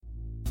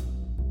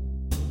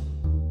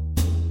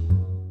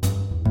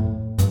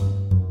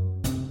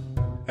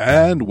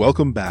And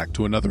welcome back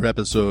to another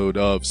episode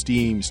of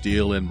Steam,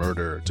 Steel, and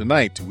Murder.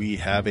 Tonight we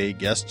have a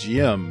guest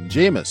GM,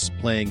 Jameis,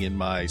 playing in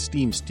my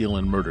Steam, Steel,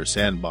 and Murder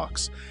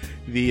sandbox.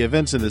 The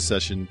events in this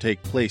session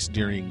take place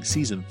during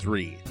Season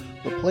 3.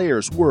 The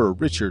players were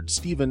Richard,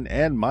 Stephen,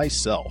 and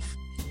myself.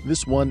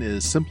 This one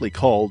is simply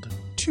called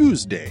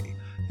Tuesday,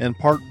 and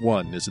Part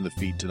 1 is in the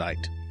feed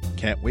tonight.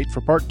 Can't wait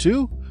for Part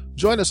 2?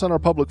 Join us on our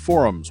public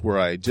forums, where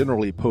I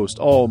generally post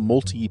all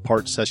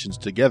multi-part sessions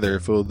together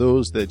for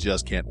those that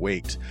just can't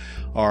wait.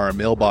 Our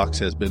mailbox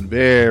has been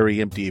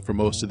very empty for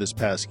most of this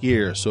past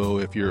year, so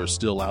if you're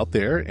still out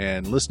there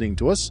and listening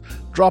to us,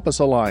 drop us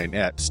a line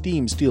at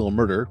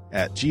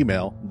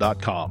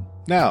steamsteelmurder@gmail.com.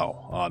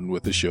 Now, on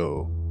with the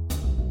show.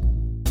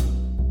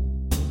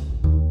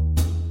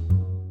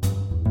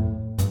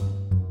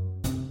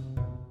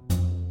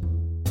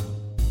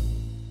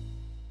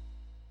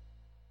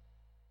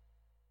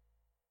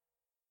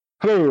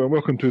 Hello and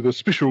welcome to the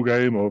special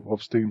game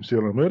of Steam,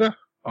 Steel and Murder.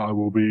 I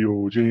will be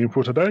your GM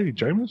for today,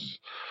 Jameis,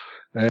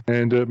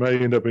 and it may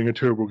end up being a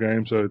terrible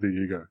game, so there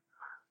you go.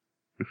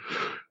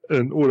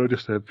 In order,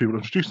 just to have people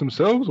introduce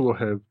themselves or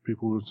have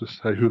people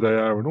just say who they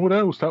are in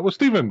order. We'll start with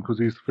Stephen, because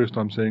he's the first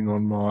I'm seeing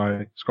on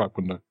my Skype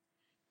window.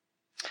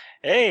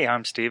 Hey,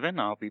 I'm Stephen.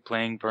 I'll be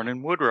playing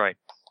Vernon Woodwright.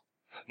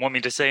 Want me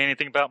to say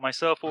anything about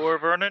myself or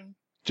Vernon?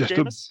 Just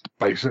Jameis? a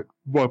basic,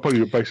 well,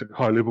 probably a basic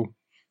high level.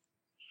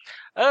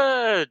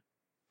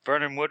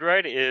 Vernon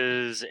Woodwright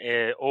is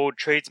an old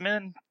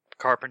tradesman,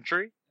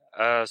 carpentry.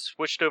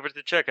 Switched over to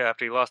the Czech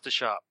after he lost his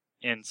shop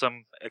in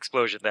some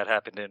explosion that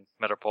happened in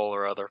Metropole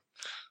or other.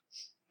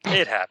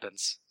 It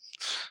happens.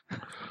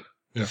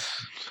 Yeah.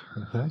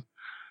 Okay.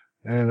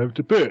 And over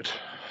to Bert.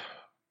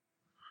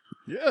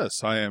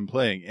 Yes, I am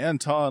playing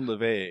Anton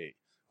LaVey,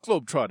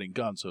 globe-trotting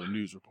gonzo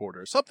news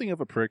reporter, something of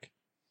a prick.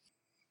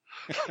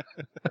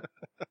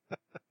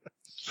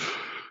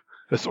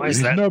 That's all you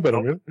need to know about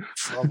him, really.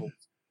 Trouble.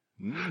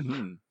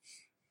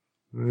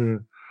 Mm-hmm.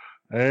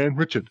 And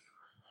Richard.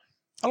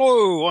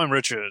 Hello, I'm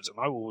Richard, and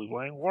I will be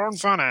playing Warren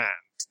Fernand,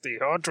 the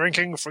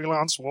hard-drinking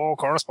freelance war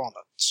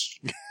correspondent.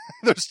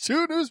 There's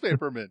two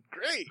newspapermen.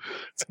 Great.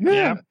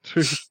 Yeah.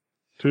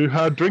 Two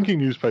hard-drinking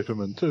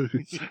newspapermen, too.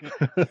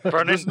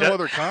 There's no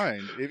other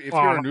kind. If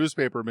you're a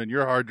newspaperman,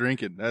 you're hard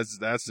drinking. That's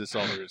just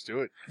all there is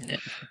to it. Yeah.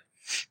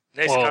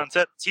 Next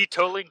concept,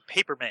 teetotaling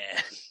paperman.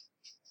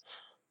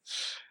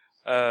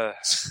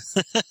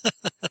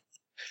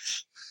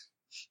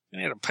 You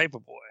need a paper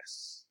boy.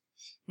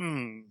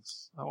 I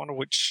wonder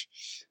which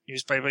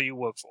newspaper you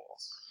work for.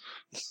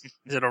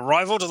 Is it a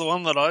rival to the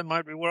one that I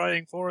might be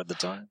writing for at the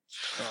time?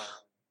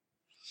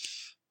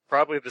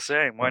 Probably the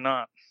same. Why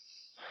not?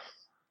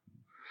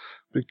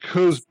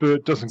 Because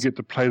Bert doesn't get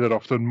to play that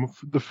often,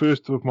 the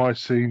first of my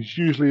scenes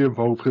usually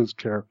involve his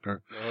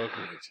character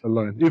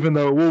alone. Even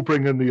though we'll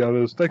bring in the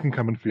others, they can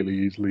come in fairly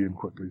easily and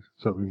quickly,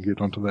 so we can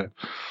get onto that.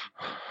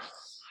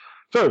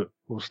 So,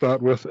 we'll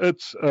start with,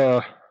 it's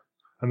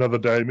another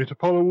day.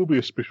 Metapolo will be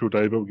a special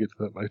day, but we'll get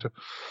to that later.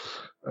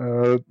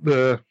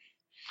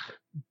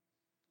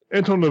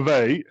 Anton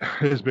LaVey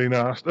has been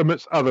asked,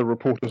 amidst other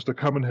reporters, to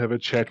come and have a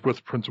chat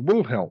with Prince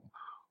Wilhelm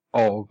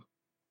of,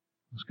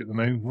 let's get the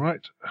name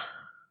right,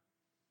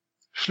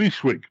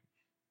 Schleswig.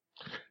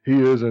 He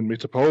is in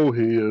Metapole.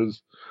 He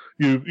is,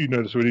 you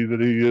notice already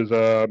that he is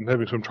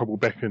having some trouble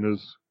back in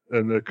his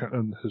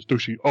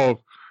duchy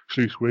of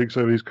Schleswig,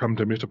 so he's come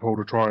to Metapole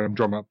to try and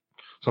drum up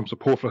some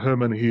support for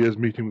him, and he is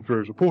meeting with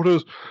various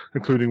reporters,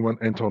 including one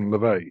Anton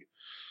LaVey.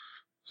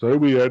 So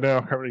we are now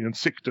currently in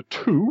Sector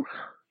 2.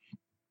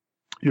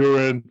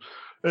 You're in,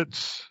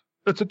 it's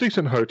a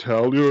decent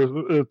hotel.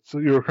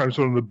 You're kind of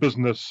sort of the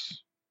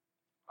business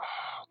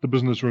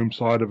room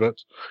side of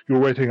it. You're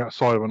waiting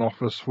outside of an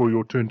office for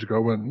your turn to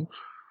go in.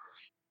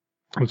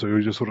 And so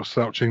you're just sort of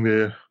slouching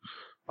there.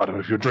 I don't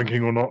know if you're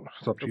drinking or not.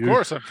 It's up to you. Of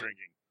course I'm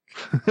drinking.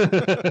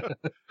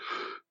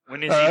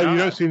 When is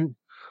he not?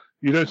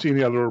 You don't see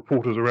any other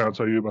reporters around,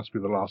 so you must be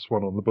the last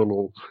one on the bill,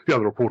 or the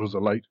other reporters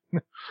are late.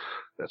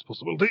 That's a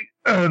possibility.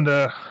 And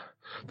the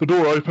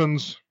door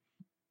opens,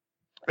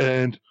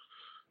 and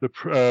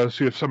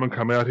see if someone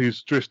come out.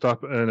 He's dressed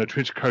up in a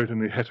trench coat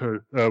and a hat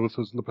with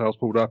his lapels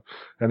pulled up,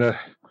 and a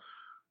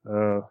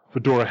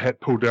fedora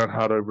hat pulled down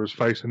hard over his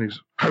face, and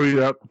he's hurried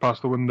out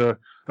past the window,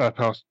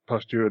 past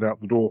you and out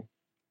the door.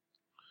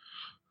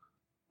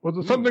 Was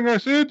it something I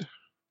said?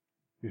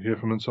 You hear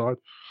from inside.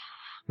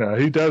 Now,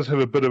 he does have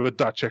a bit of a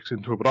Dutch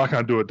accent to it, but I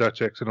can't do a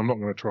Dutch accent. I'm not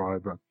going to try,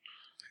 but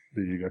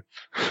there you go.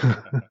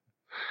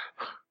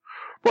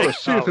 But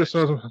see if there's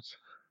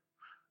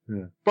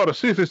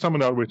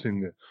someone out waiting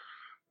there.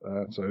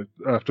 So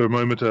after a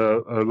moment,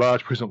 a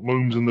large presence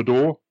looms in the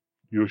door.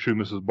 You assume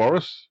this is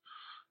Boris.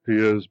 He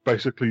is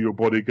basically your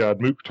bodyguard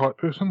Mook type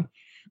person.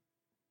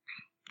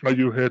 Are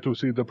you here to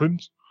see the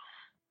prince?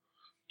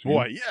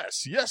 Why,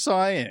 yes,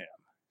 I am.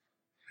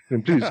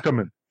 Then please come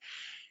in.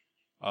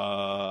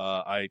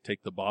 I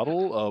take the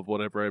bottle of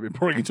whatever I've been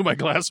pouring into my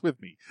glass with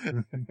me.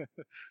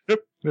 Yep,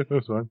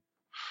 that's fine.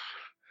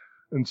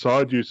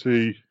 Inside you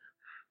see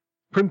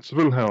Prince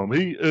Wilhelm.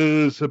 He's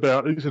in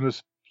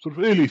his sort of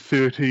early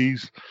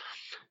 30s.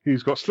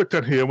 He's got slicked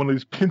down here, one of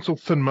these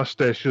pencil-thin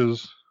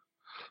mustaches.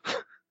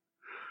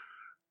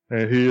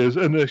 And he is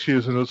in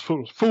his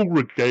full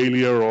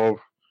regalia of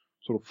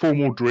sort of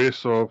formal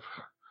dress of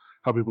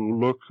how people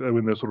look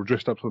when they're sort of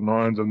dressed up to the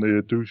nines and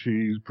they're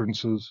douchey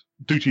princes.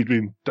 Douchey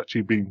being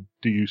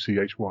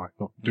D-U-C-H-Y,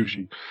 not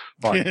douchey.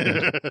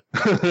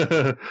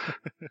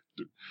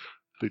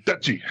 The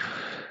Dutchy.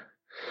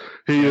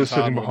 He is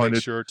sitting behind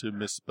Make sure to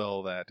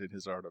misspell that in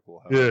his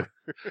article. Yeah.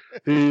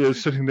 He is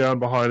sitting down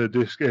behind a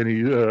desk and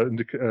he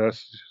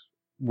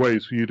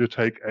ways for you to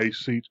take a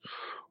seat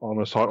on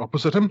the side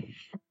opposite him.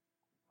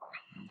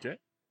 Okay.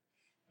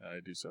 I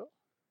do so.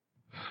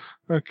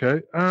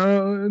 Okay.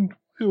 And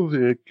Phil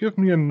there, give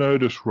me a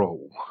notice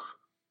roll.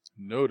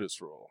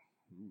 Notice roll.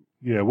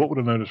 Yeah, what would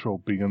a notice roll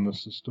be in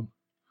this system?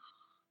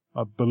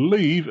 I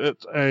believe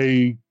it's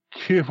a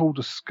careful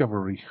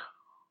discovery.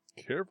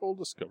 Careful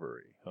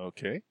discovery.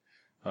 Okay.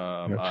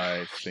 Yeah.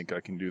 I think I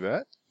can do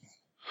that.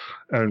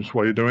 And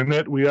while you're doing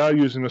that, we are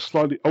using a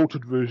slightly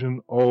altered version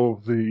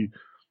of the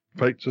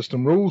fate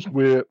system rules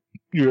where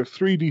you have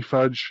 3D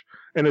fudge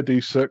and a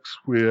D6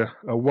 where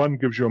a 1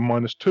 gives you a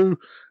 -2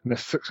 and a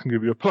 6 can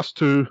give you a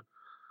 +2.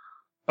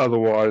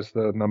 Otherwise,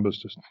 the numbers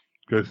just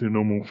go through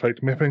normal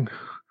fate mapping.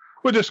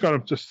 We're just going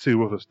to just see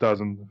what this does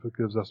and if it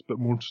gives us a bit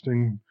more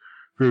interesting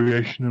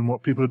variation in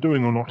what people are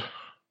doing or not.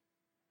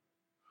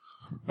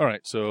 All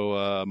right,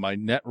 so my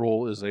net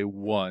roll is a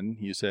 1.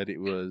 You said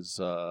it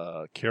was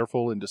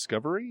careful in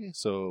discovery,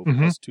 so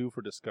 +2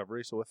 for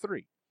discovery, so a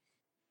 3.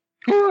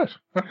 All right.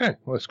 Okay.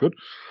 Well, that's good.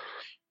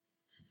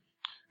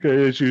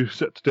 Okay, as you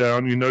sit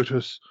down, you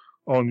notice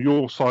on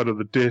your side of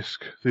the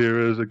desk, there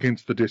is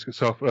against the desk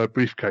itself a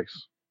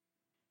briefcase.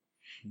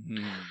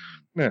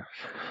 Yeah.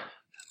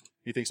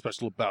 Anything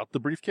special about the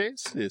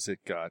briefcase? Is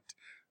it got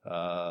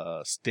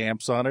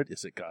stamps on it?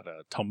 Is it got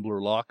a tumbler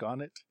lock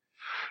on it?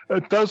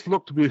 It does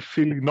look to be a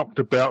fairly knocked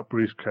about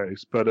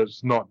briefcase, but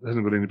it's not, it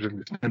hasn't got any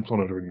particular stamps on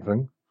it or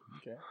anything.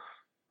 Okay.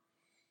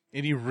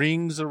 Any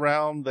rings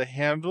around the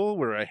handle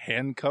where a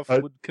handcuff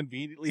would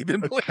conveniently been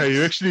placed? Okay,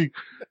 you actually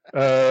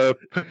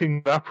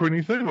picking it up or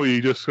anything, or are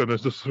you just you're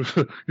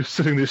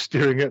sitting there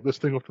staring at this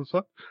thing off the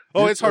side?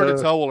 Oh, it's hard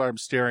to tell while I'm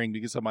staring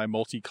because of my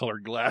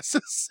multicolored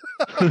glasses.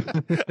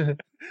 You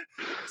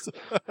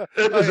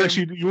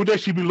would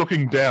actually be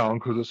looking down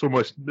because it's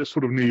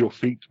sort of near your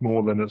feet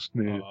more than it's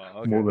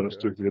it's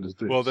directly at his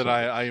desk. Well, then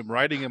I am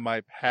writing in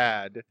my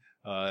pad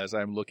as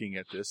I'm looking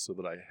at this so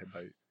that I have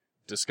my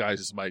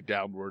disguises my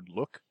downward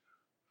look.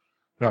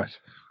 Right.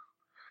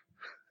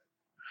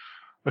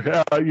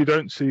 Okay, you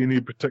don't see any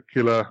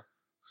particular.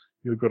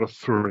 You've got a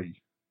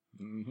 3.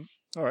 Mm-hmm.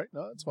 All right,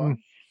 no, that's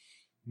fine.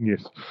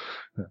 Yes.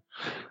 Yeah.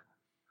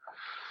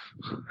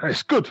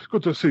 It's good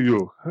to see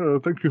you.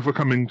 Thank you for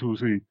coming to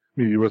see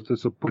me with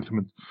this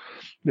appointment.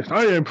 Yes,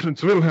 I am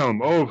Prince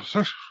Wilhelm of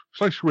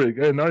Schleswig,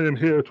 and I am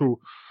here to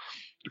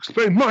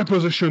explain my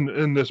position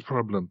in this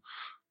problem.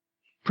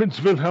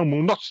 Prince Wilhelm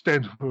will not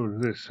stand for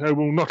this. I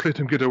will not let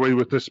him get away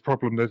with this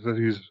problem that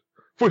he's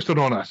foisted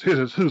on us. It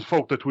is his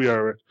fault that we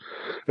are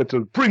at the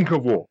brink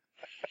of war.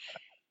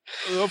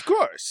 Of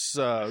course.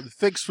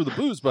 Thanks for the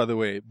booze, by the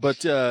way.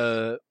 But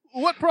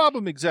what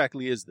problem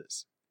exactly is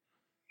this?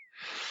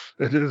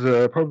 It is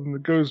a problem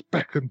that goes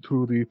back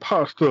into the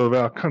past of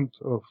our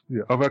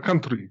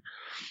country.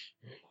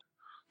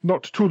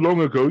 Not too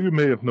long ago, you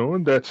may have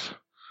known that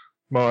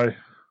my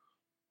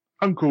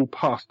uncle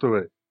passed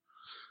away,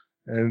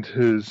 and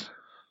his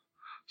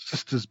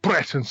sister's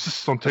brat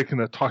insists on taking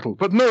the title.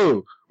 But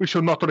no, we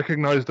shall not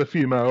recognize the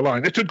female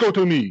line. It should go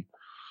to me.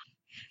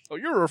 Oh,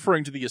 you're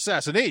referring to the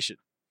assassination.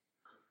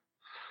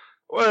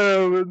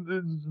 Well,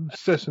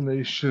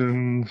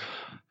 assassination,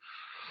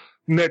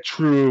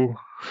 natural.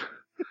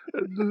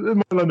 In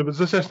my line of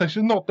business,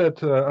 assassination is not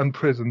that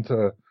unpleasant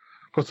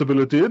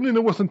possibility. I mean,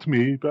 it wasn't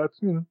me, but,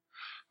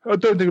 I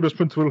don't think it was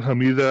Prince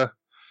Wilhelm either.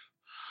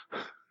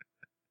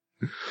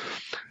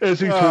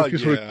 As he talks, he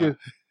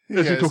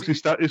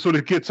sort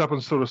of gets up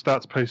and sort of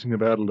starts pacing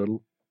about a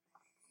little.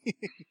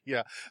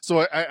 Yeah. So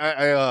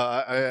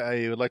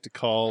I would like to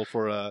call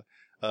for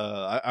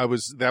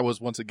that was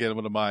once again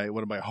one of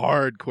my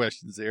hard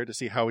questions there to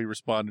see how he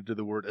responded to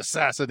the word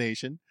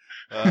assassination.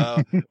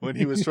 When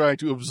he was trying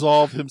to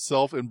absolve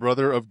himself and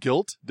brother of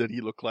guilt, did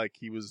he look like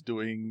he was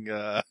doing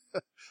a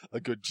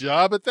good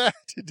job at that?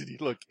 Did he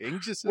look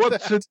anxious at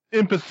What's that? an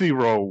empathy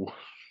roll?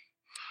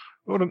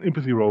 What would an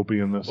empathy roll be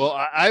in this? Well,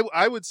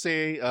 I would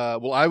say,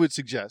 I would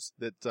suggest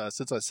that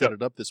since I set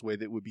it up this way,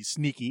 that it would be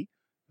sneaky.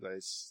 I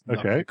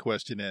snuck the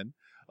question in.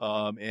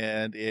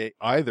 And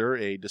either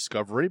a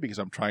discovery because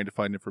I'm trying to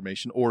find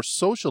information, or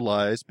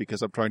socialize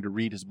because I'm trying to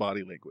read his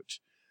body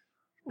language.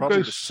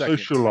 Probably the second.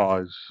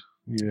 Socialize.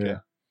 Yeah. Okay.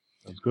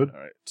 That's good.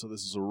 All right. So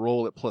this is a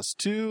roll at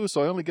 +2,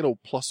 so I only get a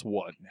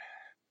 +1.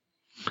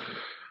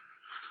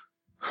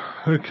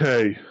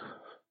 Okay.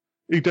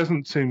 He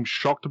doesn't seem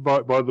shocked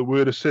by the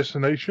word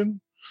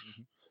assassination.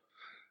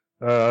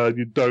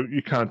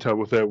 You can't tell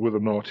whether or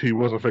not he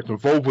was in fact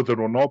involved with it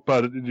or not,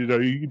 but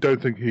you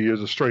don't think he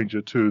is a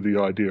stranger to the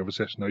idea of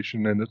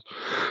assassination, and it's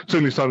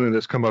certainly something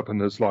that's come up in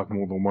his life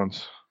more than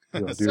once. the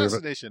idea of it.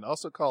 Assassination,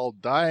 also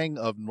called dying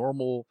of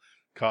normal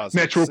causes.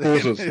 Natural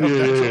causes.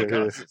 Natural Yeah.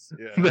 causes.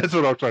 Yeah. That's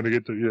what I was trying to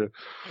get to, yeah.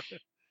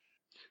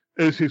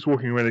 As he's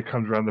walking around, he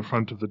comes around the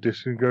front of the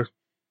desk and goes,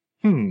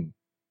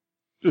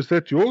 is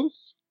that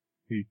yours?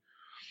 He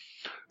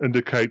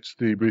indicates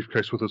the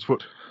briefcase with his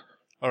foot.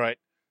 All right.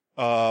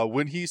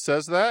 When he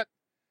says that,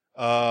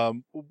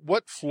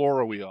 what floor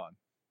are we on?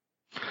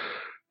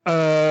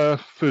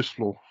 First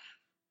floor.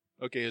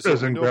 Okay, is there a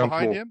As in window ground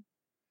behind floor. him?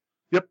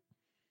 Yep.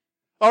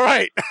 All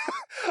right.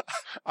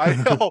 I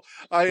yell,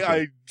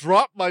 I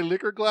drop my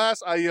liquor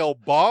glass. I yell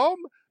bomb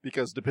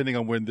because depending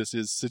on when this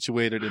is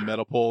situated in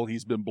Metapole,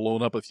 he's been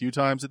blown up a few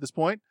times at this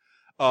point.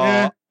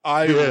 I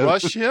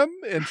rush him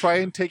and try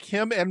and take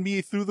him and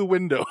me through the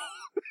window.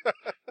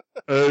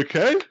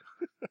 Okay.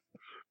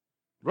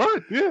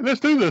 Right, yeah, let's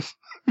do this.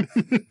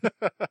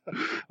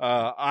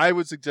 I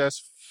would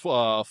suggest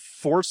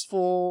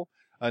forceful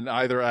and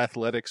either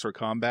athletics or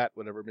combat,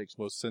 whatever makes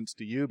most sense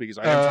to you, because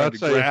I am trying I'd to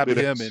say grab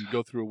athletics. him and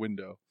go through a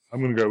window. I'm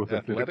going to go with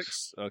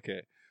athletics.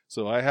 Okay.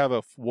 So I have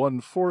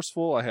one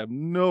forceful. I have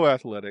no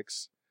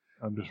athletics.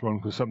 I'm just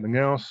rolling for something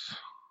else.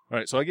 All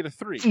right. So I get a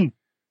 3.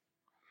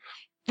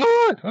 All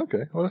right,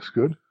 okay, well, that's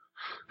good.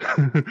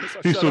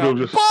 He sort of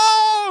just...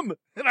 bomb!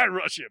 And I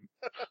rush him.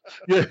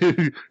 Yeah,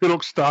 he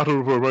looks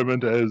startled for a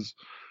moment as,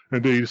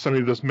 indeed,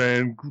 suddenly this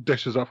man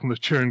dashes up from his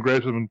chair and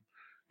grabs him, and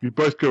you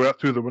both go out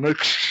through the window,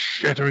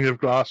 shattering of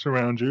glass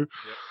around you.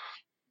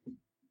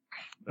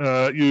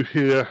 Yep. You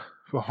hear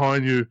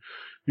behind you,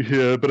 you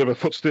hear a bit of a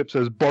footsteps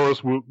as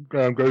Boris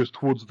goes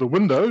towards the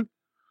window,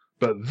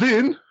 but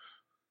then...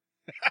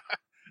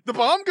 The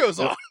bomb goes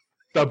off.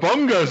 The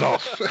bomb goes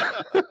off.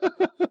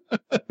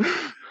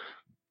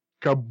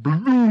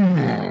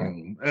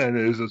 Kabloom! And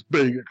there's this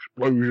big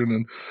explosion,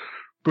 and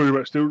pretty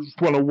much they just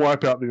want to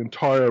wipe out the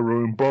entire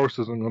room. Boris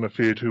isn't going to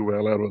fare too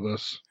well out of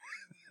this.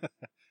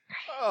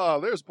 Oh,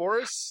 there's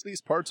Boris.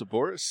 These parts of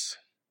Boris.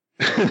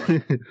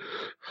 Once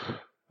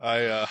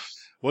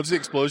the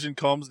explosion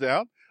calms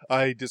down,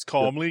 I just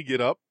calmly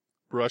get up,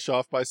 brush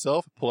off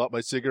myself, pull out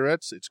my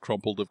cigarettes. It's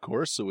crumpled, of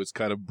course, so it's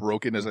kind of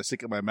broken as I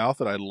stick it in my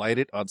mouth, and I light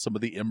it on some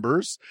of the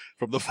embers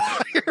from the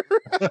fire.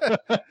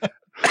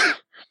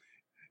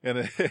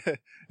 And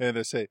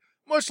I say,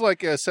 much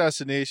like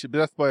assassination,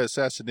 death by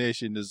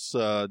assassination is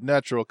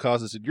natural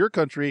causes in your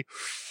country,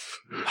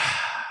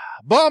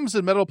 bombs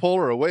in Metapole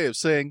are a way of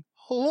saying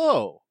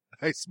hello.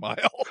 I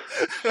smile.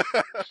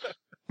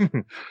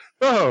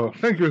 Oh,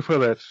 thank you for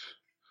that.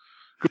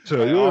 Good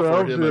sir. I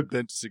offer him a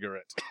bent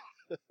cigarette.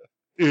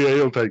 Yeah,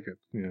 he'll take it.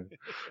 Yeah.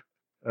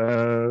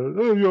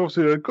 You're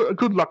obviously a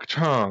good luck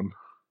charm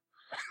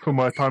for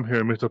my time here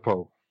in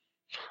Metapole.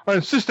 I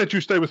insist that you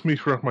stay with me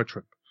throughout my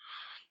trip.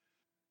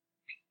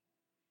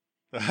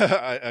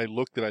 I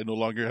look that I no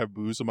longer have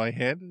booze in my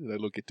hand, and I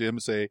look at him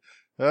and say,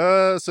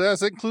 so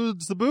that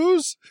includes the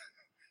booze?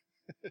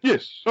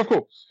 Yes, of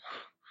course.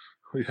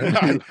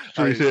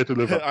 He's here to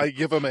live up. I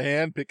give him a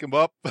hand, pick him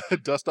up,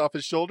 dust off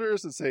his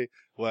shoulders, and say,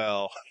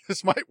 well,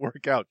 this might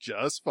work out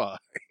just fine.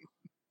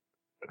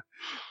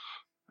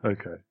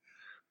 Okay.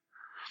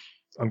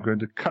 I'm going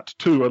to cut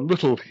to a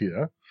little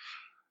here,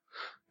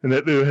 and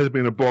that there has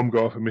been a bomb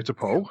go off in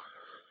Metapole,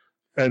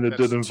 and it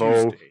did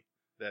involve... Tuesday.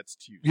 That's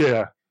Tuesday.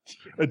 Yeah.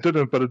 It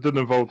didn't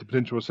involve the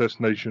potential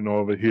assassination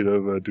of a head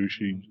of a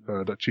duchy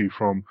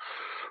from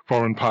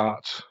foreign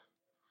parts.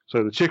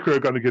 So the Chekra are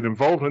going to get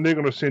involved, and they're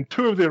going to send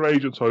 2 of their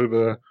agents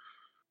over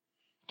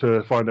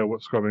to find out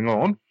what's going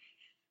on.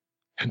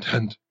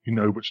 And you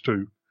know which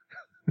 2.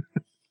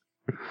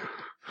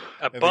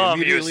 A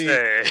bomb, you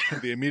say?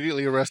 They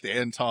immediately arrest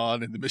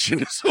Anton, and the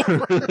mission is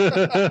over.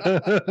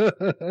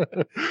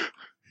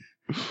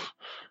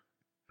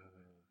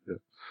 Yeah.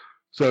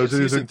 So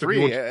season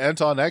 3,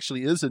 Anton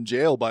actually is in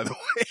jail, by the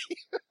way.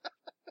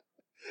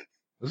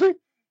 Is he?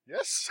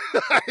 Yes.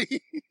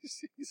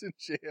 He's in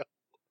jail.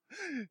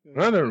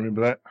 I don't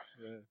remember that.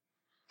 Yeah.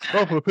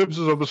 Well, for the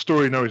purposes of the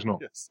story, no, he's not.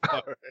 Yes.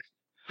 All right.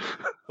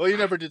 Well, you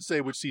never did say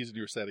which season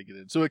you were setting it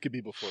in, so it could be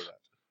before that.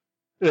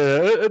 Yeah,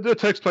 it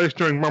takes place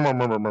during It's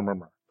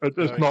not.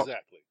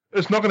 Exactly.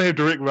 It's not going to have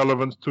direct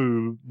relevance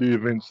to the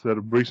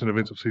recent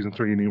events of season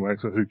 3 anyway.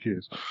 So who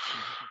cares?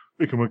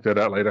 We can work that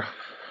out later.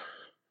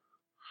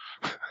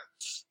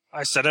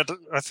 I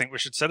think we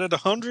should set it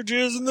 100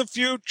 years in the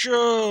future.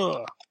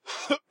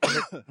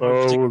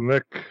 Oh,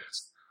 Nick.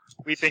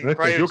 We think Nick,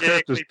 your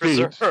character's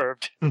cryogenically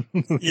preserved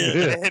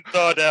Yeah. and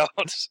thawed out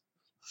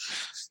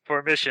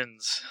for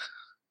missions.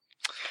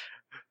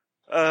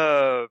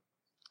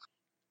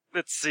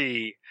 Let's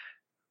see.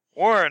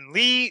 Warren,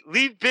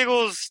 leave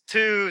Biggles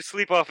to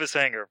sleep off his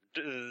hanger.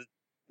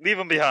 Leave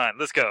him behind.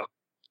 Let's go.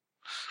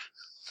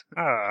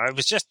 I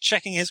was just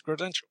checking his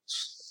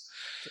credentials.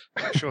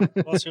 Make sure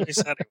he was who he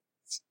said he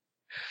was.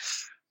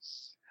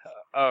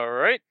 All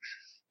right.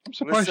 I'm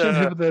surprised you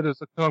didn't have that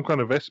as some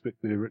kind of aspect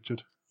there,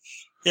 Richard.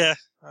 Yeah,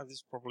 this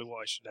is probably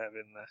what I should have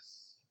in there.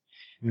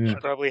 Yeah.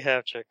 Should probably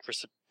have checked for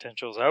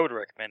potentials. I would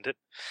recommend it.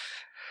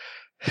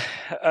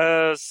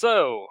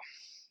 So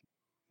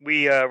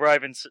we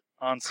arrive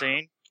on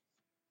scene.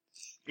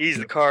 Ease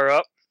the car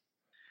up.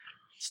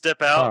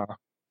 step out.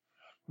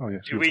 Oh,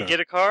 yes. Do we get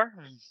a car?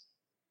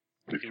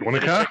 Do you want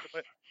a car?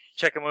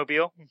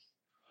 Check-a-mobile?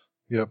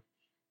 Yep.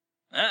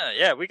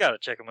 Yeah, we got a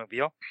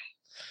check-a-mobile.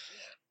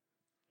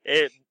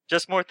 It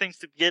just more things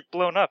to get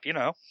blown up, you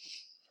know.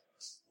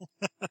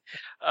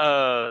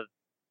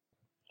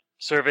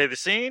 Survey the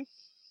scene.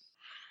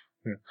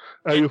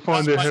 Yeah. You'll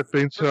find there have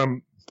been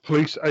some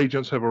police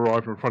agents have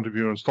arrived in front of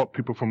you and stopped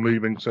people from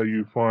leaving. So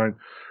you find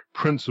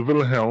Prince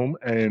Wilhelm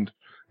and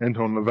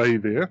Anton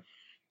LaVey there,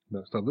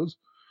 amongst others.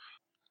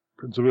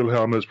 Prince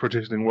Wilhelm is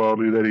protesting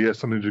wildly that he has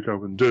something to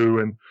go and do,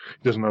 and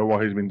he doesn't know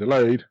why he's been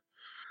delayed.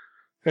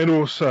 And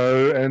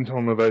also,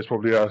 Anton LaVey is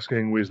probably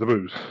asking, "Where's the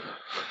booze?"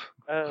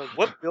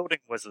 What building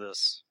was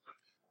this?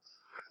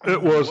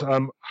 It was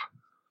a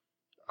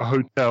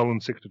hotel in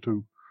Sector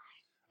 2.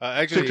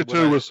 Actually, Sector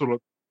 2 was sort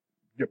of...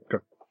 Yep, go.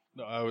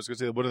 No, I was going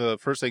to say one of the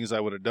first things I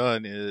would have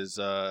done is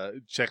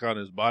check on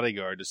his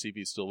bodyguard to see if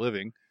he's still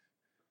living.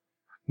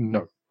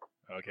 No.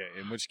 Okay,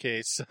 in which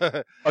case...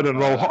 I didn't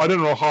roll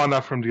high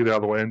enough for him to get out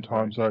of the way in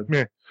time, so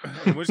meh.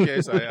 In which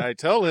case, I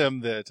tell him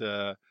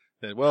that,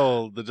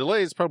 well, the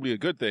delay is probably a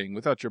good thing.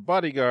 Without your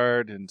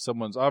bodyguard and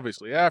someone's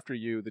obviously after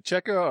you, the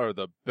Cheka are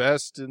the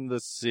best in the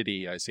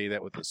city. I say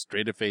that with as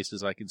straight a face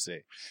as I can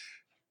say.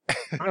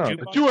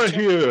 But you are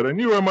here, and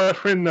you are my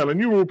friend now, and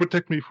you will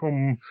protect me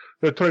from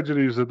the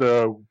tragedies that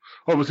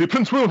obviously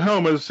Prince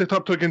Wilhelm has set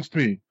up against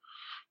me.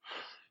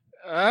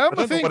 I'm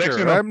a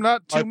thinker. I'm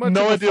not too much of a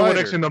I have no idea what fighter.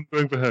 accent I'm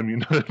doing for him, you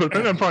know. But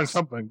I'm trying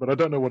something, but I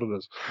don't know what it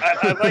is.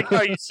 I like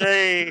how you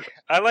say.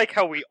 I like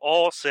how we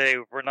all say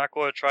we're not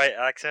going to try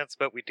accents,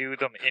 but we do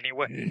them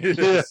anyway.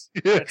 Yes.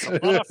 It's a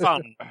lot of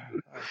fun.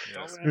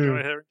 Yes. I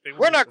enjoy hearing people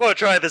We're not going to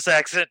try this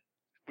accent.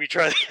 We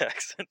try the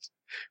accent.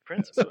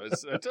 Prince. I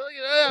tell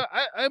you,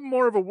 I'm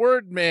more of a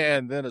word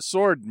man than a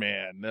sword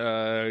man.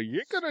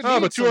 You're gonna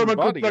need But you some are my good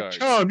luck bodyguards.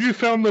 charm. You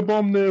found the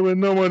bomb there when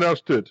no one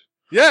else did.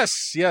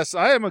 Yes,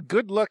 I am a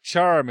good luck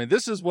charm, and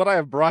this is what I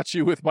have brought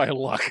you with my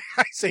luck.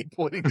 I say,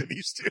 pointing to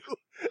these two.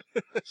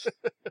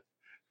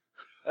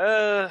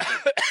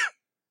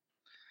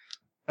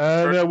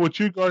 Now, would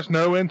you guys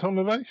know Anton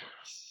LaVey?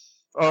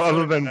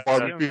 Other than by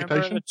Do you remember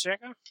reputation? the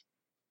checker?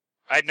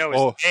 I know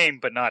his name,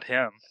 but not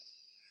him.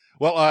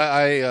 Well,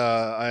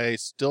 I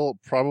still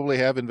probably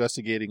have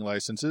investigating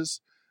licenses.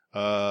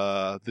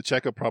 The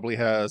Cheka probably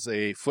has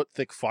a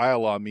foot-thick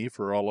file on me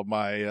for all of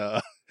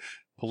my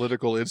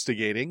political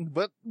instigating,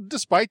 but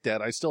despite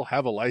that, I still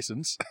have a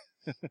license.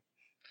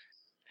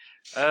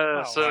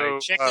 So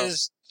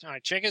I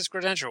check his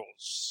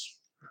credentials.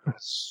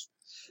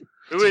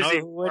 who is Know he?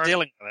 who we're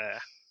dealing with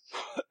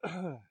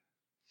there.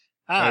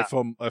 I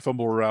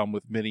fumble around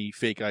with many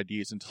fake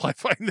IDs until I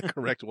find the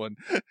correct one.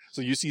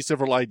 So you see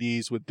several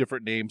IDs with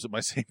different names with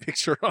my same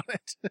picture on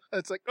it.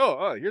 It's like,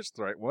 oh, here's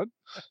the right one.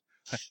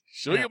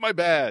 Show you my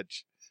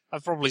badge.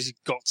 I've probably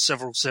got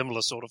several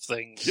similar sort of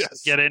things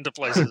Yes. to get into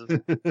places.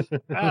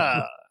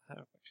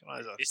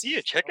 Is he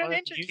a checker Well,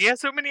 agent? He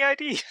has so many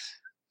IDs.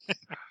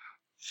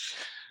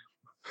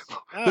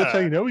 That's how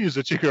you know he's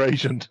a checker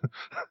agent.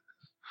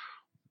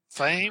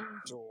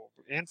 Famed or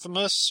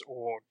infamous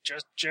or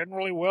just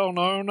generally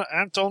well-known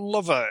Anton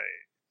LaVey,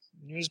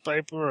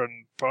 newspaper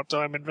and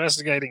part-time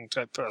investigating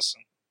type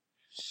person.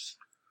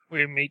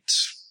 We meet...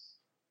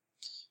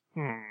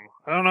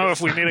 I don't know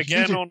if we meet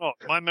again or not.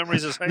 My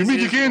memory's as You hazy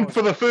meet as again yours.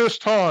 for the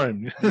first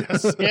time.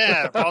 Yes.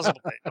 Yeah,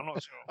 possibly. I'm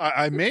not sure.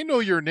 I may know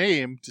your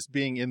name just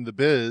being in the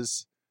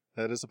biz.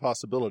 That is a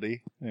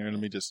possibility. Here, let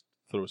me just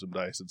throw some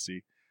dice and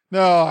see.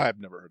 No, I've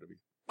never heard of you.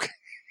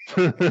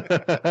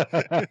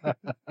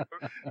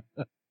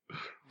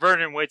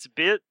 Vernon waits a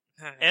bit.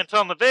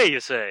 Anton LaVey,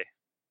 you say?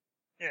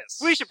 Yes.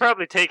 We should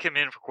probably take him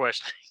in for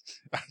questioning.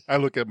 I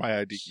look at my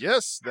ID.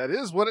 Yes, that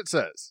is what it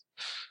says.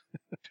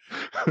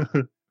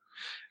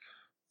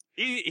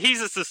 He's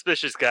a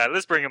suspicious guy.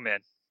 Let's bring him in.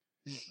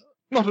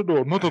 Not at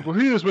all, not at all.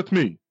 He is with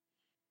me.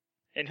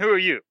 And who are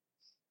you?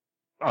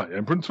 I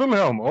am Prince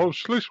Wilhelm of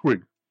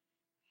Schleswig.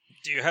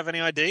 Do you have any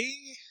ID?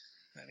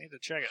 I need to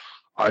check it.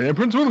 I am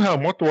Prince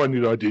Wilhelm. What do I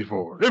need ID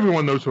for?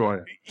 Everyone knows who I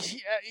am.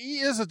 He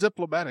is a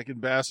diplomatic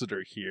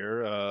ambassador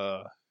here.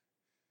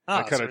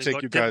 I kinda so he's take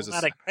got you guys as-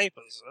 diplomatic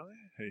papers.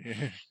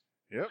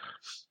 Yep.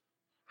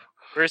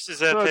 Where's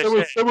his No,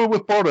 they were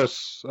with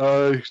Boris.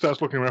 He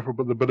starts looking around for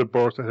the bit of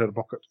Boris that had a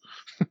pocket.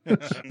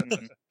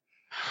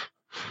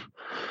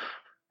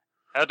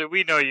 How do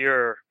we know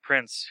you're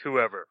Prince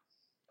whoever?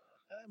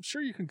 I'm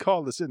sure you can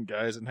call this in,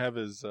 guys, and have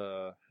his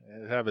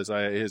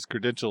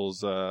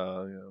credentials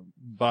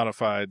bona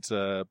fides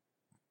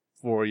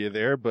for you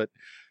there. But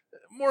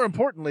more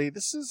importantly,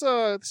 this is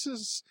a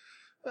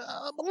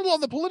little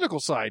on the political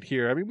side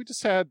here. I mean, we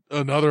just had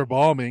another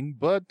bombing,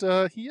 but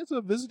he is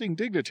a visiting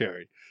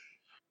dignitary.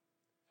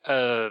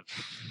 You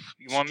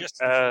want?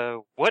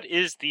 What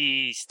is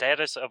the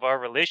status of our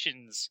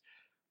relations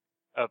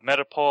of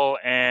Metapole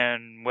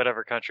and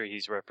whatever country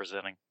he's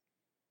representing?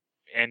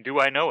 And do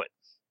I know it?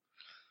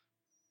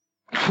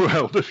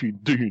 Well,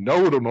 do you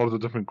know it or not is a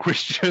different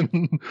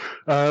question.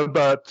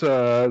 But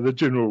the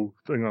general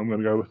thing I'm going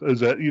to go with is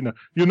that,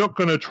 you're not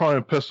going to try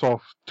and piss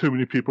off too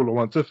many people at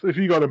once. If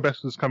you got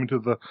ambassadors coming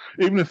to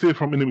even if they're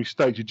from enemy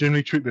states, you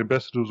generally treat the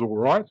ambassadors all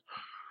right.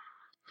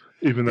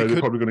 Even though they're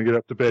probably going to get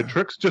up to bad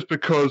tricks, just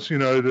because,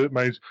 that it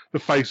makes the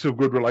face of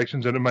good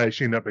relations and it may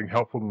actually end up being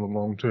helpful in the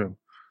long term.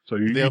 So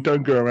you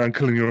don't go around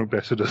killing your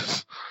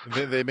ambassadors.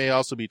 They may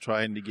also be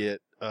trying to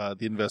get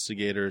the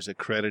investigators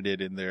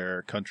accredited in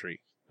their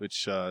country.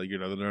 Which,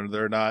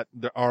 they're not,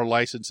 our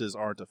licenses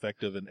aren't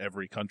effective in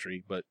every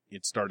country, but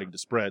it's starting to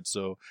spread.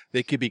 So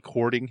they could be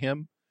courting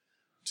him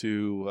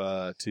to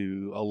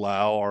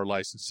allow our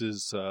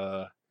licenses,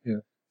 to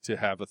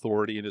have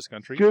authority in his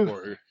country.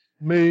 Give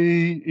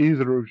me,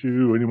 either of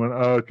you,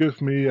 anyone,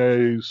 give me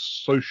a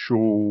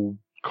social,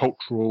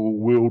 cultural,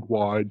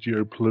 worldwide,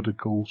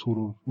 geopolitical sort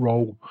of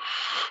role.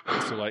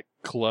 So like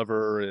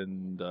clever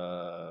and,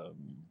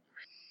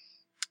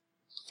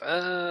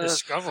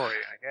 discovery,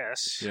 I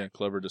guess. Yeah,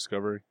 clever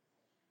discovery.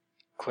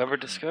 Clever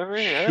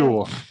discovery? Yeah.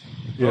 Sure.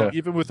 Yeah. Well,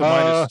 even with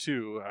a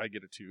 -2, I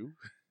get a 2.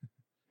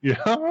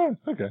 Yeah,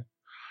 okay.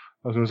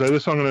 I was going to say,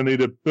 this I'm going to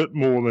need a bit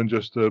more than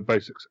just a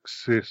basic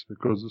success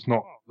because it's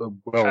not well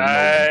known.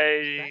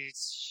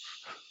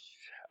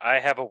 I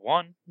have a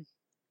 1.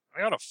 I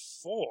got a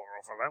 4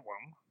 over that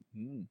one.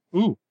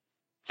 Ooh.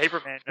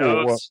 Paperman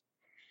knows.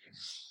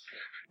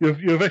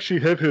 You've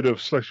actually have heard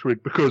of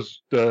Slashwick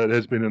because it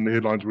has been in the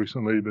headlines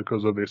recently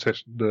because of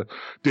the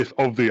death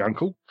of the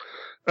uncle.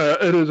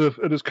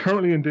 It is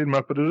currently in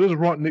Denmark, but it is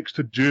right next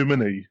to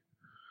Germany,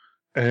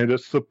 and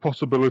it's the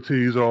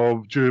possibilities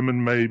of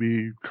German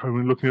maybe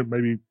looking at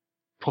maybe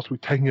possibly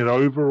taking it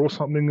over or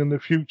something in the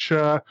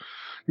future.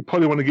 You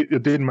probably want to get your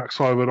Denmark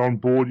side of it on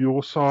board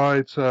your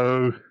side.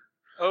 So.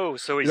 Oh,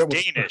 so he's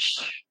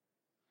Danish.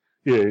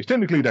 Yeah, he's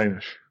technically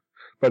Danish.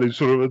 But it's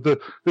sort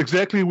of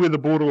exactly where the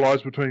border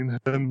lies between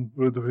him and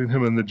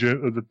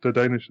the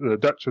Danish, the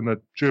Dutch, and the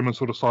German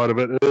sort of side of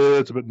it.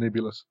 It's a bit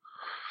nebulous.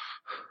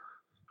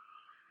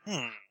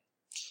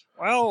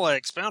 Well, I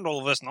expound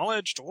all of this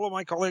knowledge to all of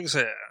my colleagues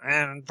here,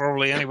 and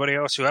probably anybody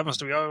else who happens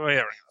to be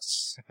overhearing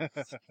us.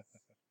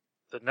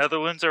 The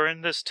Netherlands are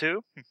in this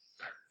too?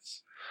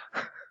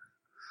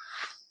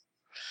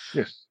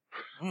 Yes.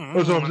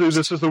 Obviously,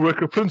 this is the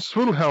work of Prince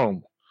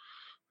Wilhelm.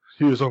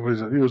 He was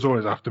always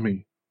after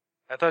me.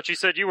 I thought you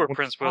said you were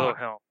Prince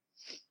Wilhelm.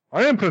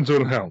 I am Prince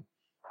Wilhelm.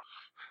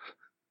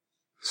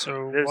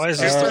 So why is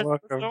this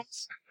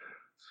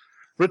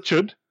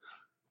Richard?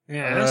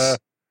 Yes.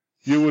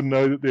 You would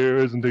know that there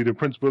is indeed a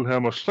Prince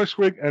Wilhelm of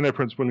Schleswig and a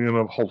Prince William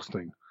of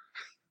Holstein.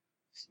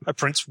 A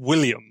Prince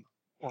William.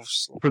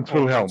 Prince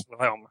Wilhelm.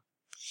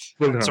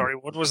 Wilhelm. Sorry,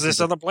 what was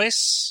this other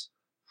place?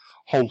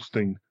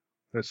 Holstein.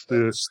 That's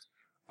the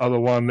other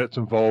one that's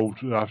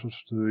involved after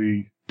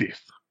the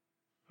death.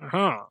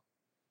 Uh-huh.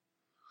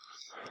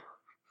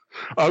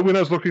 When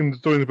I was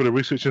doing a bit of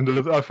research into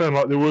it, I found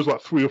there was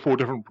 3 or 4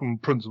 different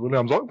Prince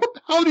Williams. Like,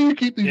 how do you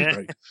keep these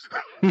straight?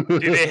 Do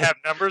they have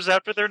numbers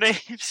after their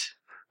names?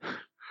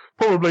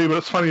 Probably, but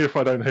it's funny if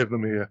I don't have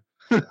them here.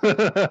 But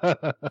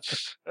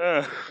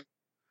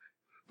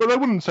they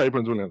wouldn't say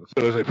Prince William.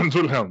 So they say Prince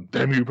Wilhelm.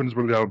 Damn you, Prince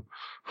Wilhelm.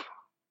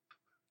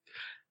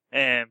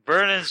 And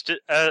Vernon's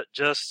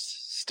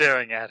just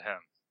staring at him.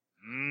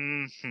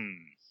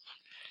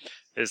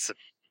 It's a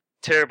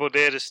terrible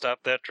day to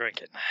stop that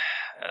drinking.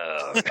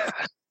 Oh,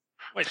 God.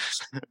 Wait.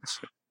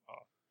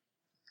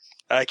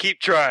 I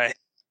keep trying.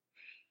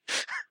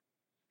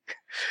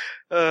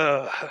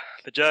 The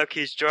job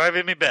keeps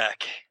driving me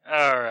back.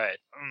 All right.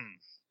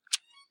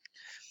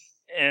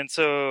 And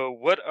so,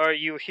 what are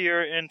you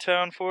here in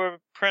town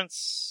for,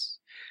 Prince?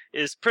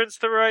 Is Prince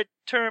the right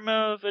term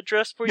of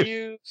address for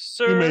you,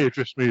 sir? You may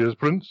address me as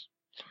Prince.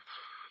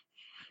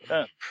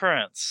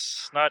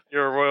 Prince, not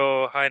your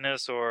Royal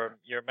Highness or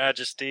your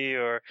Majesty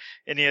or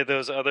any of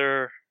those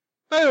other...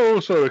 They are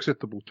also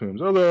acceptable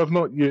terms, although I've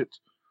not yet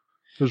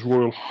His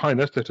Royal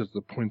Highness. That is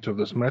the point of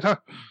this matter.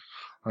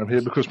 I'm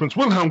here because Prince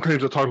Wilhelm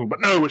claims the title,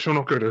 but no, it shall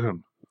not go to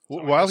him.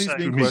 While he's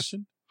being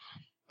questioned,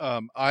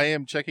 I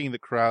am checking the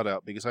crowd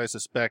out because I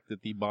suspect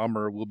that the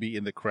bomber will be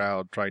in the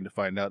crowd trying to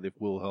find out if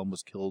Wilhelm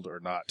was killed or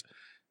not.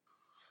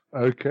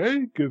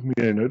 Okay, give me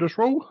a notice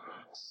roll.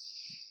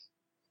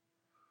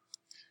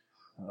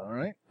 All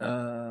right.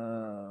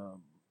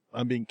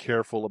 I'm being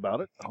careful about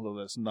it, although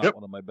that's not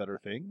one of my better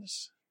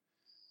things.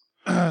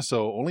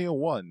 So only a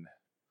 1.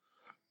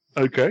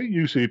 Okay,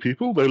 you see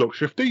people, they look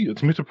shifty,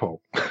 it's Metapole.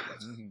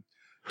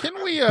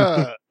 Can we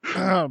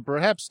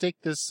perhaps take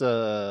this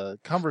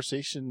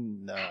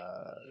conversation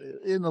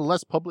in a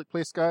less public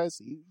place,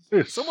 guys?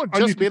 Yes, someone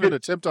just made an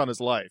attempt on his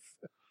life.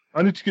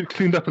 I need to get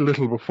cleaned up a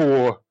little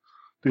before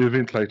the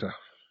event later.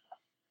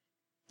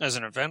 There's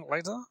an event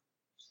later?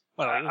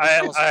 Well,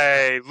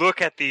 I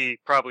look at the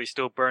probably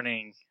still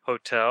burning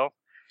hotel.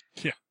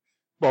 Yeah.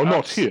 Well,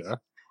 not here,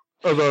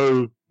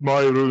 although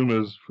my room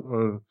is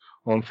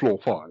on floor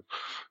 5.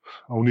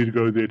 I'll need to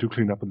go there to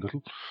clean up a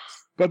little.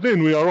 But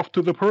then we are off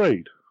to the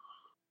parade.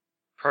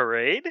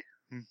 Parade?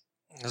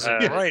 There's a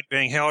parade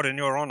being held in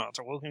your honor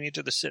to welcome you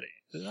to the city.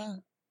 Is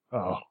that?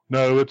 Oh,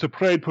 no, it's a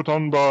parade put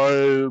on by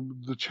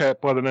the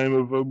chap by the name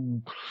of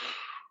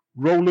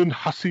Roland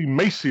Hussey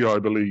Macy, I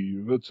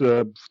believe. It's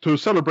to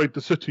celebrate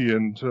the city,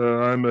 and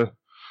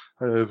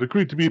I've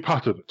agreed to be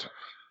part of it.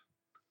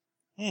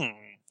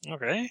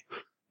 Okay.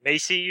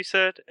 Macy, you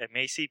said? A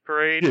Macy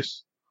parade?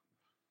 Yes.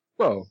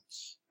 Well,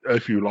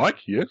 if you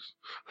like, yes.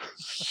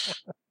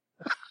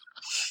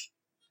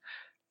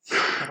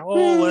 And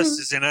all this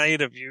is in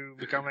aid of you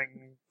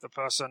becoming the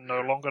person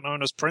no longer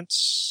known as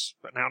Prince,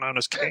 but now known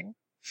as King?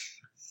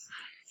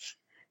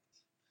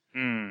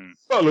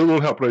 Well, it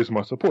will help raise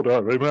my support. I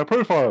raise my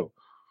profile.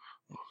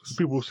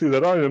 People will see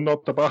that I am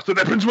not the bastard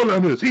that Prince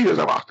William is. He is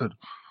a bastard.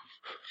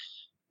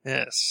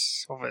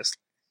 Yes, obviously.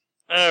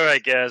 All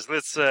right, guys,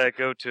 let's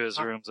go to his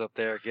rooms up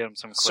there, get him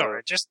some clothes.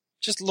 Sorry,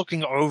 just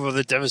looking over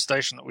the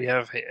devastation that we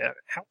have here,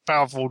 how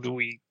powerful do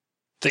we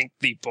think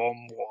the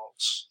bomb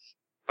was?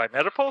 By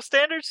Metapole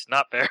standards,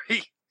 not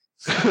very.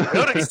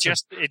 It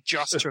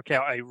just took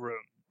out a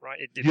room, right?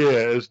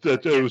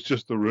 It was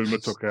just the room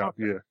it took out,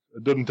 yeah.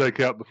 It didn't take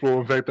out the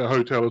floor. In fact, the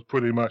hotel has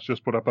pretty much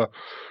just put up a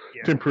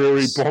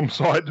temporary bomb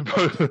site,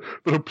 put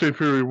a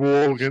temporary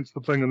wall against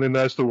the thing, and then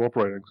they're still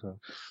operating. So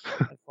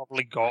they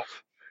probably got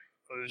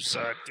those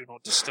do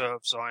not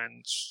disturb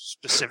signs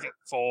specific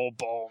for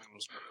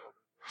bombs.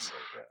 So,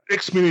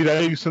 X many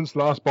days since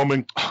last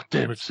bombing. Oh,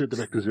 damn it, set it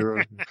back to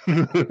 0.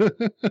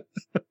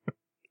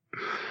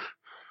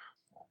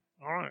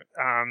 All right.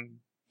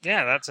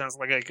 Yeah, that sounds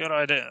like a good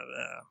idea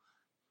there.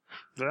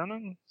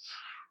 Vernon?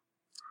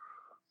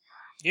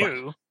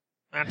 You,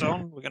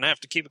 Anton, we're going to have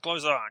to keep a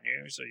close eye on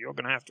you, so you're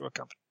going to have to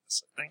accompany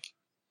us, I think.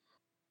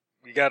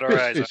 We got our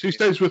eyes on he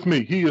stays with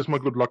me. He is my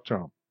good luck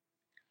charm.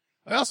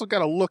 I also got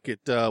to look at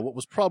what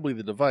was probably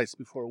the device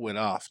before it went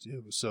off,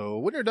 too. So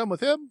when you're done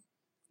with him,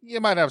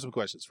 you might have some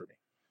questions for me.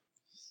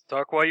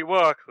 Talk while you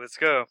walk. Let's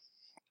go.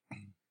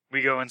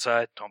 We go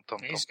inside.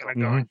 He's going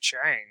to go and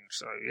change,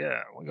 so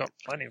yeah, we got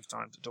plenty of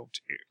time to talk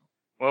to you.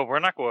 Well, we're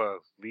not going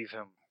to leave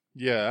him.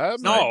 Yeah.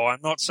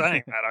 I'm not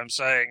saying that. I'm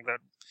saying that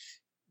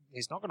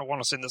he's not going to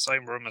want us in the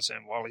same room as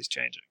him while he's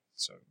changing.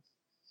 So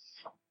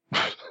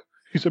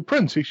he's a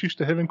prince. He's used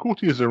to having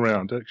courtiers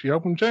around to actually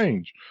help him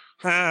change.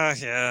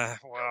 Yeah.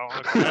 Well,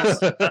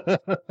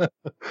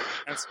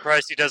 I'm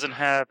surprised he doesn't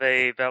have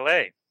a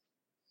valet.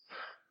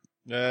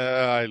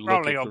 I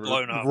probably look got at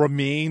blown the up.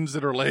 remains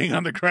that are laying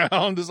on the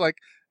ground. It's like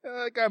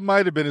that guy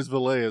might have been his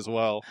valet as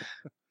well.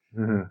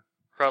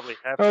 Probably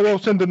have. They'll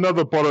send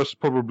another Boris,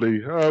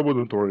 probably. I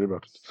wouldn't worry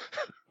about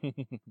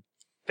it.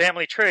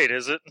 Family trade,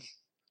 is it?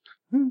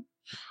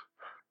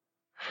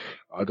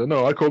 I don't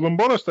know. I call them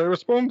Boris. They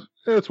respond.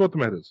 That's what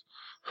matters.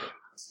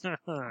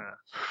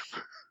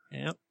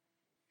 Yep.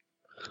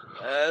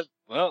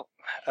 Well,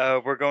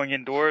 we're going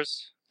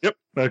indoors. Yep.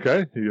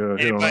 Okay.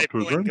 Anybody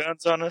pulling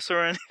guns on us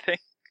or anything?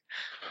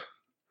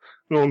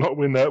 Well, not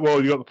when that.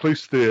 Well, you got the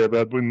police there,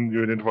 but when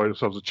you identify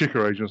yourselves as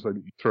checker agents, they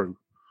let you through.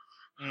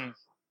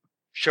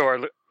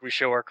 We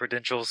show our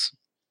credentials.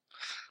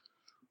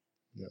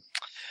 Yep.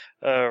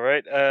 All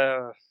right.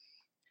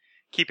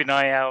 Keep an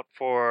eye out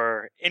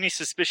for any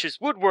suspicious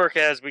woodwork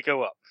as we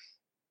go up.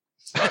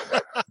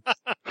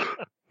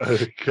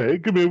 Okay,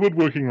 give me a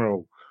woodworking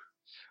roll.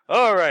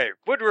 All right,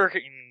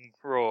 woodworking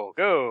roll,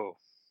 go.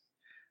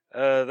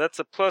 That's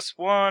a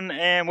 +1,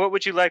 and what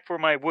would you like for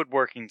my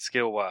woodworking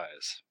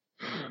skill-wise?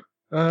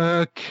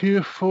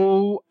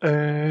 Careful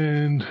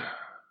and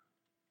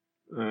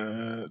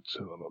let's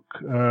have a look.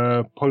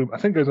 I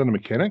think it goes under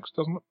mechanics,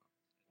 doesn't it?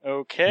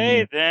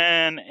 Okay,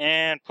 then,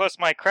 and plus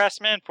my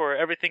craftsman for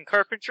everything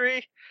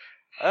carpentry.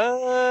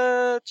 7.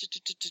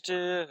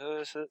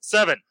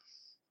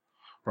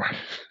 Right.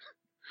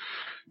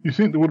 You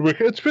think the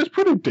woodwork? It's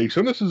pretty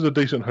decent. This is a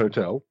decent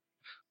hotel.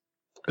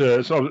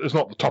 It's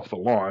not the top of the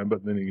line,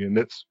 but then again,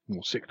 that's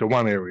more Sector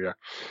 1 area.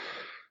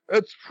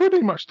 It's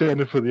pretty much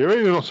standard for the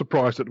area. You're not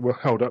surprised that we're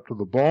held up to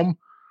the bomb.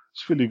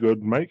 It's fairly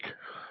good make.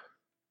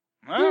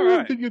 All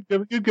right. You'd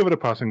give it a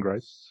passing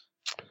grade.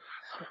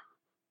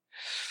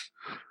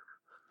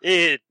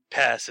 It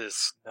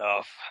passes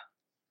snuff.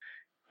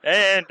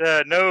 And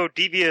no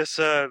devious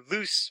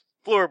loose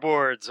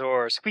floorboards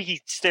or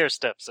squeaky stair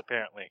steps,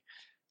 apparently.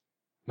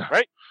 No.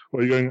 Right?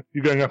 Well, you're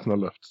going up in the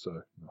lift,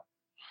 so. No.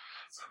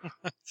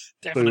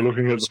 Definitely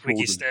looking at the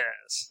squeaky floor.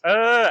 stairs.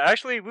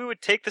 Actually, we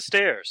would take the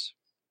stairs.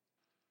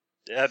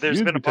 There's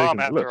You'd been a be taking bomb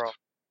the after lift. all.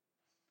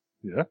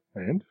 Yeah,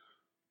 and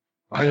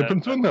I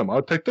happen to them.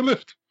 I'd take the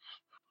lift.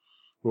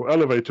 Or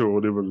elevator or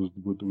whatever it is,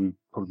 would we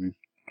probably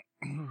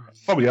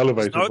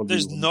elevator.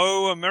 There's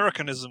no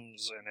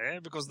Americanisms in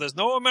here because there's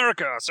no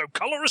America, so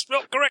color is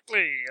spelled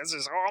correctly, as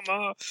is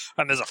armor,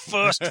 and there's a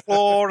first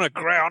floor and a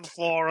ground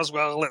floor as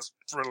well. It's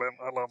brilliant.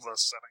 I love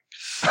this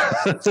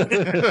setting.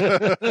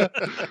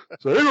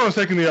 So everyone's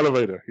taking the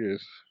elevator,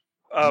 yes.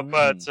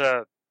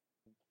 But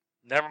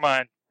never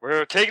mind.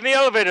 We're taking the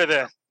elevator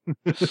then.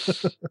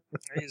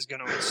 He's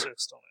going to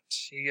insist on it.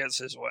 He gets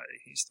his way.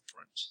 He's the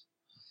prince.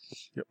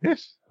 Yep.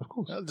 Yes, of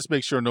course. Just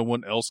make sure no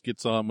one else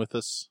gets on with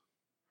us.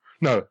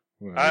 No.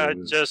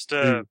 Just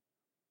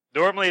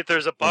Normally, if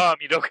there's a bomb,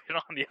 you don't get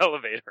on the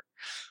elevator.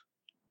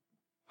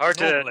 Hard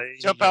Normally,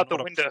 to jump you're out the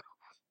not a- window.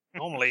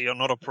 Normally, you're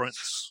not a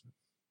prince.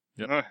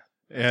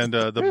 And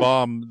the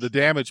bomb, the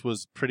damage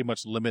was pretty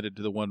much limited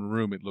to the one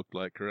room, it looked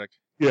like, correct?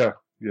 Yeah.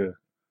 There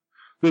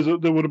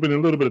would have been a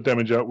little bit of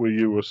damage out where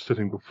you were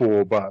sitting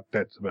before, but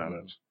that's about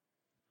it.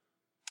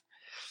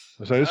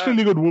 So it's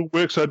really good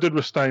work. So it did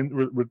restrain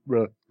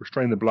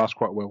the blast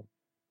quite well.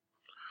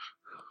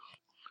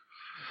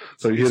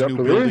 So you These head up new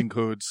to the building room.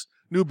 codes.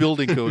 New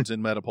building codes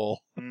in Metapole.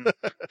 Must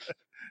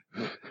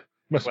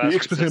Blast be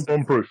X% resistant.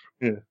 bomb-proof.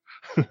 Yeah.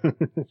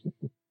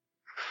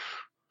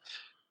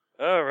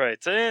 All right,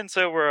 and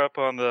so we're up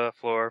on the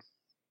floor.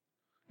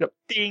 Yep.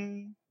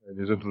 Ding. And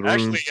he's into the room.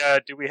 Actually,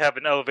 do we have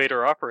an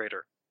elevator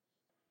operator?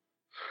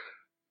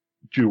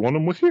 Do you want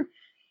him with you?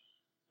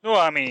 No,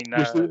 I mean,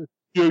 Yes,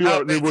 you're how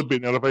right, there big- would be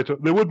an elevator.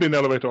 There would be an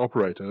elevator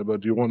operator,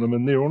 but do you want them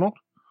in there or not?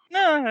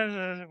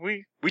 no,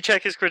 we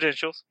check his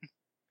credentials.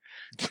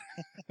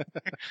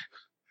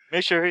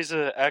 Make sure he's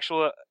an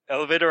actual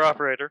elevator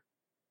operator.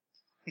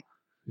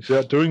 He's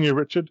out doing you,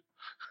 Richard.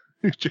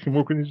 He's checking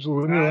more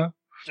credentials than you are.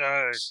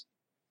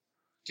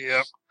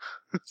 Yep.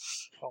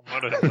 I'll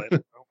murder him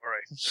later. Don't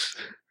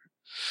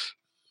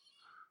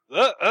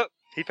worry.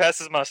 He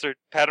passes mustard.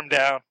 Pat him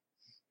down.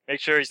 Make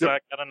sure he's Yep.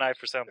 not got a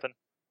knife or something.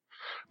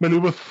 Maybe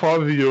with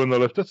 5 of you in the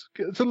lift,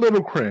 it's a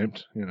little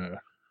cramped, you know.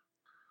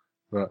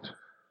 But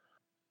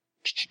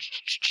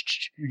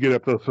you get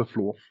up to the 5th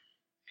floor.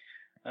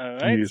 All in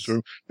right. his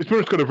room. His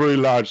room's got a very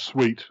large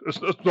suite. It's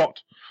not,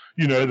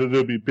 you know, that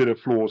there'll be better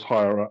floors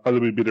higher up, there'll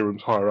be better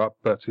rooms higher up,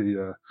 but he's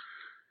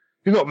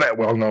not that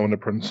well known, the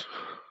prince.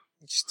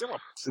 He's still a They're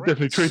prince.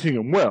 definitely treating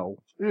him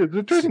well. Yeah,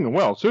 they're treating him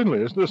well, certainly.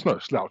 It's no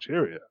slouch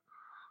area.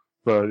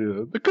 But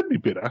they could be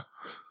better.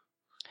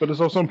 But it's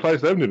also some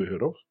place they've never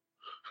heard of.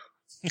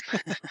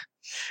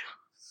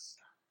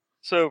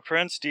 So,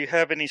 Prince, do you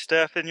have any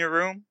staff in your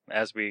room?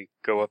 As we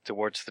go up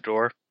towards the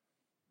door.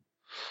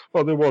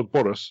 Well, there was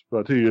Boris,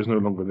 but he is no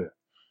longer there.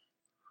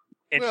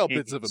 And Well, he-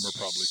 bits of them are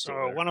probably still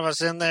So there. one of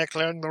us in there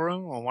clearing the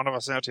room, or one of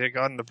us out here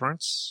guarding the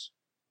prince?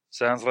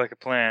 Sounds like a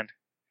plan.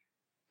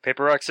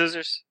 Paper, rock,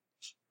 scissors?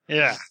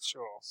 Yeah,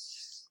 sure.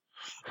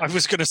 I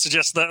was going to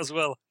suggest that as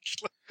well.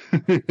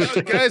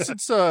 Guys,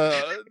 since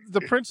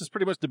the prince is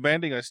pretty much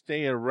demanding I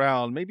stay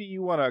around, maybe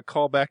you want to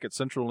call back at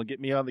Central and get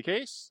me on the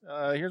case?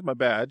 Here's my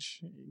badge.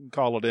 You can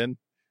call it in.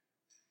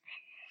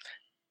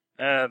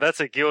 That's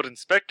a guild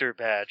inspector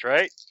badge,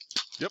 right?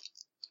 Yep.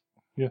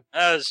 Yeah.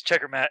 As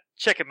check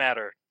a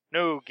matter.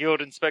 No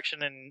guild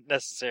inspection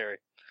necessary.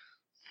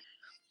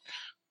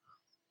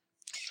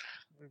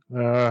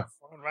 They're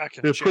Going back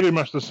and check. pretty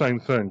much the same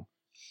thing.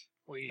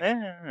 We All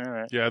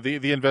right. Yeah,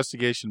 the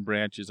investigation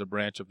branch is a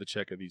branch of the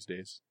Cheka these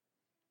days.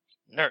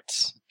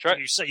 Nerds. Try.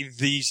 you say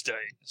these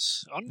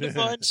days.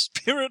 Undefined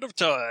spirit of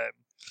time.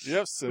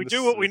 Yes. We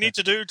do what we need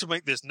to do to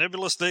make this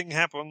nebulous thing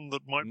happen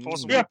that might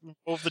possibly Yeah.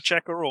 involve the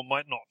checker or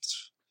might not.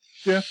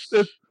 Yeah,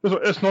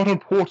 it's not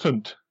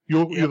important.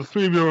 You're the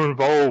 3 of you are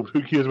involved.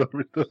 Who cares about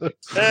it?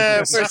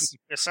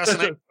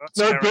 Assassinate. That's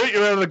No, Harry. beat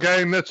you out of the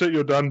game. That's it.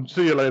 You're done.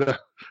 See you later.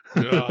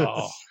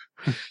 Oh,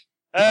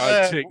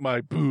 I take my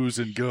booze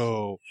and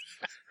go.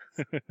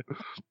 We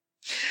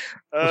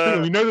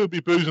know there'll be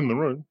booze in the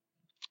room.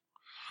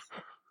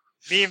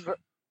 me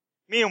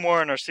and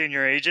Warren are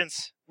senior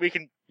agents.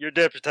 You're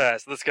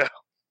deputized. Let's go.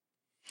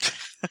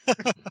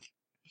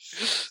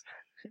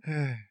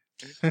 Anton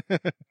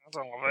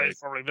LaVey's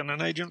probably been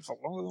an agent for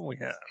longer than we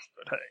have,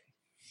 but hey.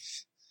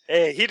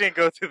 Hey, he didn't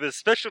go through the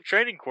special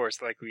training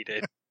course like we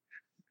did.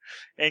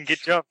 And get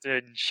jumped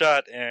and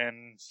shot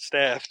and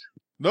stabbed.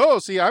 No,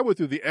 see, I went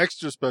through the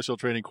extra special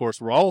training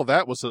course where all of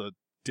that was a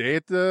day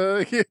at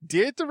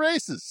the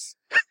races.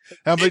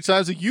 How many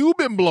times have you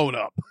been blown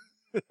up?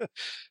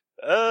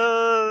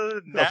 I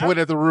Now? point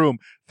at the room.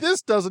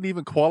 This doesn't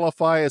even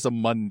qualify as a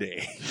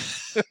Monday.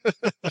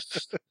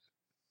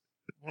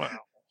 Well,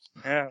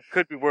 Yeah,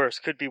 could be worse.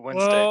 Could be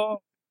Wednesday.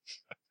 well,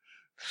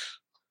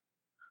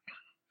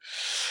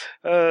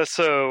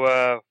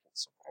 So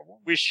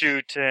we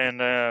shoot,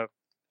 and I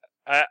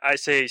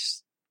say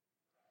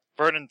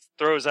Vernon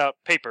throws out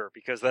paper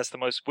because that's the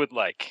most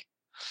wood-like.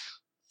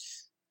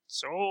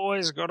 it's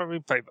always got to be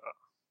paper.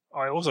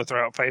 I also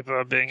throw out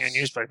paper being a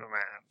newspaper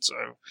man, so.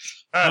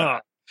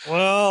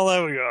 Well,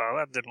 there we go.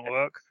 That didn't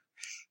work.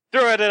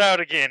 Throw it out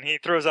again. He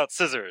throws out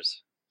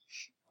scissors.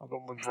 I've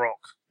gone with rock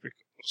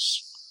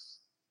because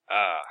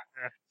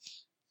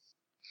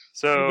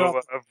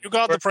So you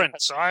got the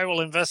prince. I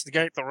will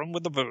investigate the room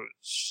with the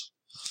booze.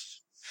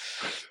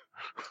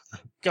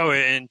 Go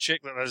in,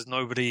 check that there's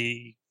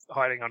nobody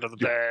hiding under the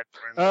bed.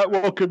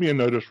 Well, give me a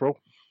notice roll.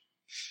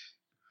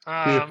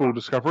 Careful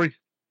discovery.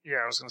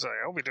 Yeah, I was going to say,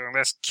 I'll be doing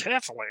this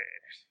carefully.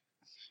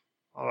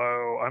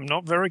 Although, I'm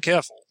not very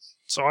careful.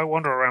 So I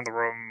wander around the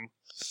room,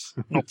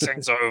 knock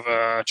things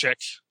over, check.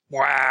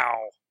 Wow,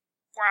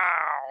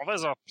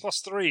 there's a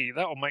 +3.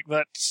 That'll make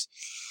that,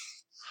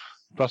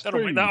 Plus that'll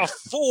 3. make that a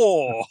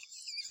 4.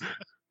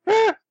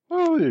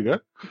 Oh, there you go.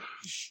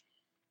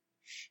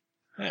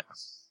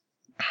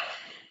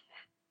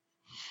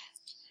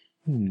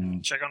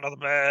 Check under the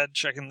bed,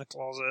 check in the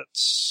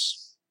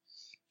closets,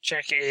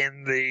 check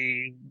in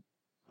the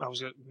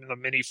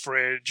mini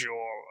fridge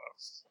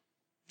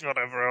or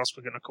whatever else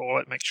we're going to call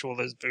it. Make sure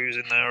there's booze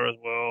in there as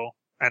well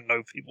and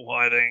no people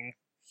hiding.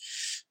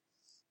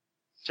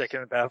 Check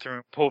in the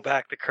bathroom, pull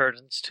back the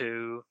curtains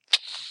too.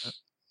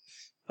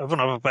 Open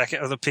up a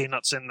bucket of the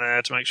peanuts in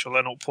there to make sure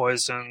they're not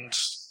poisoned.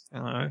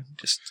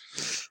 Just...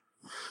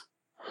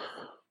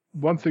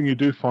 One thing you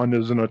do find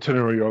is an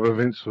itinerary of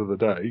events for the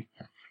day.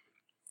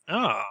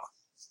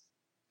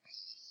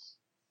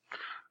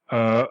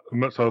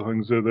 Amongst other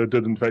things, they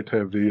did in fact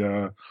have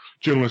the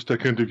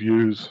journalistic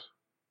interviews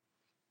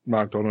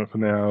marked on it for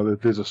now.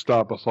 There's a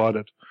star beside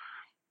it.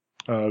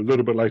 A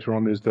little bit later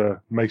on, there's the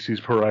Macy's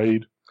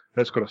Parade.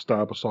 That's got a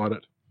star beside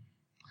it.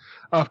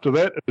 After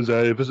that is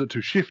a visit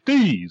to Chef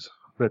D's.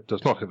 That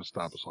does not have a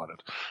star beside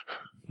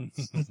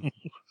it.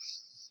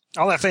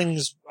 Are there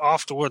things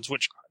afterwards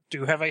which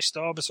do have a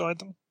star beside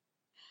them?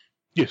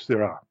 Yes,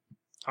 there are.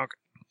 Okay.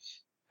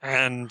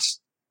 And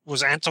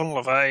was Anton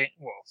LaVey...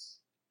 Well,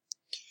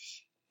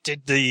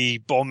 did the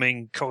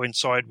bombing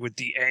coincide with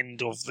the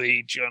end of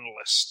the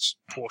journalist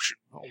portion?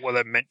 Or were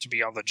there meant to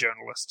be other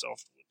journalists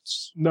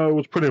afterwards? No, it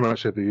was pretty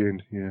much at the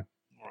end, yeah.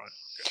 Right.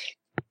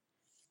 Okay.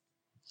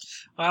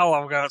 Well,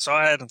 I'll go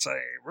outside and say,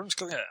 room's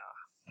clear.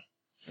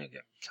 There you go.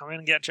 Come in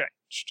and get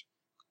changed.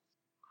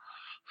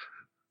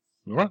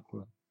 All right.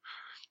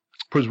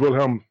 Prince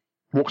Wilhelm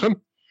walks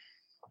in.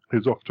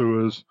 He's off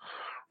to his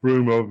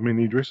room of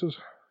many dresses.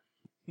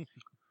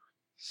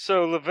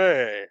 So,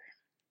 LaVey,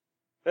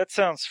 that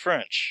sounds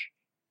French.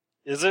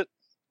 Is it?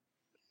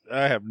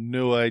 I have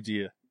no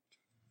idea.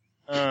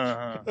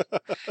 Uh-huh.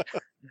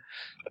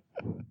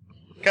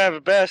 Kind of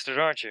a bastard,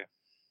 aren't you?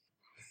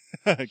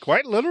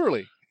 Quite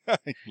literally.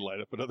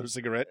 Light up another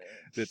cigarette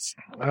that's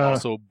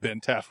also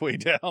bent halfway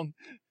down.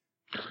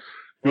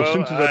 Your Well,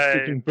 senses are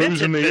detecting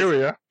booze in the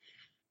area.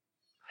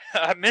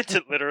 I meant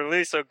it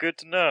literally, so good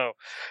to know.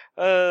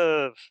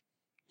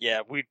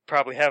 Yeah, we'd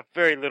probably have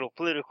very little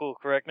political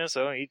correctness,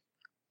 so he'd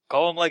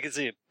call him like he's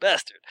a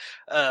bastard.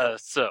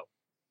 So,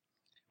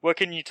 what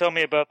can you tell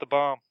me about the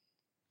bomb?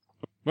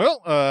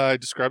 Well, I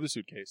described the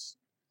suitcase.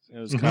 It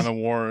was kind of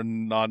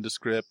worn,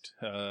 nondescript,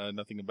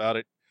 nothing about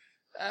it.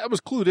 I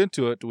was clued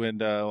into it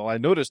when I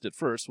noticed it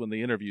first when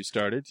the interview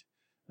started.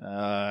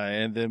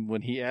 And then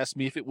when he asked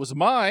me if it was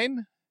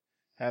mine,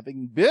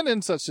 having been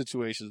in such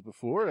situations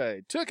before,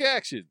 I took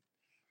action.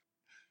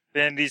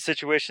 In these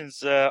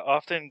situations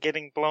often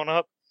getting blown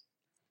up?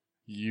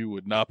 You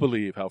would not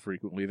believe how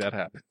frequently that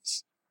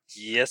happens.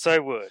 Yes, I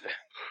would.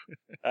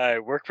 I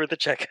work for the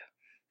Cheka.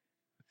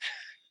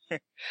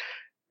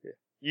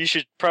 You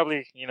should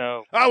probably,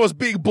 I was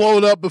being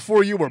blown up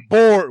before you were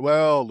born.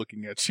 Well,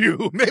 looking at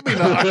you, maybe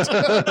not.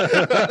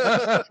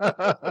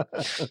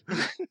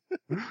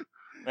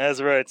 That's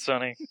right,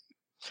 Sonny.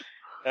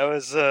 That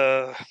was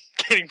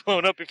getting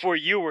blown up before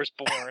you were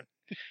born.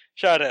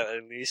 Shot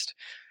at least.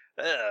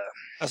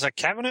 As a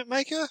cabinet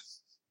maker?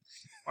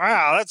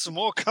 Wow, that's a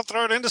more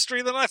cutthroat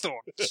industry than I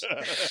thought.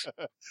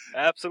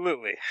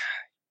 Absolutely.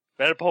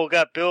 Metapole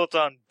got built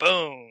on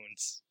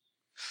bones.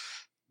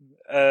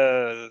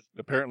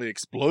 Apparently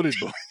exploded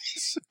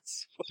bones.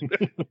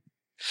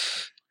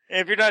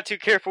 If you're not too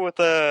careful with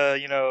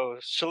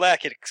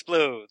shellac, it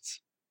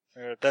explodes.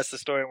 That's the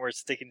story, and we're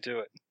sticking to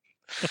it.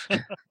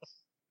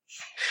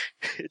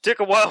 It took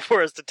a while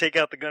for us to take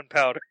out the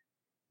gunpowder.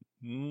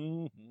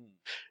 Mm-hmm.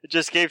 It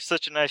just gave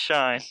such a nice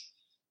shine.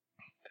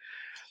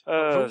 Who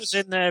was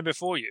in there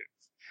before you?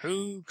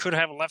 Who could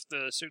have left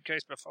the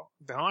suitcase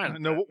behind?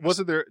 No,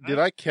 wasn't there? Did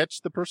I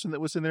catch the person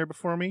that was in there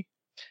before me?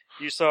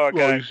 You saw a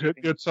guy. Well,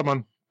 you had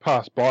someone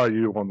pass by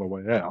you on the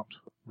way out.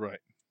 Right.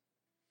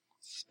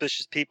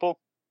 Suspicious people?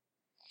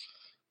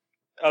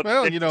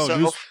 Well,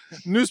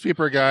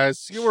 newspaper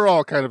guys, you were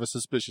all kind of a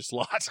suspicious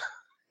lot.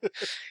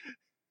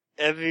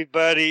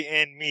 Everybody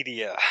in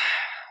media.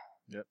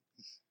 Yep.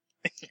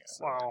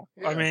 Well,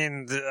 yeah. I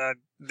mean,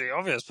 the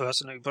obvious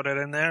person who put it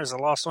in there is the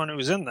last one who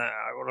was in there.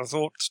 I would have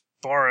thought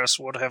Boris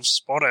would have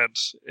spotted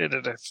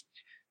it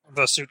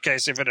the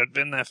suitcase if it had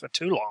been there for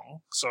too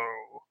long. So,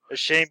 a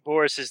shame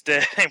Boris is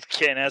dead and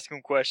we can't ask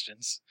him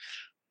questions.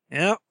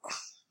 Yep.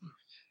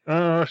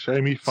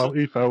 Shame he failed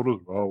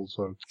as well.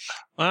 So,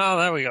 well,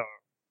 there we go.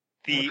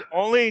 The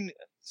only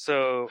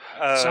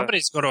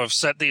somebody's got to have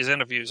set these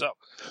interviews up.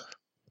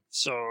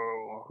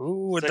 So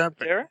who would that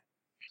be?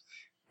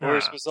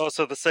 Boris was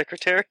also the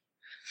secretary.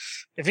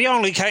 If he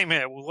only came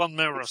here with one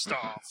member of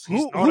staff,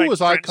 who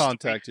was I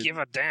contacted? Give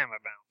a damn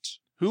about.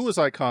 Who was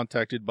I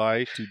contacted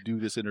by to do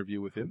this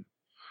interview with him?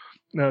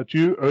 Now, do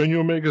you own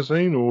your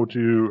magazine, or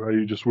are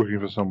you just working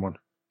for someone?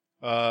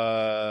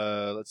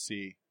 Let's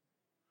see.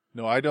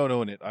 No, I don't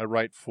own it. I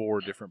write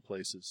 4 different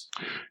places.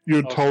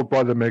 You're told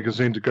by the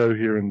magazine to go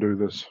here and do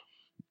this.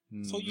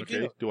 So you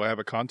okay. Do I have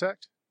a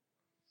contact?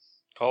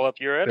 Call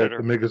up your editor.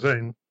 At the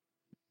magazine.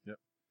 Yep.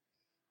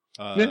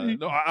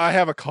 No, I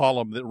have a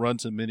column that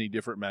runs in many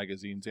different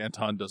magazines.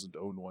 Anton doesn't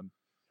own one.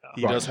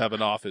 He does have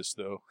an office,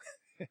 though.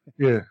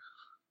 Yeah.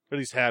 But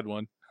he's had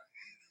one.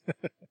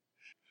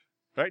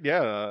 Right?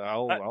 Yeah,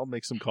 I'll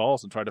make some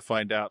calls and try to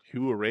find out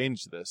who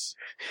arranged this.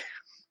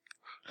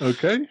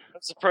 Okay.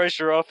 I'm surprised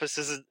your office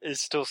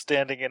is still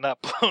standing and not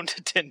blown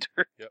to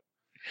tinder. Yep.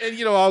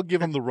 And, I'll give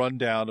them the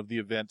rundown of the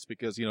events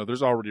because,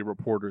 there's already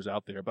reporters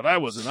out there. But I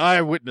was an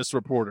eyewitness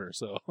reporter,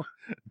 so.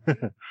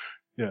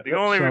 Yeah. The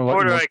only Sound like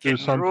reporter you I must do can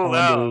some rule kind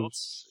out of-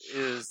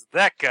 is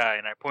that guy,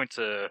 and I point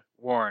to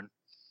Warren.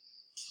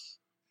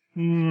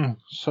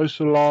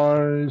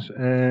 Socialize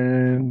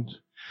and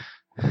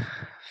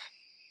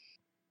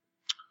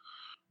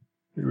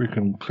you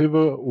reckon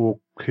clever or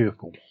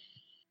careful?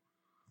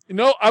 I'm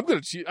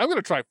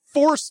gonna try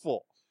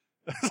forceful.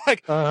 It's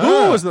like,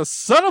 Uh-huh. who is the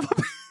son of a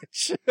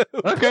bitch?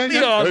 Put Okay, me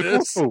yeah, on go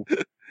this. forceful.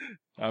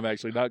 I'm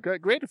actually not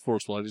great at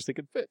forceful. I just think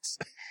it fits.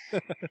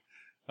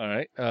 All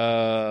right.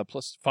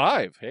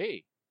 +5.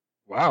 Hey.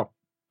 Wow.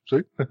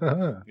 See?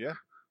 Yeah.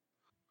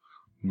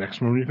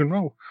 Maximum you can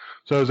roll.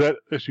 So is that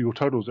actually your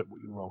total? Is that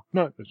what you rolled?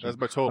 No. That's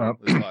my total.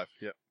 It's 5.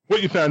 Yeah.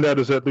 What you found out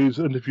is that these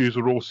interviews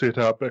are all set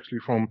up actually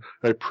from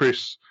a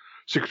press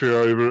secretary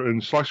over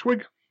in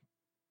Slicewig.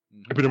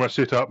 They pretty much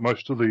set up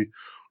most of the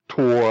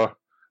tour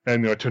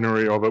and the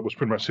itinerary of it was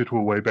pretty much set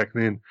all way back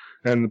then.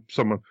 And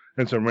some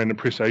random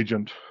press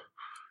agent,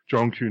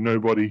 John Q.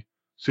 Nobody,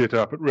 set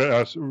up,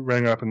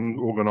 rang up and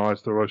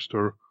organised the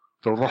roster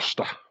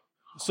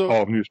So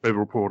of newspaper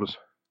reporters.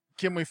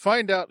 can we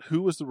find out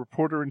who was the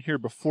reporter in here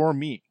before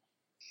me?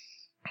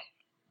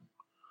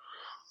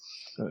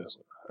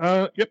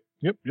 Yep.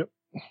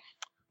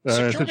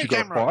 Since Security you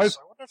got cameras.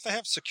 5, I wonder if they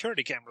have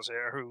security cameras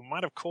here who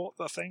might have caught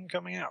the thing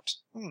coming out.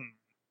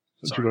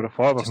 since you got a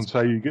 5, I can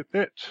say you get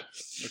that.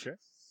 Okay.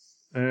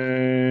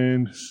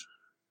 And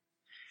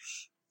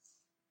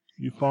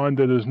you find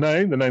that his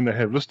name, the name they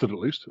have listed at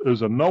least,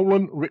 is a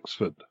Nolan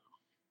Rexford.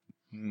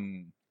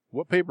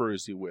 What paper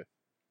is he with?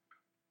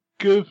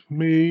 Give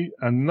me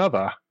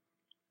another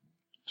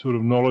sort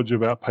of knowledge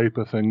about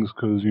paper things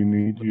because Let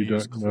me you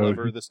use don't know.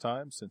 clever this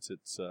time since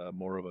it's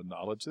more of a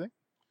knowledge thing.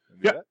 Can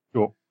we do Yeah, that?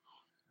 sure.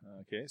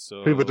 Okay,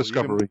 so Paper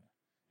discovery.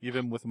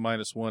 Even with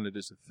 -1, it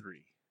is a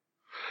 3.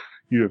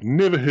 You have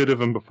never heard of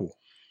him before.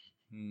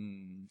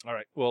 All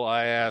right. Well,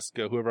 I ask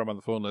whoever I'm on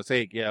the phone with,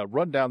 hey, yeah,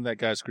 run down that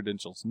guy's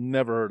credentials.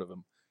 Never heard of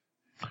him.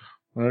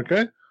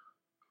 Okay.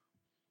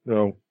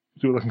 So,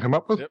 see what I can come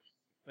up with. Yep.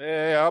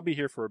 Hey, I'll be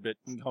here for a bit.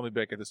 You can call me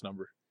back at this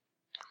number.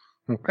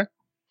 Okay.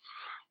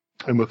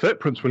 And with that,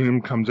 Prince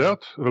Wilhelm comes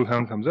out.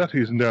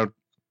 He's now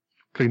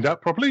cleaned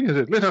up properly. He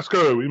said, "Let us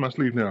go. We must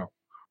leave now."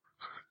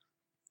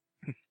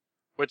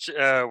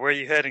 Where are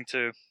you heading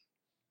to?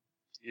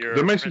 Your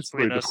The Macy's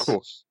princely parade, of ness?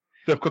 course.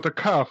 They've got a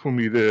car for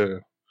me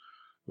there,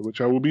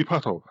 which I will be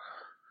part of.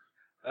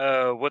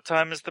 What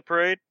time is the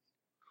parade?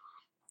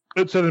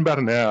 It's in about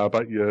an hour,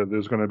 but yeah,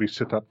 there's going to be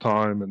set-up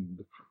time,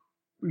 and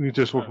we need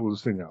to sort all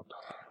this thing out.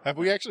 Have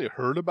we actually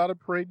heard about a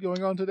parade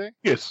going on today?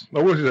 Yes,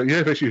 I was saying, you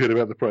have actually heard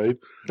about the parade.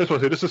 That's why I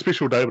said it's a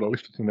special day, but I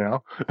left it to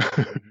now.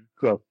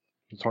 So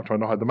I'm trying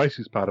to hide the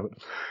Macy's part of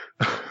it.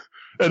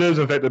 It is,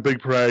 in fact, a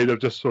big parade of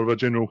just sort of a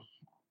general.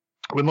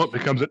 Whether or not it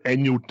becomes an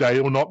annual day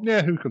or not,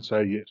 yeah, who can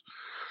say yet?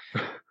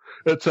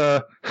 It's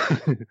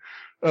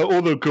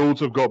all the guilds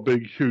have got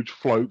big, huge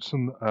floats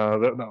and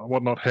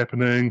whatnot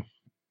happening.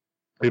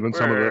 Even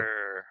some of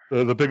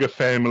the bigger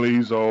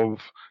families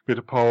of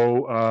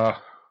Metropole.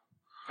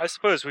 I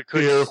suppose we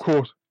could. Dare, of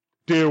course.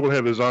 Dare will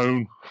have his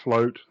own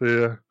float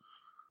there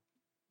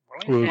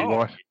with his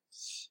wife.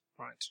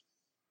 Right.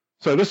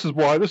 So this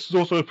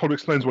also probably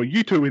explains why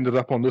you two ended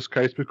up on this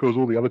case, because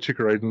all the other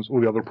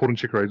reporting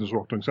checker agents were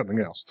off doing something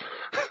else.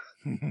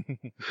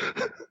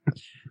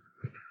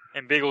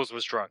 And Biggles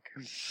was drunk.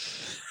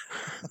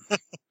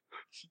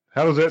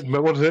 What does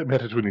that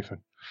matter to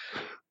anything?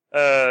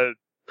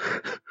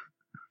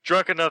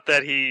 Drunk enough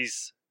that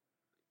he's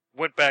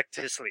went back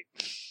to sleep.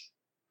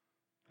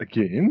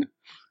 Again?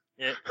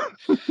 Yeah.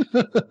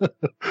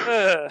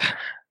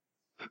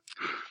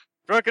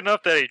 Drunk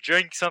enough that he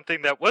drank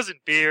something that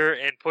wasn't beer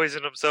and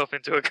poisoned himself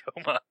into a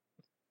coma.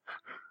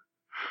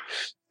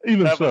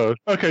 Even so.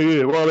 Okay,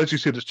 yeah, well, as you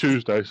said, it's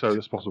Tuesday, so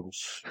that's possible.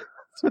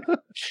 If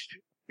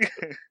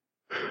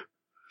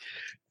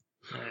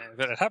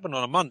it had happened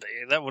on a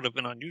Monday, that would have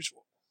been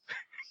unusual.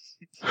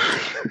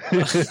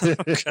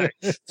 Okay.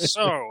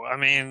 So, I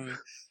mean...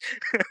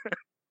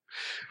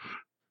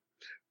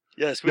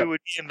 Yes, we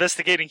would be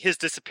investigating his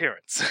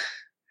disappearance.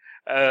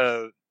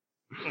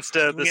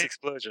 Instead of this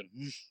explosion.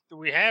 Do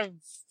we have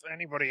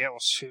anybody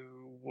else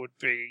who would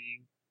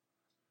be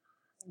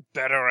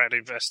better at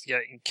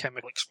investigating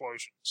chemical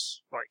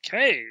explosions? Like,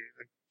 hey,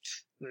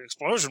 the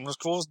explosion was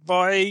caused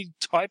by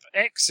Type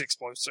X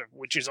explosive,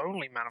 which is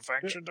only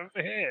manufactured over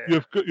here.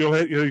 You've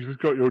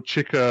got your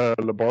Checker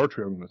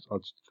laboratory on this.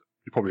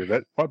 You probably have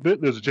that quite a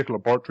bit. There's a Checker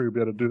laboratory to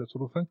be able to do that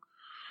sort of thing.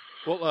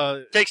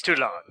 Well, takes too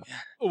long.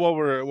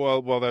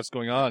 While that's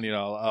going on,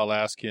 I'll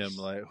ask him,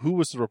 like, who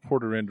was the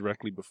reporter in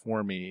directly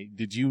before me?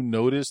 Did you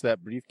notice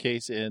that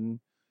briefcase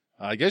in?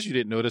 I guess you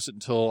didn't notice it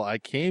until I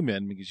came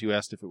in because you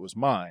asked if it was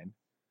mine.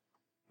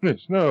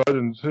 Yes, no, I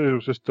didn't. It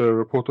was just a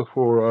reporter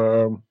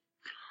for,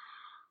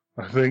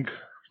 I think,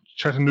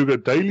 Chattanooga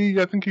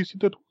Daily, I think he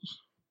said it was.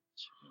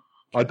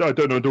 I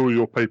don't know all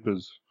your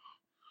papers.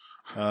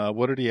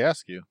 What did he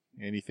ask you?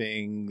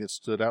 Anything that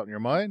stood out in your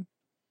mind?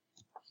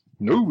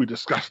 No, we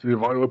discussed the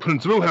arrival of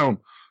Prince Wilhelm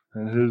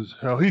and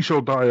how he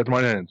shall die at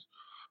my hands.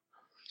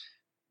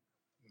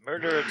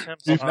 Murder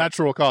attempts Of on...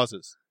 natural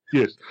causes.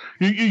 Yes.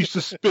 You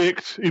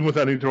suspect, even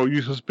without any trouble,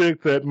 you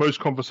suspect that most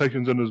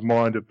conversations in his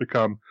mind have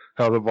become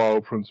how the vile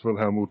Prince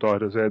Wilhelm will die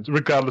at his hands,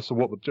 regardless of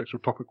what the actual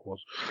topic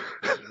was.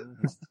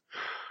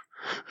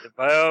 The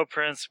vile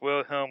Prince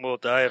Wilhelm will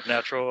die of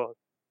natural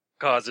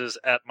causes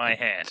at my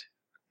hand.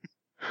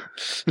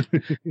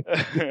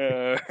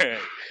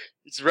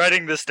 It's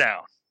writing this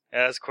down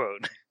as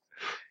quote.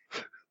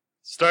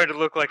 Starting to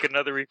look like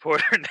another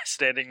reporter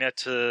standing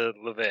next to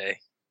LeVay.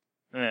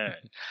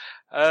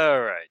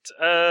 All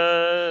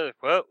right.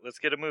 Well, let's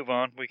get a move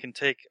on. We can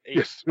take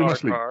a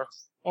car.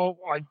 Well,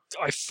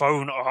 I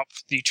phone up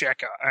the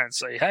checker and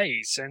say,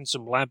 hey, send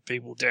some lab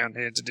people down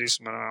here to do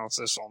some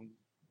analysis on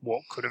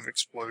what could have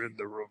exploded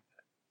the room.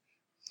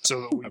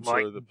 So that we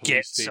might the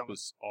get police tape some...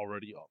 was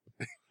already up.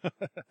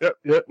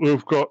 Yep,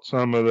 we've got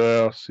some of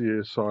our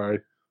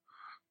CSI.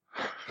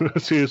 The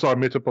CSI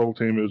Metapol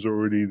team is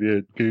already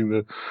there getting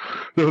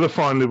the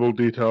fine level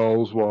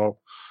details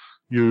while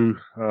you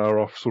are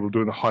off sort of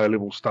doing the higher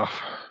level stuff.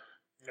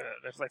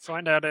 If they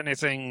find out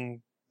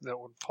anything that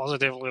would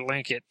positively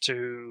link it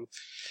to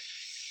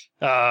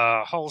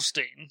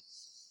Holstein,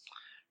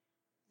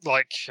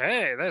 like,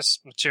 hey, this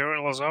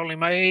material is only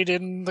made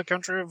in the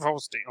country of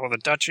Holstein, or the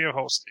Duchy of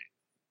Holstein,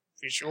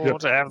 be sure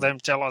to have them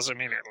tell us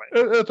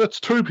immediately. That's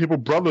two people,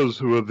 brothers,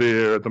 who are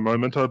there at the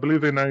moment. I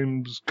believe their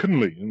name's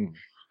Kinley.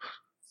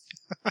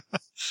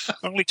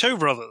 Only two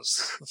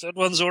brothers. The third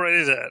one's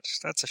already dead.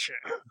 That's a shame.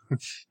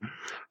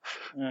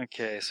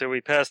 Okay, so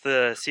we passed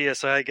the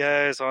CSI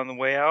guys on the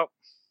way out.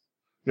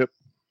 Yep.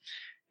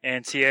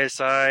 And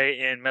CSI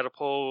in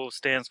Metapol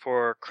stands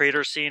for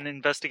Crater Scene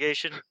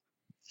Investigation.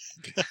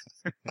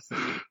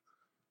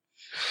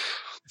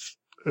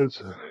 It's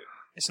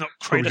not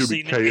Crater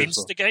Scene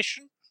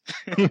Instigation?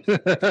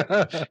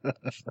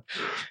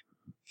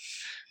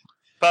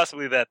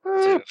 Possibly that,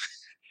 too.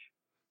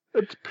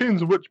 It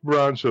depends which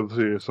branch of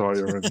CSI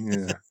you're in,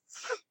 yeah.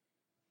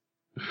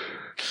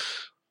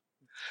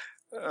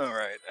 All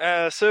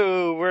right.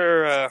 So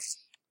we're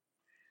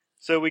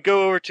so we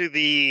go over to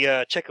the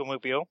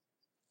Czechomobile,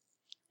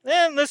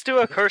 and let's do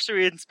a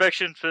cursory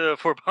inspection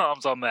for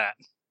bombs on that.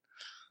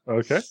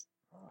 Okay.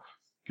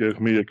 Give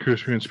me a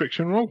cursory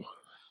inspection roll.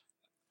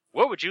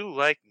 What would you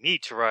like me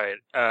to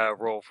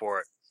roll for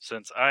it?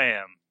 Since I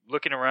am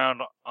looking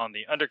around on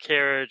the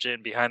undercarriage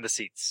and behind the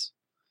seats.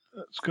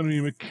 It's going to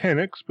be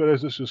mechanics, but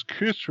as this is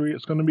cursory,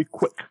 it's going to be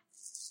quick.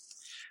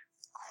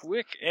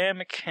 Quick and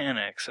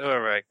mechanics. All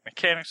right,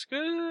 mechanics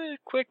good.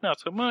 Quick, not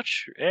so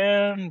much.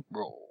 And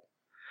roll.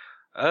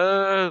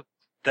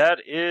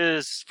 That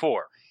is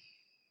 4.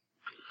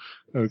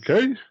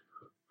 Okay.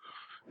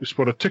 You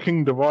spot a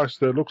ticking device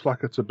that looks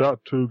like it's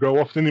about to go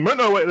off any minute.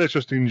 No, wait, that's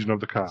just the engine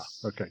of the car.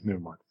 Okay, never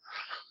mind.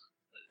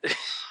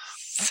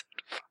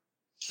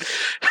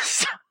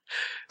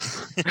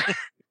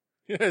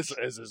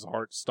 As his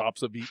heart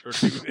stops a beat or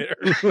two there.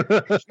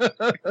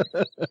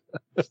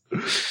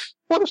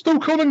 Well, it's still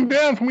cooling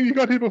down from when you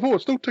got here before.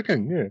 It's still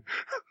ticking, yeah.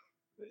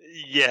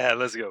 Yeah,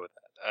 let's go with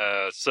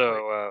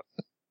that.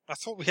 I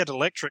thought we had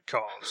electric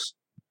cars.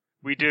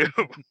 We do.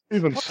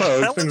 Even What so,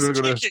 the hell things is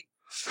are going ticking?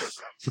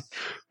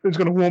 it's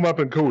going to warm up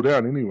and cool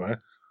down anyway.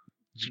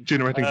 It's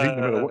generating heat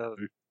no matter what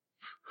you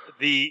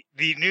do.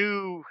 The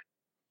new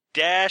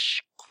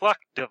dash clock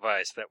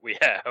device that we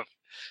have.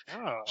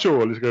 Oh.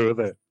 Sure, let's go with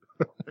that.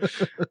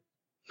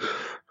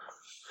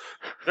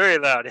 Very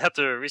loud. You have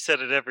to reset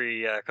it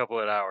every couple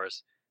of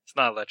hours. It's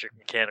not electric,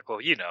 mechanical.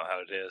 You know how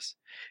it is.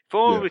 If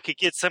only we could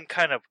get some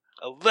kind of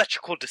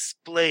electrical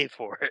display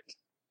for it.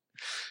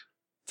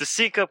 To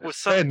sync up with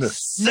some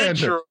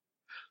central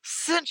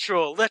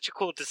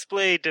electrical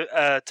display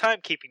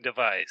timekeeping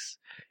device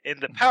in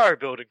the power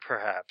building,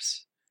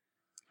 perhaps.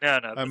 No,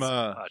 that's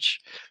not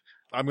much.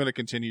 I'm going to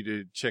continue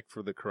to check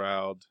for the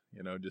crowd.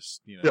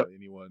 Just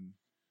anyone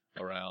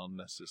around.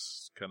 That's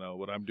just kind of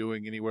what I'm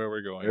doing anywhere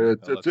we're going. I'll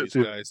let these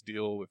guys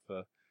deal with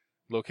the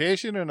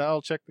location, and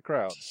I'll check the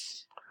crowd.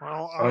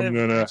 Well, I've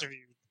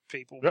interviewed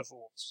people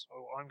before, so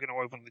I'm going to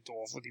open the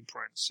door for the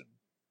prince and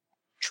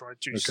try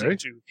to see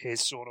to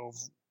his sort of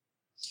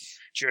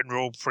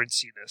general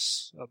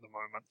princiness at the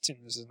moment, and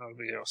there's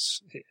nobody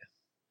else here.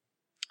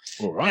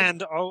 All right.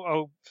 And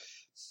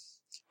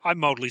I'm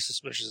mildly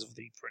suspicious of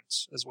the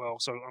prince as well,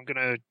 so I'm going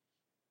to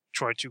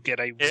try to get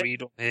a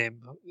read on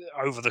him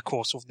over the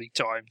course of the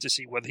time to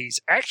see whether he's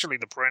actually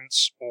the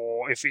prince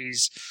or if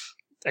he's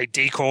a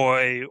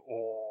decoy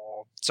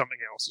or something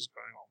else is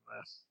going on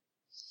there.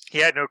 He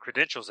had no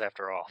credentials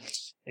after all.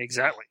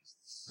 Exactly.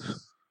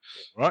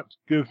 Right,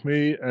 give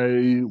me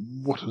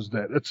what is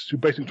that? You're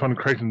basically trying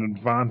to create an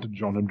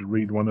advantage on him to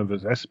read one of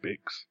his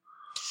aspects.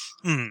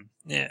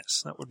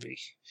 Yes, that would be.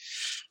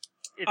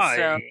 It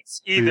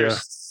sounds either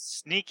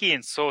sneaky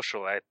and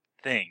social, I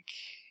think.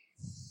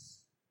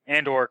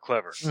 And or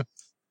clever.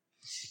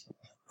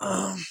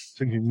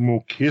 Thinking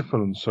more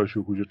careful and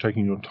social because you're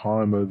taking your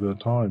time over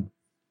time.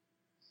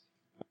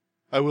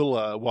 I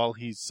will, while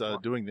he's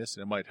doing this,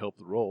 and it might help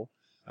the role,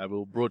 I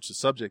will broach the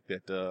subject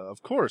that,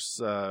 of course,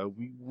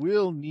 we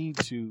will need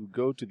to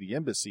go to the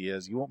embassy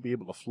as you won't be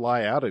able to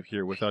fly out of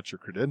here without your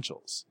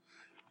credentials.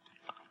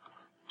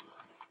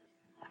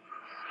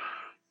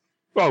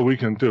 Well, we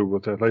can deal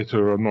with that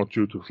later. I'm not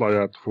due to fly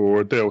out for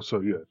a day or so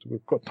yet.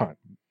 We've got time.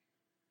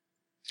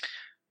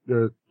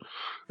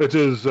 It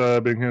is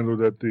being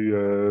handled at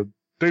the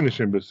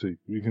Danish embassy.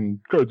 You can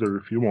go there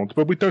if you want,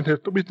 but we don't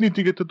have to. We need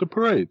to get to the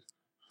parade.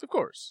 Of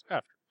course,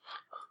 after.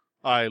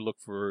 I look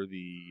for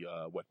the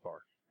wet bar.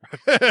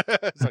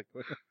 It's like,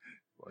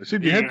 I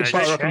said you had to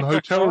fire up in the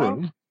hotel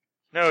room.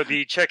 No,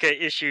 the Cheka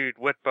issued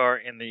wet bar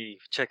in the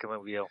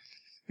Cheka-mobile.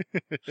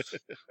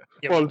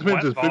 Well, it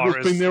depends if Biggles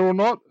been there or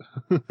not.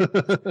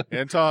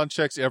 Anton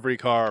checks every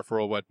car for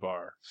a wet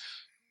bar.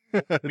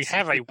 We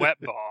have a wet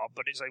bar,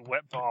 but it's a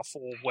wet bar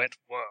for wet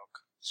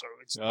work. So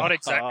it's not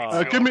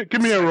exactly...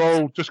 give me a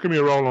roll. Just give me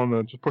a roll on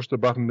it. Just push the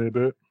button there,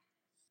 Bert.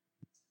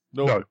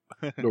 No.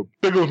 No.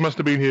 Biggles must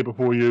have been here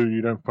before you.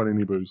 You don't find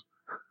any booze.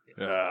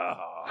 Man,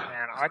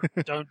 I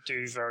don't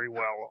do very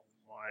well on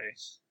my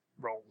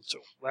roll at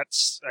all.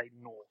 That's a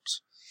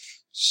naught.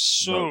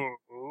 So...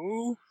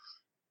 No.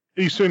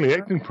 He's certainly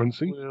acting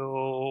princey.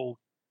 We'll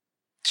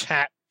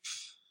tap.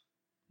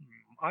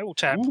 I will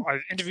tap. Ooh.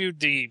 I've interviewed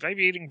the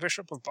baby-eating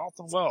Bishop of Bath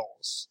and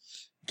Wells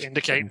to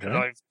indicate that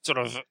I've sort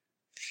of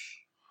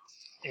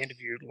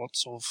interviewed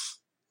lots of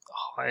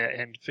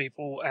higher-end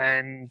people,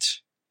 and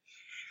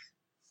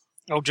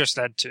I'll just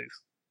add 2.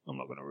 I'm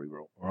not going to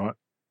reroll. All right.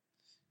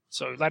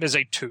 So that is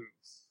a 2.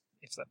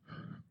 If that.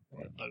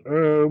 What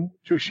do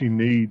you actually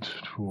need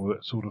for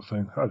that sort of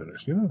thing? I don't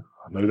actually know.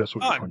 I know that's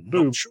what you're trying to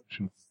do. Sure.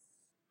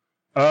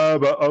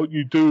 But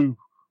you do,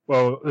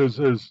 well,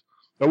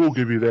 I will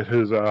give you that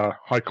his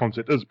high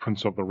concept is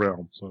Prince of the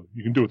Realm, so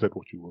you can do with that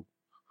what you will.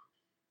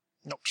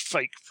 Not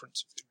fake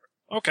Prince of the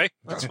Realm. Okay,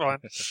 that's fine.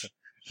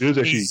 He is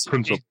actually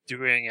Prince of... He's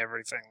doing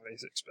everything that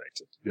he's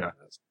expected. Yeah.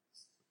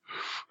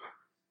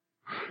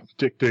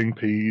 Detecting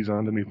peas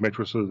underneath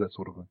mattresses, that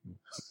sort of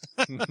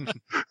thing.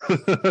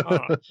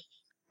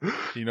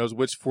 He knows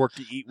which fork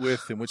to eat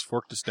with and which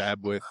fork to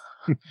stab with.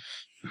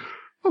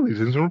 Well, these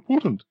things are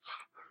important.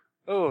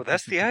 Oh,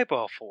 that's the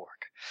eyeball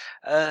fork.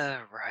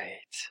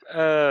 Right.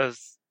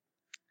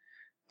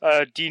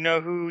 Do you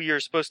know who you're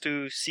supposed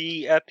to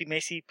see at the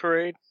Macy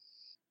parade?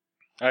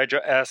 I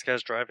ask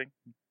as driving.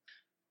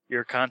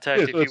 Your contact,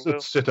 Yes, if you will.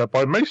 it's set up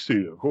by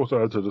Macy. Of course,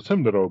 it's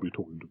him that I'll be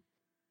talking to.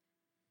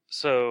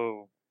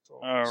 So,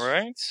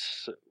 alright.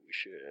 So we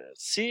should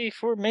see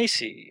for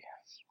Macy.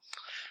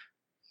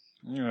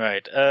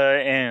 Alright,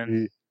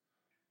 and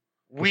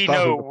we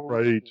know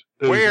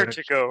where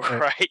to go,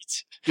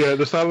 right? Yeah,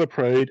 the start of the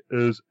parade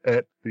is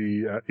at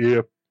the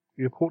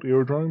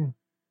aerodrome.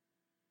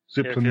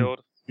 Zeppelin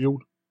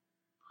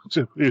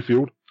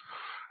Airfield.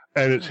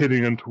 And it's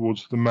heading in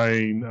towards the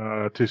main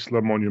Tesla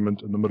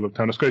monument in the middle of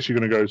town. It's actually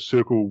going to go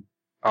circle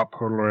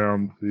up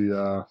around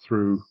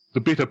through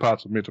the better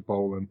parts of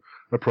Metropole and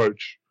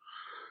approach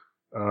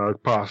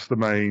past the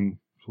main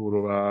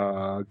sort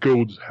of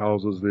guilds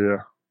houses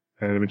there,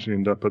 and eventually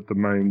end up at the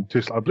main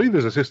Tesla. I believe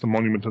there's a Tesla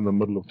monument in the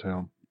middle of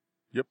town.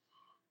 Yep.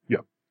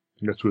 Yeah.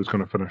 And that's where it's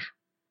going to finish.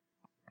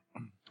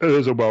 It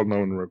is a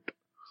well-known route.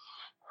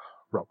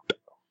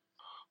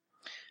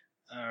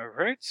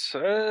 Alright,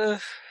 so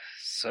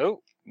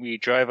we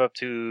drive up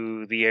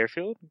to the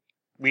airfield.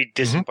 We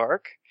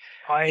disembark.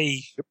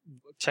 I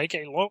take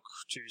a look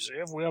to see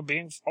if we are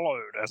being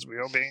followed as we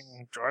are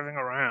being driving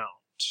around.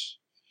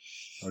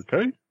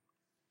 Okay.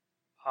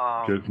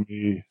 Give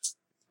me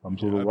some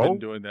sort of I've roll. been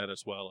doing that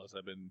as well as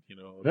I've been,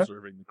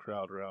 observing the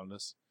crowd around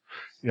us.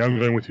 Yeah, I'm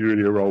going with your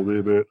earlier roll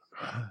there, Bert.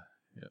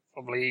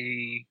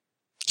 Probably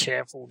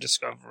careful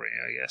discovery,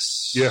 I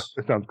guess. Yeah,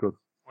 that sounds good.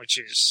 Which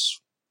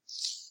is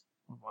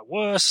my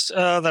worst.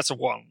 That's a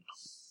 1.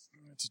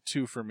 It's a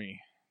 2 for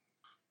me.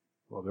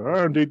 Well, there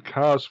are indeed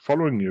cars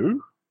following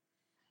you.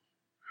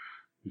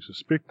 You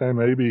suspect they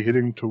may be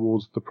heading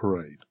towards the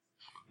parade.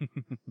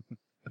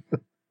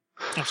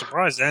 I'm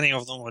surprised any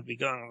of them would be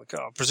going in the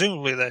car.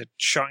 Presumably they're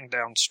shutting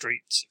down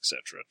streets,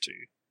 etc. to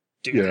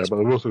do this. Yeah, but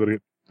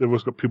they've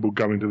also got people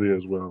going to there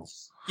as well.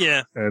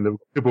 Yeah. And there are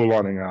people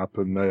lining up,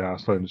 and they are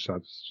slowly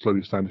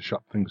starting to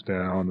shut things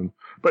down.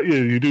 But yeah,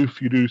 you do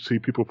see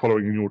people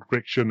following in your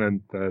direction,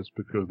 and that's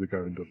because they're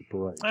going to the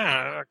parade.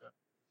 Ah, okay.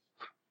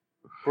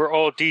 We're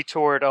all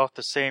detoured off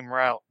the same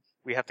route.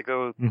 We have to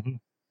go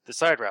the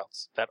side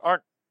routes that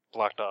aren't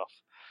blocked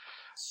off.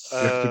 You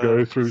have to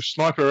go through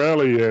Sniper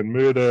Alley and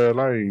Murder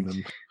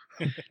Lane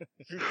and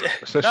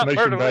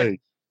Assassination Bay.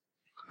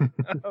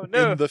 Oh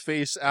no! In the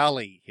face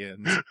alley.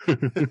 When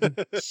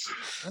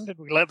did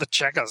we let the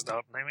checkers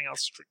start naming our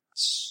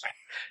streets?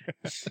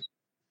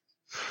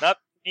 Not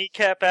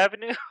Kneecap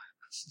Avenue?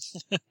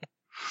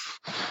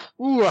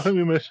 Ooh, I think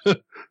we missed.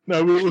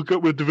 No,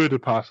 we're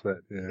diverted past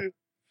that. Yeah.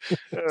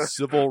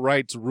 Civil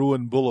Rights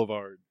Ruin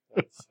Boulevard.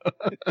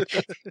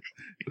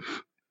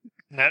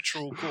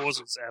 Natural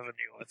Causes Avenue,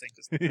 I think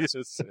is the yes,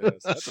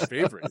 that's a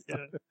favorite.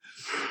 yeah.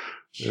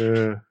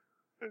 Yeah.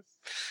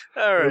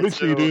 All right.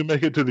 Eventually, you do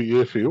make it to the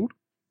airfield,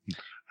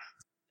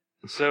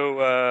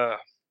 So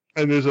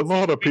and there's a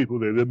lot of people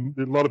there. There's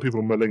a lot of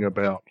people milling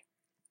about.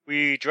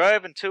 we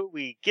drive until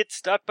we get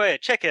stopped by a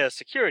Czech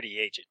security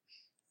agent.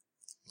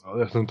 Oh,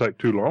 that doesn't take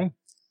too long.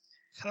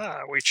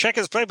 We check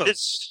his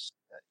papers.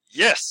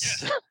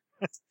 Yes.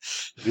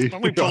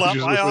 When we pull up,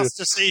 I ask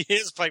to see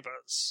his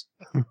papers.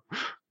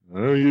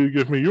 Oh, you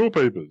give me your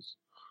papers.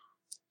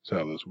 That's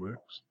how this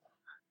works.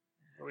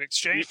 We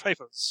exchange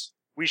papers.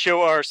 We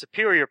show our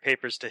superior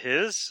papers to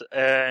his,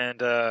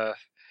 and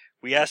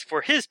we ask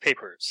for his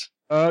papers.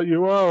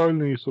 You are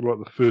only sort of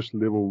like the first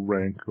level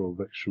rank of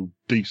actual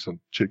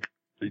decent Czech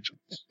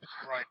agents.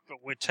 Right, but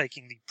we're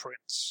taking the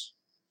prince.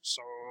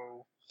 So,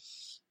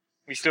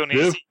 We still need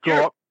to They've see your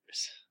got-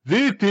 papers.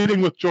 They're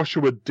dealing with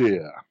Joshua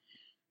Dare.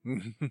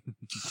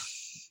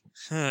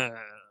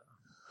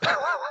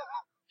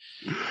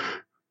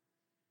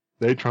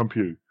 They trump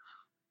you.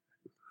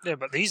 yeah,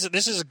 but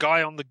this is a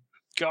guy on the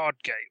guard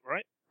gate,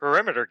 right?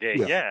 Perimeter gate,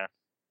 Yeah.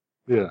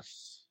 yeah.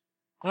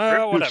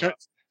 Yeah. Whatever. check-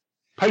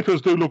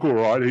 Papers do look all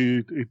right.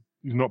 He's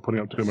not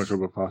putting up too much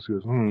of a fuss. He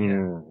goes,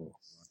 yeah.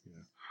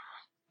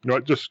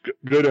 Right, just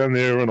go down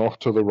there and off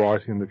to the right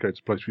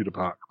indicates a place for you to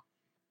park.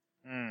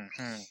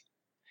 Mm-hmm.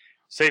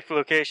 Safe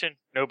location,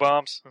 no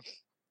bombs.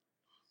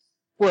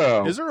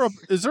 Well, Is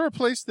there a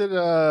place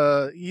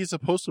that he's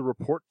supposed to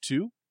report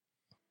to?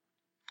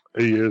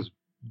 he is.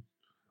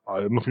 I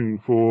am looking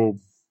for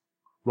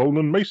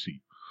Roland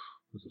Macy,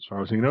 as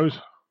far as he knows.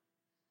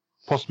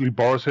 Possibly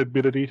Boris had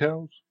better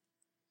details.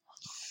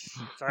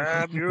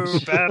 Damn you,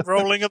 bad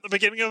rolling at the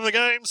beginning of the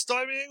game,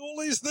 stymieing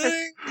all these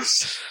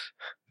things.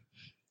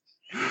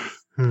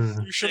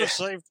 You should have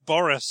saved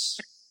Boris.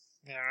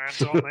 Yeah,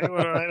 Anton, they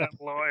would have made it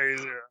a lot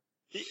easier.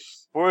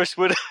 Boris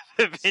would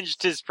have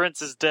avenged his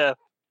prince's death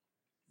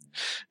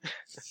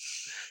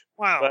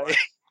Wow.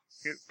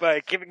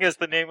 by giving us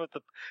the name of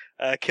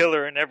the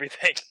killer and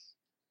everything.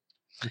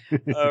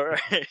 All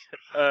right.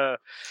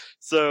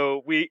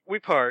 So we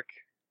park,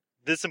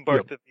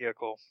 disembark the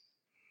vehicle.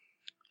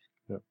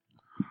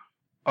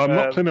 I'm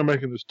not planning on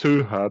making this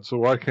too hard,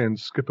 so I can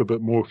skip a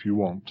bit more if you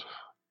want.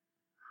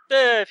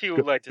 If you would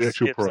Skip like the to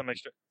actual skip some pro-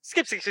 extra,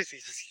 skip.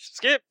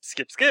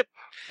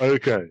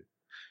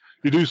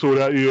 You do sort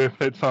out you have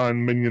that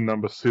sign minion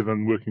number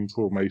 7 working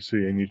for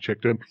Macy, and you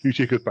checked him. You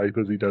check his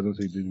papers. He doesn't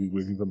seem to be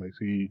working for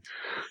Macy. He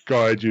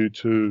guides you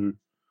to.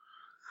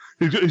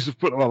 He's a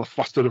bit rather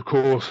flustered, of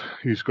course.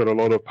 He's got a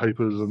lot of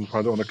papers and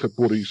on a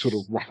clipboard. He sort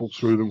of ruffles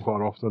through them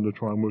quite often to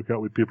try and work out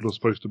where people are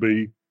supposed to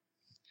be.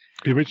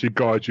 He eventually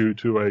guides you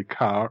to a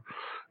car,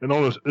 and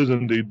on it is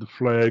indeed the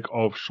flag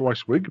of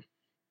Schleswig.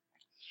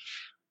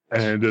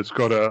 And it's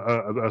got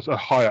a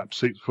high-up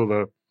seat for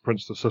the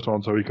prince to sit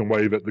on so he can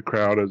wave at the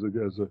crowd as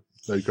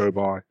they go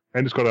by.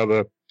 And it's got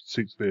other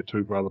seats there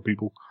too for other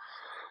people.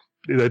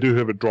 They do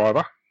have a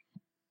driver.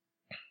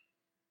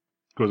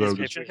 Because they were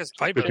just Check his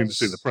expecting to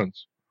see the papers.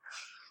 prince.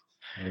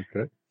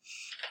 Okay.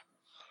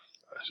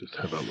 Let's just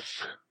have a look.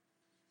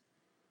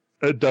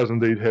 It does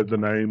indeed have the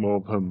name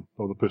of him,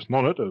 of the person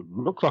on it. It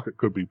looks like it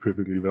could be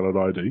perfectly valid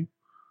ID.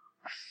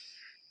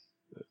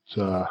 It's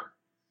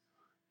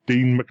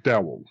Dean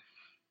McDowell.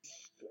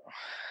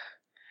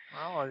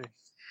 Well, I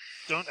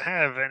don't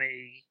have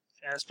any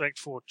aspect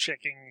for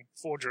checking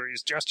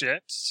forgeries just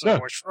yet, so No.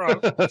 I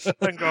shrug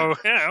and go,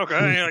 yeah,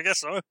 okay, I guess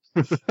so.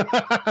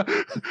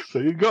 So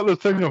you got the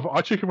thing of,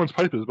 I check everyone's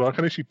papers, but I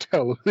can actually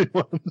tell if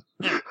anyone's...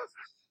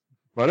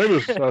 My name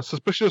is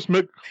Suspicious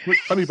Mick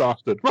Funny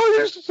Bastard. Well,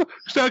 yes,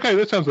 okay,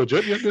 that sounds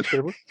legit. Yeah, that's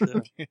fair.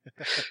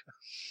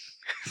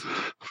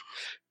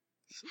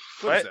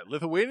 What is that,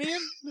 Lithuanian?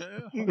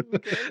 Okay.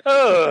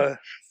 Oh,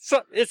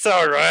 it's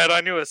all right.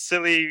 I knew a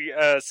silly,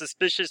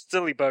 suspicious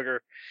silly bugger.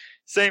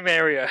 Same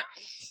area.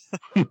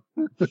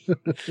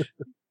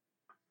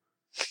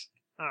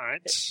 All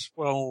right.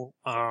 Well,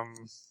 I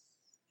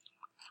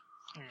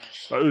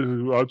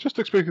was just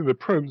expecting the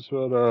prince,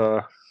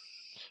 but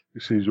he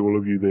sees all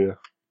of you there.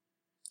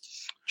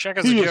 check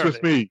his He is security.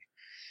 with me.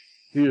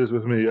 He is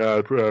with me,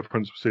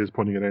 Prince says,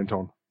 pointing at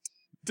Anton.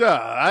 Duh,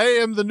 I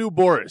am the new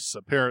Boris,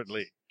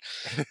 apparently.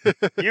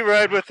 You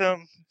ride with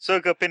him,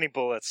 soak up any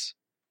bullets.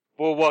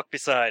 We'll walk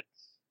beside.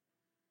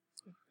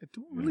 I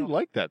don't really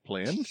like that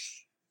plan.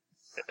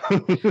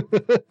 All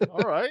All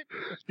right.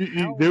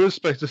 there is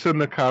space to sit in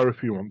the car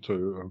if you want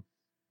to.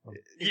 Y-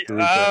 There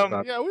is that.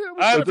 Um, Yeah, we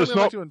I- definitely it's like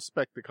not- to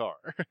inspect the car.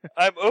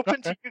 I'm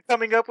open to you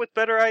coming up with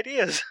better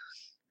ideas.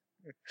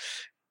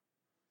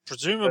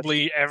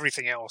 Presumably,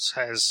 everything else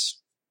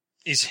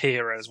is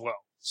here as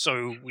well.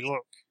 So we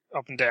look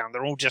up and down.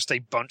 They're all just a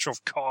bunch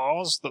of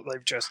cars that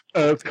they've just.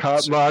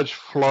 Large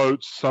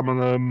floats. Some of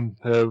them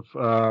have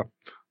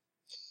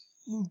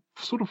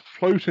sort of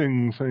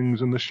floating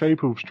things in the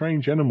shape of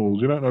strange animals.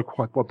 You don't know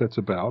quite what that's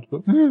about,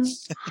 but All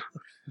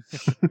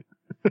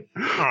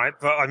right,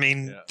 but I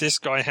mean, Yeah. this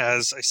guy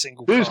has a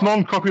single there's car.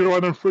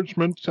 non-copyright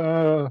infringement.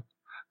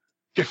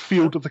 Get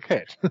field of the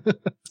cat.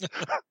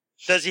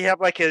 Does he have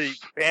like a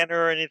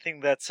banner or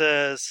anything that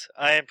says,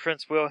 "I am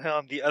Prince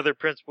Wilhelm, the other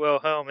Prince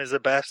Wilhelm is a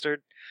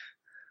bastard"?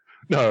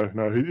 No.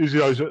 He's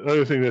the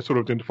only thing that sort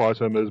of identifies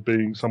him as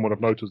being someone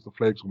of note is the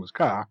flags on his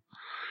car.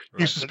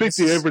 You suspect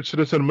the average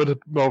citizen of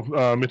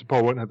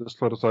Metropole won't have the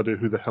slightest idea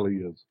who the hell he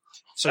is.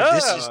 So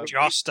this is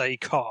just a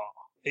car.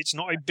 It's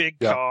not a big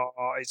car.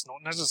 It's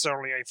not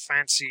necessarily a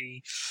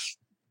fancied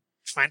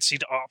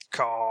up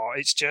car.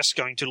 It's just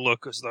going to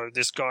look as though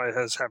this guy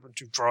has happened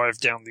to drive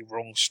down the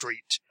wrong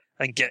street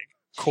and get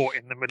caught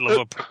in the middle of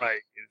a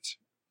parade.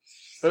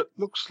 It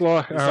looks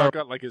like... It's not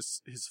got like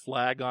his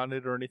flag on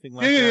it or anything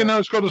like that? Yeah, no,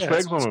 it's got his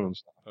flags on it and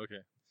stuff.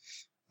 Okay.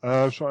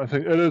 I'm trying to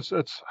think. It's...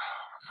 I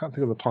can't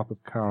think of the type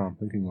of car I'm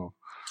thinking of.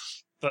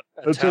 But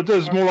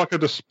it's more like a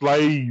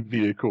display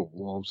vehicle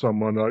of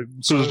someone like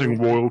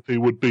visiting royalty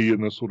would be in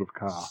this sort of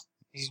car.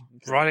 He's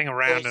riding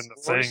around in the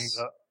thing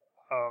that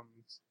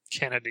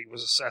Kennedy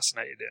was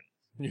assassinated in.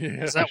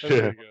 Yeah. Is that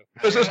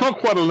It's not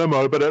quite a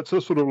limo, but it's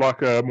a sort of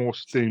like a more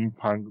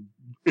steampunk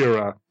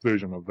era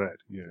version of that.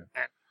 Yeah.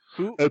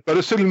 But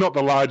it's certainly not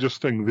the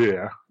largest thing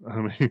there. I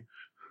mean,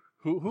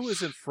 who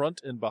is in front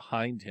and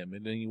behind him?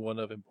 And anyone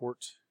of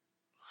import?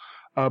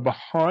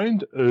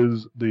 Behind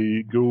is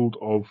the guild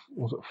of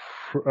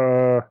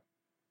the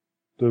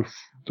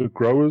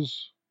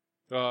growers.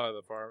 Oh,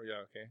 the farm.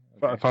 Yeah,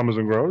 okay. Farmers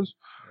and growers,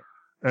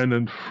 and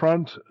in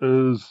front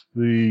is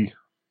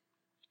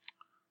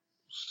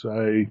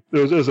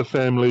there's a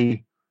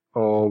family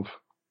of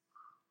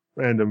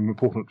random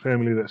important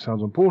family that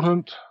sounds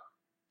important.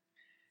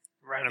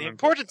 The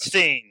important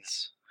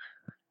scenes.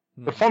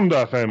 The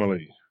Fonda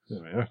family.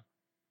 There we are.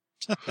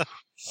 All right.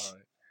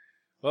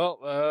 Well,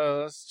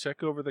 let's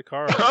check over the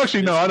car.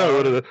 Actually, no, I know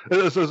what it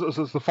is.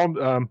 It's the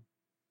Fonda.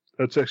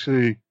 It's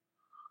actually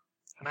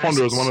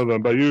Fonda is one of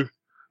them, but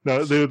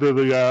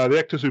the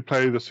actors who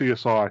play the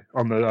CSI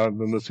on the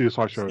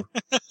CSI show.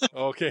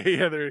 Okay,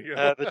 yeah, there you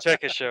go. The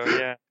Checker show,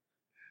 yeah.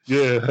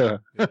 Yeah.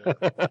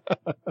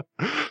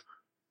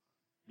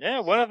 Yeah,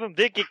 one of them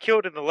did get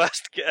killed in the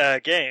last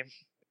game.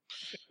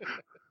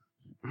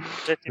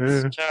 Protecting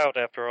his child,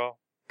 after all.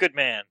 Good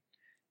man.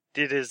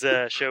 Did his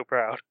show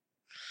proud.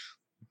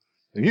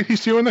 And yet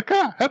he's still in the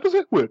car. How does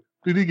that work?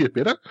 Did he get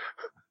better?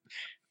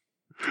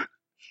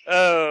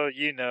 Oh,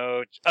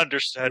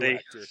 understudy.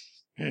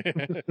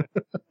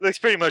 Looks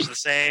pretty much the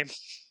same.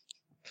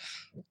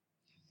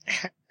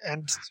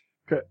 And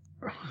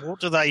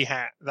what do they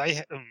have?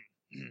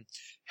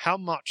 How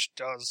much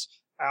does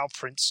our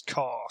Prince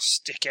car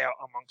stick out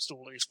amongst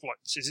all these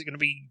floats? Is it going to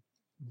be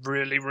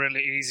really,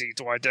 really easy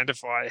to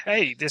identify,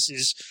 hey, this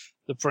is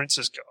the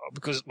Prince's car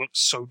because it looks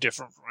so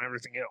different from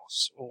everything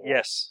else? Or...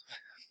 Yes.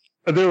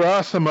 There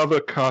are some other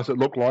cars that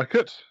look like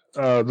it,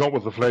 not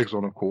with the flags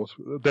on, of course,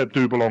 that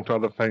do belong to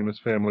other famous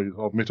families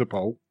of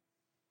Metropole.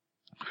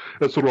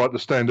 It's sort of like the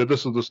standard,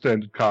 this is the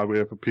standard car we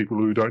have for people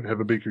who don't have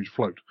a big, huge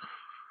float,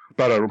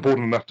 but are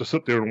important enough to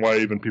sit there and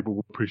wave and people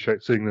will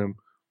appreciate seeing them,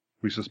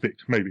 we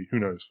suspect. Maybe, who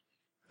knows.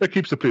 It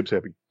keeps the plebs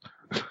happy.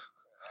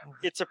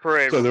 It's a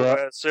parade, so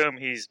I assume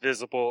he's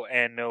visible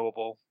and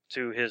knowable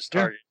to his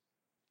target.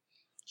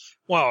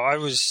 Well, I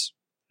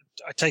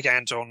take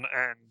Anton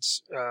and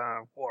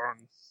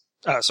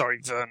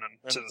Vernon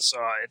to the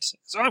side.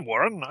 So I'm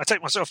Warren. I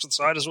take myself to the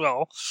side as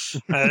well.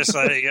 And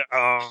say,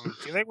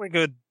 do you think we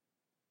could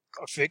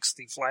affix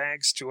the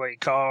flags to a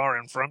car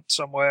in front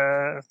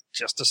somewhere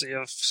just to see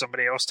if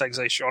somebody else takes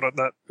a shot at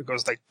that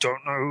because they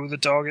don't know who the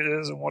target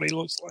is and what he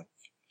looks like?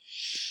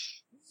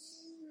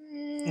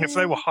 If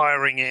they were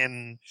hiring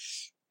in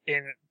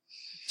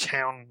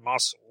town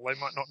muscle, they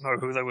might not know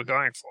who they were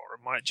going for.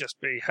 It might just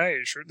be,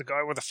 hey, shoot the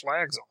guy with the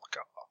flags on the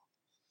car.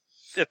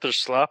 If they're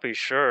sloppy,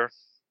 sure.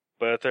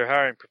 But if they're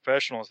hiring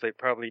professionals, they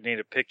probably need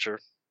a picture.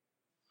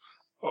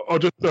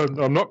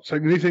 I'm not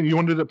saying anything you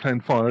wanted to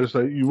plan fine. I just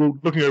say you were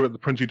looking over at the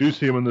Prince, you do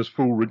see him in this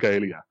full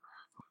regalia.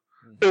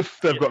 If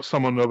they've got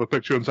someone another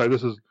picture and say,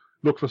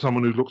 look for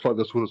someone who looks like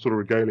this with a sort of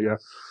regalia.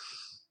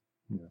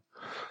 Yeah.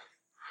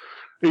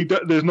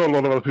 There's not a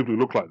lot of other people who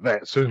look like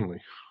that,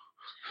 certainly.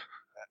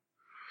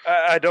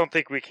 I don't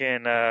think we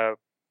can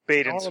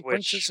bait and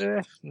switch.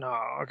 No,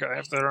 okay.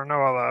 If there are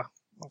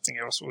nothing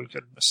else we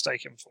could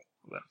mistake him for,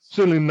 then.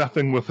 Certainly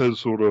nothing with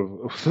his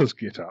his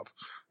get-up.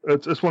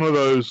 It's one of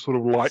those sort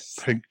of light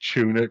pink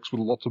tunics with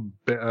lots of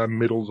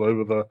medals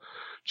over the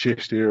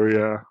chest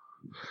area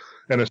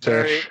and a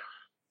sash.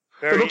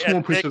 It looks more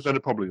impressive than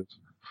it probably is.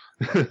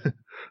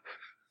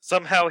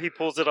 Somehow he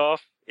pulls it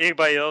off.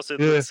 Anybody else,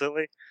 it looks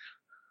silly.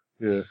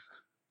 Yeah.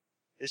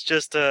 It's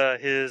just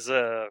his. It's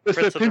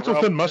that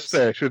pencil thin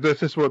mustache.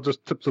 That's what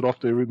just tips it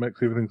off there. It makes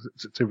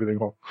sets everything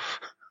off.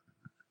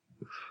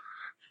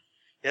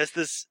 He has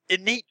this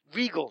innate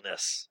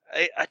regalness.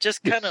 I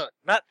just kind of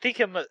not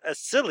think him as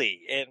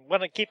silly and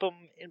want to keep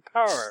him in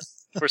power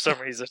for some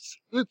reason.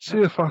 Let's see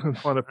if I can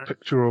find a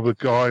picture of the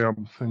guy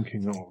I'm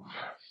thinking of.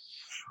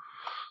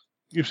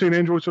 You've seen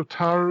Androids of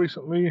Tara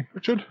recently,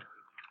 Richard?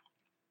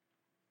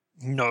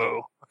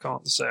 No, I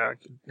can't say I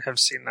have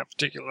seen that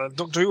particular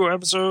Doctor Who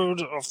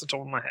episode off the top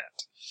of my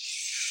head.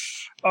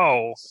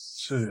 Oh,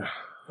 so,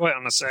 wait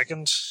on a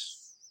second.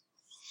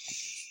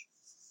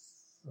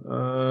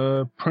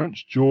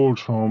 Prince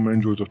George from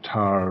Androids of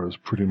Tara is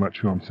pretty much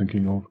who I'm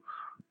thinking of.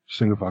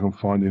 Seeing if I can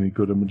find any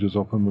good images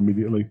of him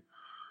immediately.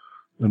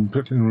 And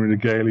picking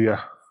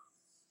regalia.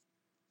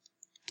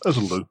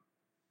 This'll do.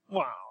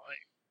 Wow,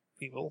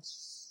 people.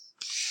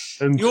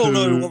 Into, You all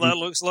know what that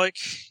looks like.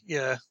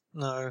 Yeah,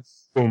 no.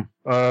 Boom.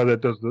 That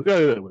does the.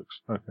 Yeah, that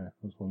works. Okay. I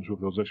wasn't sure if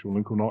there was actually a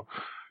link or not.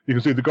 You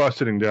can see the guy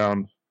sitting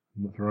down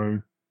in the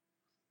throne.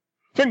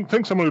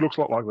 Think someone who looks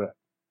a lot like that.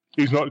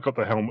 He's not got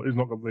the helmet. He's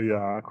not got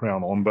the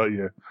crown on, but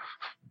yeah.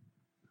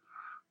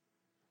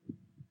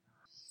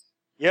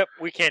 Yep,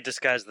 we can't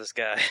disguise this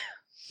guy.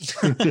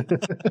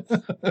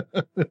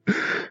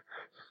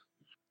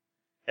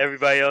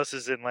 Everybody else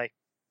is in like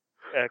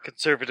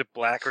conservative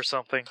black or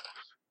something.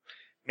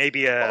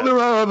 Maybe Well, there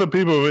are other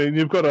people. I mean,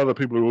 you've got other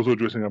people who are also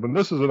dressing up, and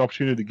this is an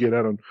opportunity to get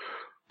out and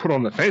put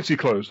on the fancy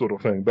clothes sort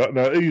of thing. But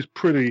no, he's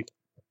pretty.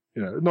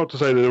 You know, not to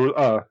say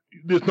that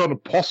it's not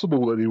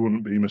impossible that he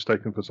wouldn't be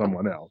mistaken for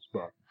someone else,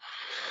 but.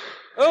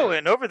 Oh,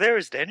 and over there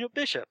is Daniel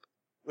Bishop.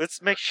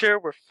 Let's make sure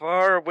we're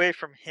far away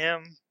from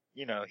him.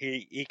 You know,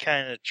 he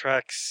kind of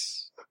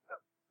tracks.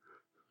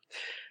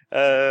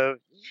 After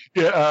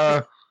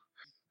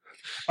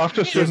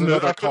a certain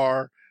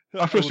restaurant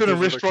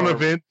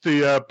event,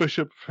 the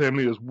Bishop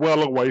family is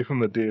well away from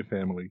the Dare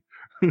family.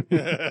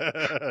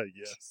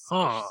 Yes.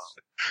 Huh.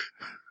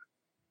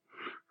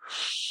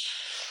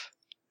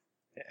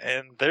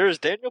 And there's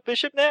Daniel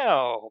Bishop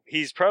now.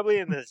 He's probably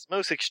in his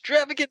most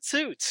extravagant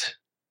suits.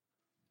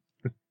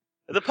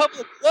 The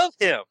public love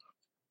him.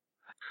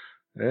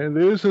 And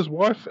there's his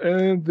wife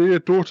and their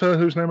daughter,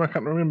 whose name I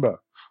can't remember.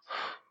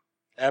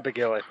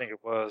 Abigail, I think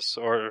it was,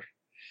 or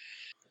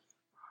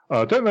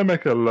Don't they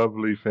make a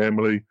lovely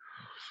family?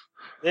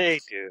 they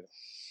do.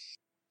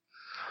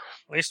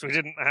 At least we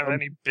didn't have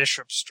any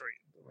Bishop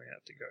Street that we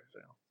had to go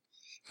down.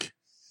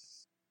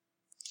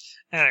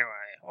 Anyway,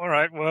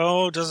 alright,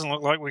 well, it doesn't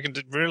look like we can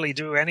really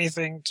do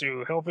anything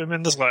to help him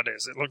in the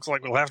slightest. It looks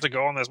like we'll have to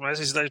go on this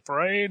Macy's Day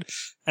Parade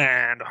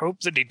and hope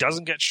that he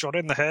doesn't get shot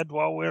in the head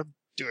while we're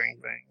doing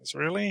things.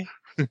 Really?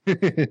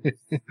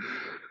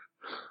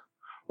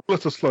 Well,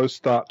 it's a slow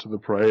start to the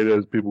parade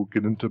as people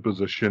get into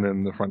position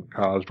and the front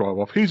cars drive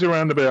off. He's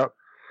around about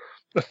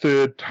a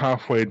third,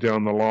 halfway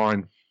down the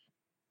line.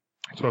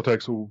 So it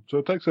takes a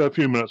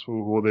few minutes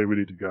before they're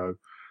ready to go.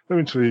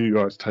 Eventually, you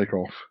guys take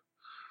off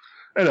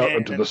and out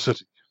into the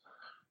city.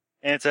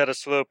 And it's at a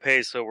slow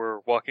pace, so we're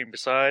walking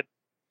beside.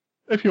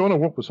 If you want to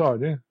walk beside,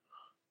 yeah.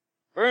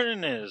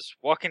 Vernon is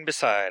walking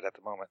beside at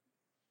the moment.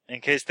 In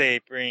case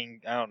they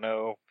bring, I don't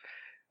know,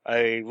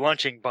 a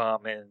launching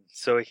bomb in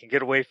so he can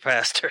get away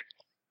faster.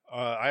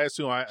 I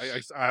assume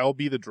I'll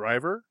be the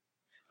driver.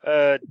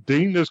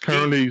 Dean is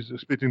currently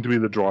expecting to be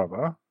the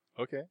driver.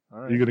 Okay,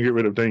 all right. You're going to get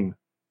rid of Dean.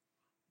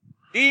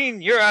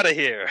 Dean, you're out of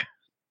here.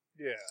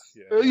 Yeah.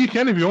 You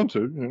can if you want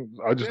to.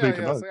 I just need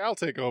to know. So I'll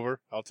take over.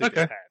 I'll take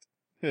Okay.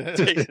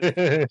 his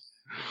hat.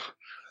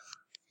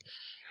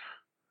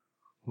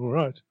 All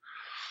right.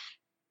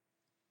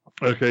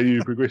 Okay,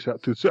 you progress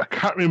out to. So I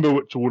can't remember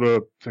which order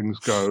things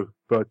go,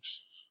 but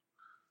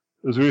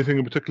is there anything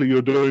in particular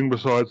you're doing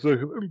besides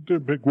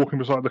walking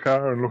beside the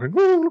car and looking?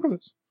 Oh, look at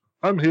this!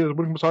 I'm here,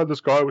 walking beside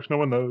this guy, which no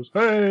one knows.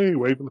 Hey,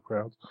 wave at the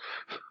crowd.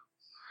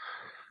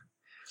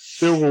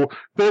 They're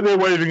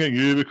waving at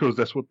you because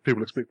that's what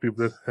people expect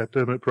people to have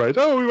to at parades.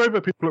 Oh, we wave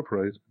at people at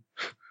parades.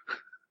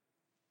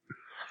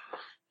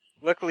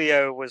 Luckily,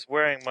 I was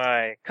wearing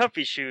my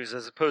comfy shoes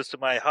as opposed to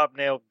my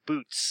hobnailed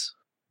boots.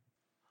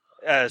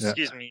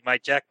 Excuse me, my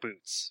jack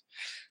boots.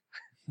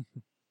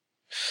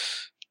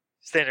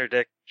 Standard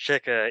deck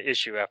check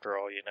issue, after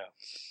all, you know.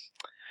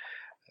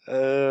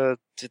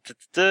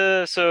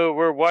 So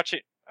we're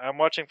watching. I'm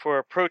watching for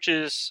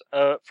approaches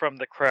from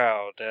the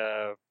crowd.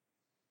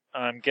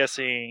 I'm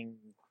guessing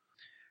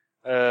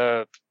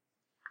Vernon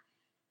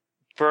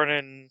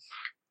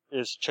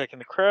is checking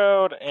the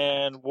crowd,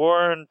 and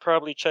Warren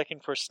probably checking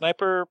for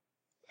sniper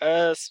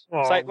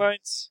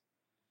sightlines.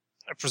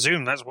 I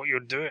presume that's what you're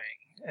doing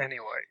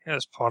anyway,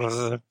 as part of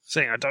the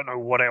thing. I don't know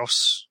what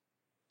else.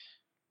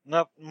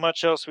 Not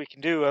much else we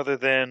can do other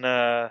than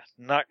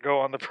not go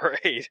on the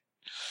parade.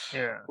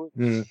 Yeah.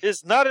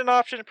 It's not an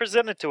option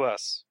presented to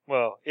us.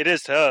 Well, it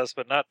is to us,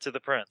 but not to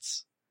the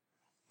prince.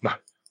 No.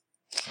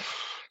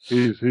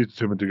 He's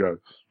determined to go.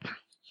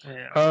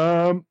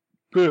 Yeah.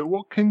 But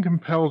what King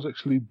Compels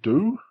actually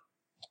do?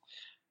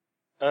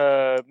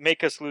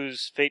 Make us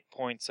lose fate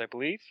points, I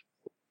believe.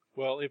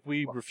 Well, if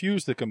we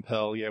refuse the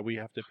compel, we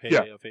have to pay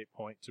a fate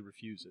point to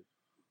refuse it.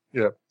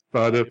 Yeah,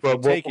 but if we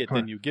take it,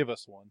 then you give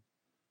us one.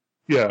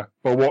 Yeah,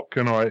 but what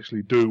can I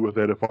actually do with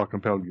that if I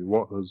compel you?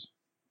 What is?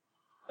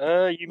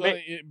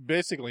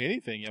 Basically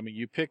anything. I mean,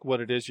 you pick what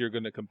it is you're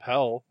going to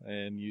compel,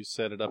 and you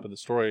set it up in the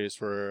stories.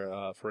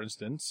 For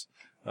instance,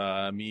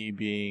 me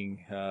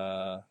being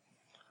a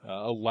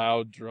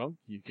loud drunk,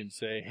 you can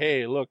say,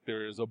 "Hey, look,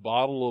 there's a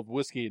bottle of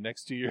whiskey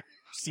next to your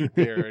seat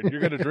there, and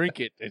you're going to drink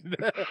it."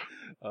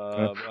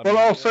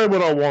 I'll say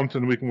what I want,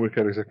 and we can work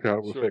out exactly how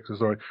it will fix it.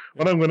 Sorry,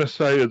 what I'm going to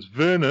say is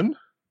Vernon,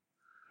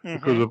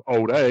 because of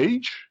old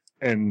age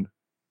and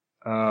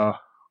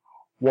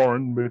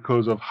Warren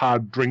because of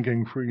hard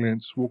drinking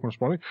freelance walking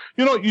responding.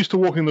 You're not used to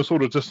walking the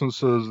sort of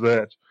distances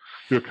that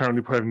you're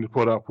currently having to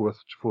put up with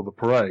for the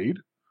parade.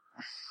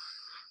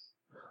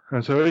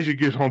 And so as you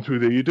get on through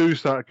there, you do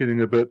start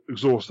getting a bit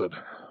exhausted.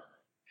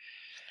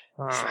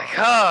 It's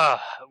like,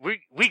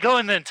 we go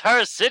in the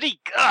entire city?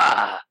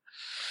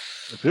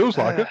 It feels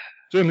like it.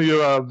 Certainly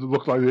you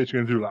look like you're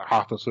going to do like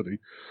half the city.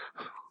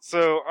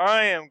 So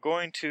I am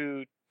going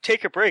to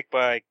take a break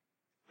by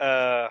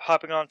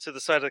hopping onto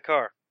the side of the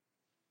car.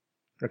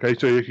 Okay,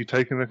 so you're actually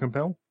taking the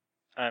compel?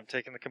 I'm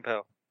taking the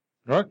compel.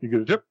 Right, you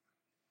get a chip.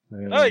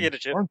 And I get a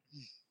chip. Warren?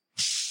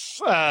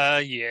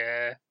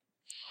 Yeah.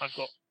 I've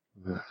got...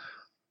 Yeah.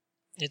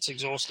 It's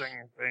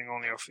exhausting being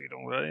on your feet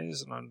all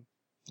days, and I'm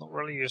not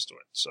really used to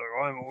it, so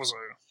I'm also...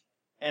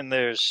 And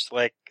there's,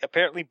 like,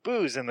 apparently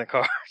booze in the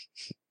car.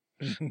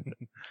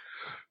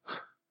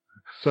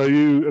 So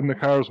you in the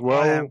car as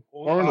well,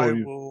 Warren, or I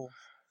you? will...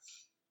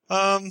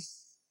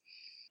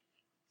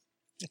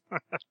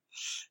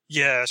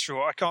 Yeah,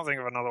 sure. I can't think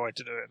of another way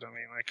to do it. I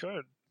mean, I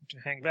could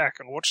hang back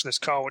and watch this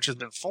car, which has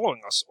been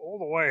following us all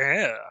the way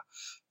here.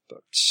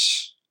 But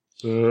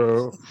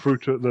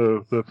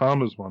The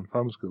farmer's one,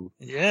 farmer's school.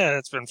 yeah,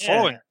 it's been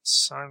following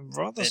us. I'm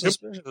rather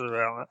suspicious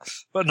about that.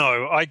 But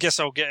no, I guess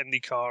I'll get in the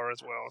car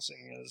as well,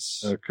 seeing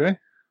as... Okay.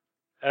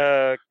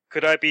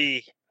 Could I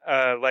be,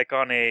 like,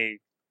 on the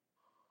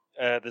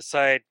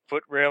side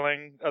foot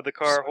railing of the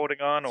car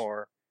holding on,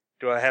 or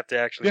do I have to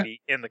actually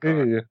be in the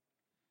car? Yeah.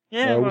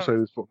 Yeah, I will well, say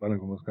there's foot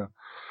running on this car.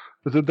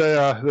 But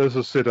there's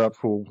a setup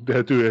for,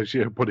 they do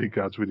actually have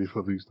bodyguards ready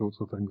for these sorts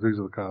of things. These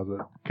are the cars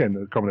that can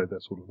accommodate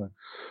that sort of thing.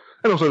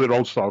 And also they're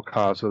old style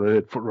cars, so they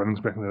had foot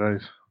runnings back in the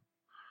days.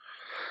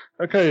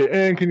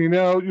 Okay, and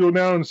you're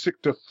now in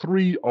Sector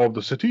 3 of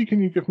the city.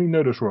 Can you give me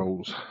notice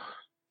rolls?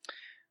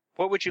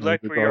 what would you Yeah,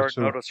 like good for your guys,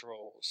 too. notice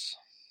rolls?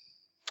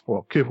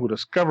 Well, careful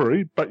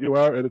discovery, but you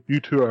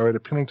two are at a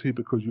penalty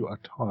because you are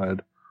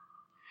tired.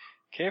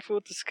 Careful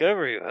with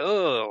discovery.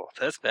 Oh,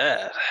 that's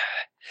bad.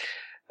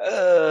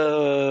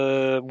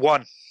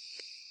 1.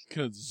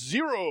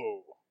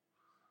 0.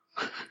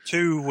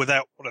 2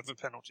 without whatever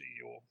penalty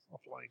you're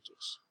applying to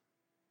us.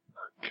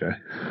 Okay.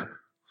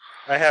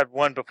 I had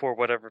 1 before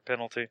whatever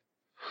penalty.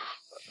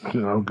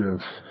 I'll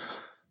give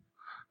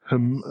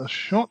him a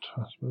shot.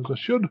 I suppose I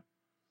should.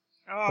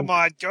 Oh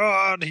my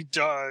god, he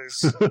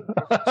dies.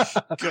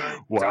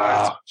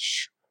 Wow.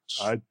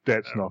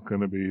 That's not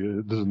going to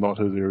be. This is not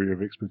his area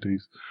of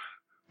expertise.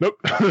 Nope.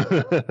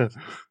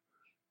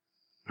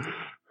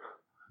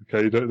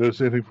 Okay, you don't notice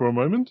anything for a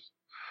moment.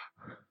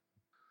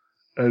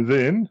 And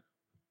then,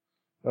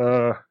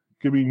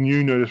 give me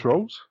new notice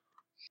rolls.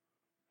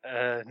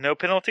 No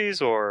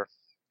penalties, or?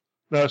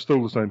 No, it's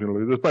still the same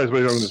penalty. There's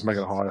basically, I'm just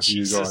making it higher for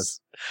you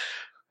guys.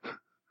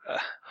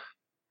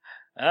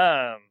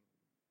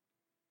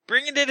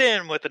 Bringing it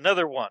in with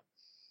another 1.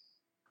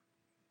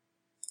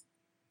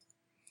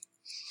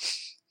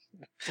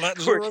 Flat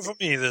 0 for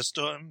me this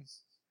time.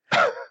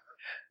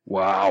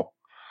 Wow.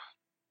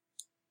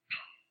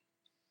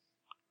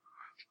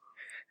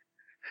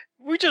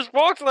 We just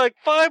walked like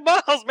 5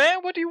 miles,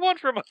 man. What do you want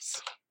from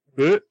us?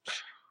 Bitch.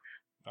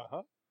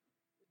 Uh-huh.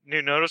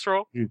 New notice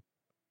roll?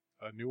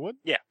 A new one?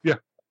 Yeah. Yeah.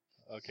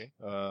 Okay.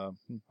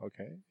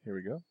 Okay. Here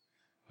we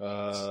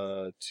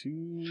go.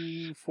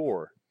 2,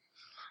 4.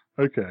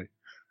 Okay.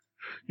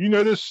 You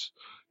notice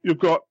you've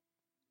got,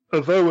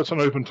 although it's an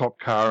open top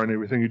car and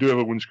everything, you do have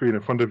a windscreen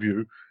in front of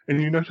you,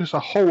 and you notice a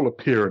hole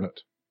appear in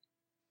it.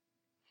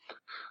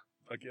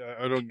 Okay,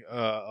 I don't.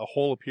 A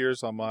hole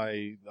appears on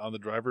the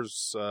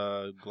driver's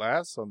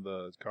glass on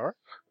the car,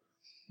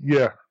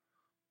 Yeah.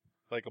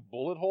 like a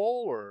bullet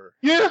hole, or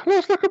Yeah,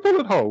 looks like a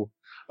bullet hole.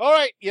 all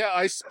right. Yeah,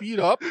 I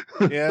speed up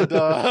and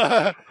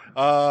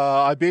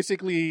I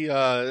basically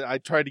I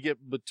try to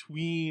get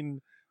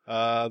between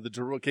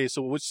okay.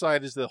 So which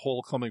side is the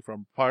hole coming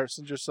from?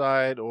 Passenger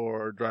side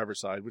or driver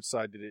side? Which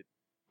side did it?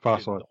 Far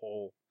hit side. The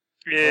hole.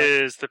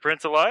 Is the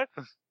prince alive?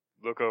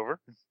 Look over.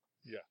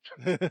 Yep,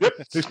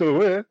 he's still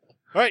there.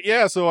 All right,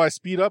 yeah. So I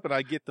speed up and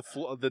I get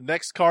the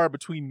next car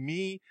between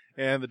me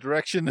and the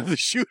direction of the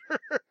shooter.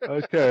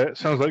 Okay, it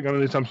sounds like you're going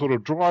to need some sort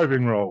of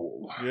driving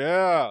roll.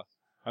 Yeah,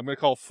 I'm gonna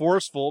call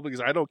forceful because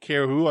I don't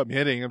care who I'm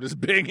hitting. I'm just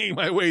banging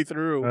my way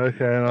through.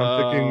 Okay, and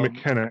I'm thinking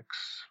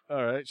mechanics.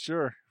 All right,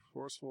 sure.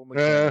 Forceful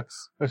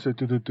mechanics. I said,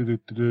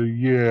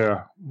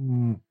 yeah.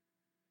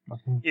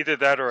 Either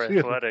that or See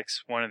if-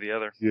 athletics, one or the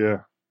other. Yeah.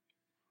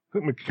 I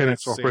think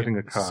mechanics Same- operating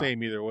a car.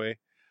 Same either way.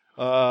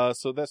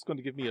 So that's going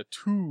to give me a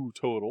 2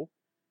 total.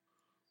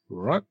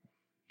 Right.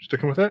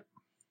 Sticking with that?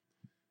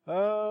 I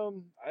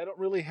don't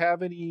really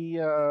have any.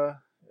 I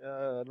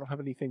don't have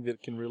anything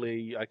that can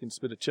really I can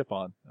spin a chip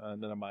on.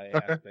 None of my Okay.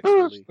 aspects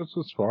Oh, really.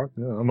 that's fine.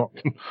 Yeah, I'm not.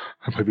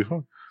 That may be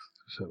fine.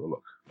 Let's have a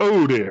look.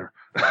 Oh, dear.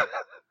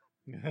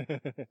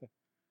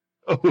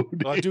 Oh,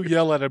 dear. I do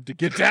yell at him to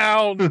get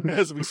down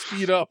as we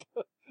speed up.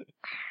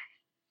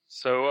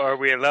 So are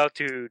we allowed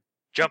to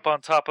jump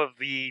on top of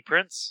the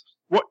prince?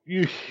 What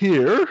you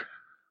hear,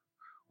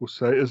 we'll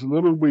say, is a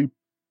little wee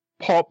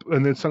pop,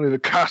 and then suddenly the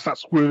car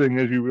starts swerving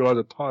as you realise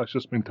the tire's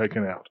just been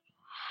taken out.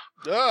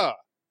 Ah!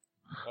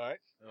 All right.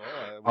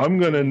 I'm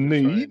going to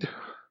need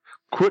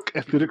quick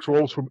athletics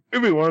rolls from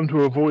everyone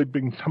to avoid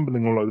being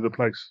tumbling all over the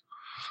place.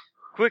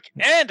 Quick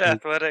and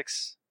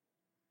athletics.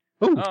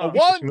 Oh, Oh. A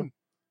 1!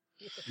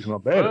 He's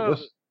not bad at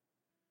this.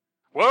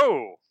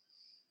 Whoa!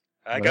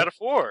 I Right. got a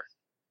 4.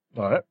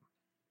 All right.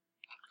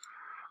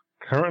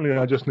 Currently,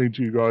 I just need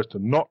you guys to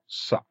not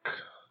suck.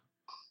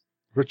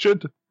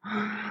 Richard?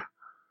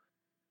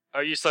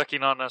 Are you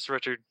sucking on us,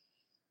 Richard?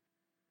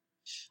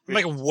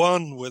 Make a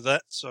 1 with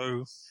that,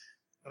 so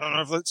I don't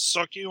know if that's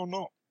sucky or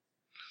not.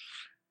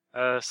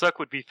 Suck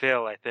would be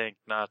fail, I think,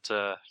 not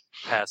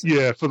passive.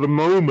 Yeah, for the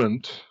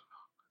moment,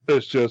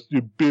 it's just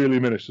you barely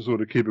manage to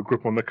sort of keep a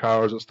grip on the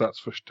car as it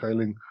starts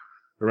fishtailing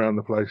around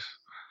the place.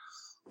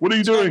 What are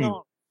you doing?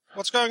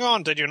 What's going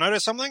on? Did you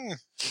notice something?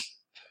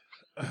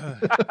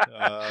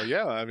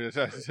 Yeah, I mean,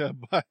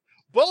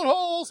 bullet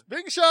holes,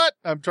 big shot.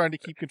 I'm trying to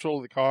keep control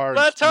of the car. And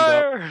Flat speed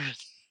up.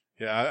 tires!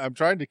 Yeah, I'm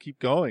trying to keep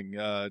going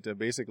to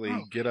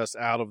basically get us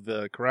out of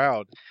the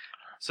crowd.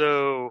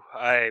 So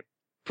I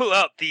pull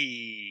out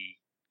the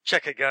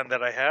Cheka gun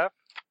that I have.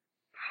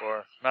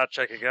 Or not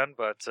Cheka gun,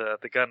 but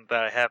the gun that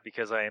I have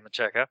because I am a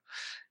Cheka.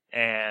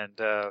 And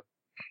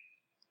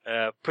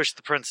push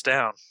the prince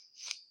down.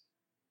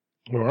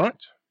 All right.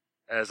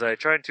 As I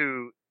try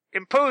to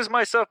impose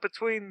myself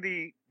between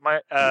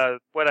what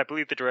I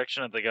believe the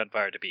direction of the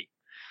gunfire to be.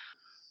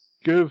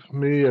 Give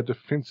me a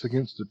defense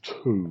against a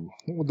 2.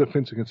 What would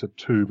defense against a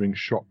 2 being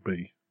shot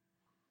be?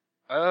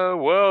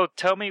 Well,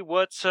 tell me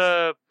what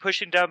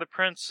pushing down the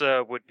prince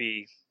would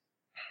be.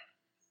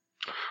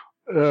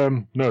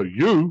 No,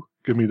 you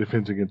give me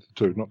defense against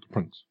the 2, not the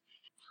prince.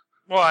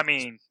 Well, I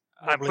mean,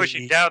 I'm Probably-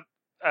 pushing down.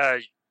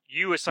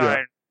 You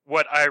assign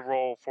what I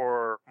roll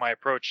for my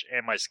approach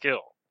and my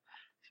skill,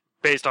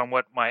 based on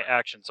what my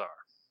actions are.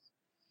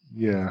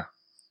 Yeah.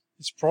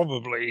 It's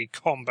probably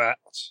combat.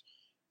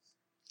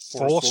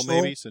 Forceful,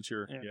 maybe, since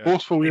you're... Yeah. Yeah.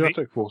 Forceful, yeah, Maybe-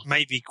 take force.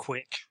 Maybe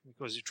quick,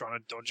 because you're trying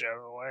to dodge out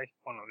of the way.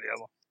 One or the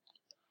other.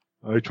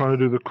 Are you trying to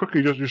do the quick, or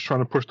are you just trying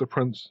to push the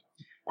prince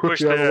quickly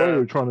Push out of the way, the- or are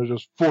you trying to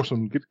just force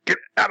him, get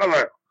out of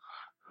there?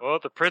 Well,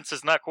 the prince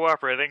is not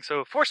cooperating,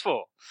 so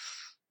forceful.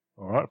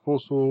 Alright,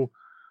 forceful.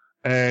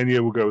 And yeah,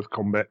 we'll go with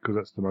combat, because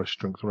that's the most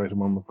strength rated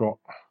one we've got.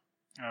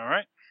 All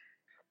right.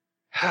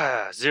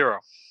 0.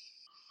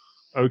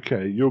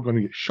 Okay, you're going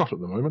to get shot at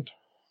the moment.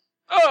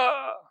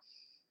 Ah!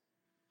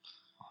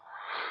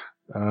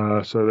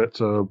 So that's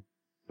a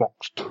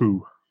box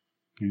 2,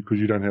 because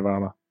you don't have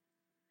armor.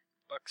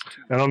 Bucks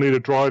 2. And I'll need a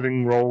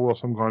driving roll or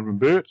some kind from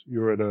Bert.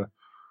 You're at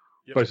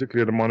Yep.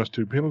 basically at a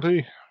 -2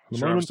 penalty for the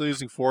Sure, I'm moment. still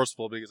using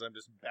forceful because I'm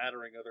just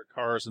battering other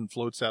cars and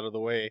floats out of the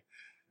way.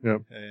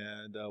 Yep.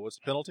 And what's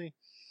the penalty?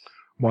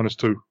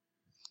 -2.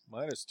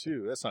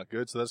 -2. That's not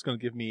good. So that's going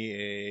to give me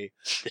a,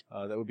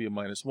 that would be a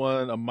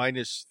 -1, a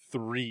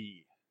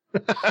 -3.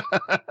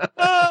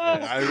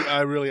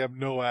 I really have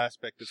no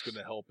aspect that's going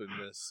to help in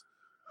this.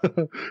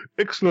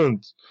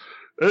 Excellent.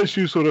 As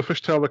you sort of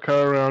fishtail the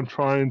car around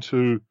trying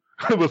to,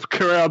 with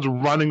crowds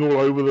running all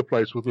over the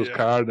place with this Yeah.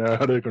 car now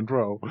out of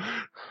control,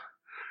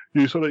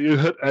 you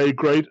hit a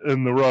grate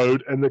in the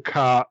road and the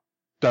car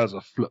does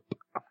a flip.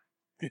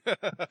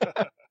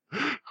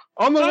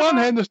 On the one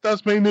hand, this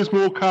does mean there's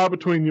more car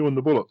between you and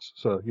the bullets,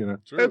 so, True.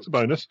 that's a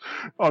bonus.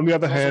 On the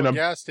other There's hand, also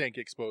a gas tank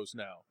exposed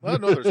now. Oh,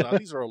 no, there's not.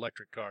 These are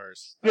electric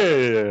cars.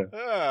 yeah.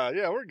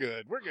 Yeah, we're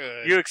good. We're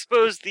good. You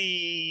expose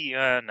the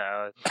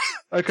no.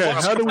 Okay,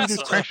 Force how do we do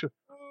compressor. crashes?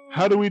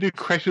 How do we do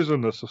crashes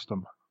in this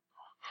system?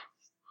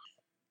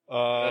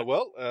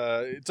 Well,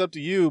 it's up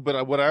to you,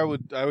 but what I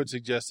would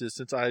suggest is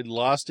since I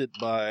lost it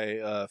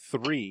by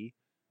 3,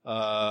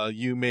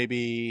 you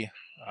maybe,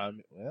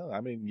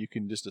 you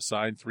can just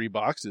assign 3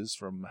 boxes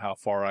from how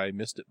far I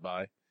missed it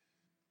by.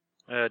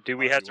 Do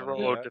we If have you to wanna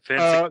do roll that.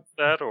 defense against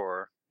that,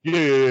 or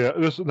Yeah.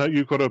 No,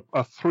 you've got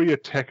a 3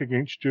 attack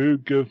against you.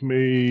 Give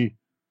me,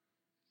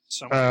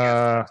 Something Uh,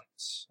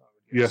 athletics, I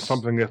would guess.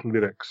 something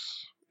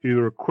athletics.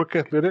 Either a quick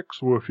athletics,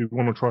 or if you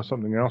want to try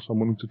something else, I'm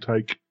willing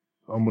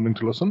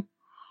to listen.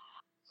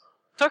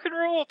 tuck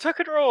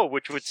and roll,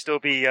 which would still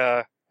be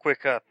quick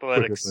Quick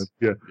athletics. athletics,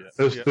 yeah.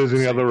 Yeah. If there's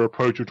any other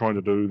approach you're trying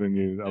to do, then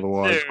you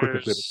otherwise quick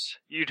athletics.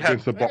 You'd have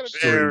Against to the be box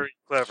 3. very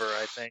clever,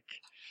 I think.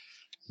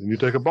 Then you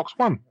take a box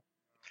 1.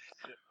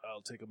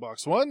 I'll take a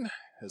box 1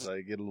 as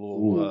I get a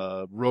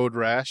little road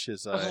rash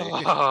as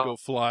I go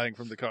flying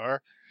from the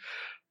car.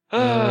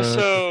 Quick athletics,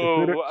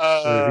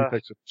 so he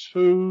takes a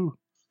 2.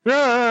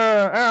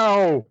 Yeah,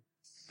 ow!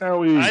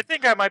 Owie. I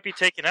think I might be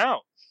taken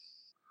out.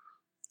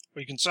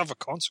 Well, you can suffer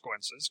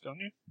consequences, can't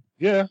you?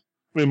 Yeah.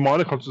 I mean,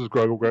 minor consequences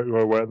go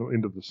away at the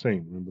end of the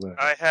scene, remember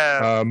that. I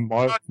have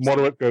My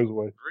moderate goes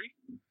away.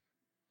 3.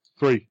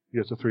 3.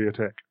 Yes, a 3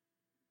 attack.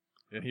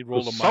 And he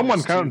rolled a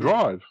Someone can't -2.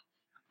 drive.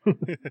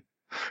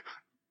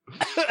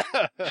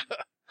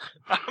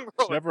 I'm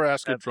rolling. Never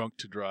ask a drunk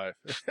to drive.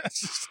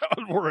 That's just how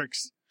it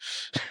works.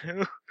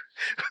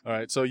 All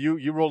right, so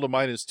you rolled a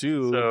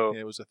 -2. So- and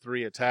it was a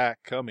 3 attack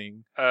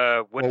coming.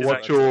 What Well, did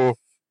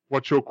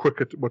what's your quick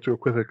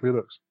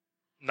athletics?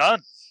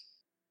 None.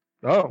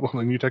 Oh, well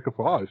then you take a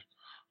 5.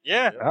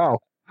 Yeah. Ow.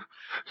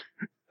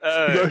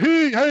 You go,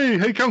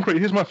 hey, concrete,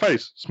 here's my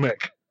face.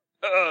 Smack.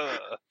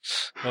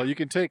 Well, you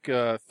can take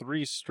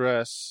 3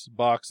 stress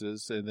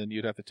boxes, and then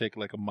you'd have to take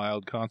like a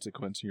mild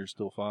consequence, and you're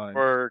still fine.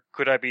 Or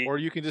could I be? Or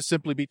you can just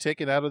simply be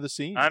taken out of the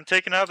scene. I'm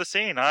taken out of the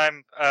scene.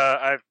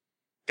 I've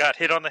got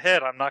hit on the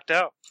head. I'm knocked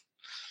out.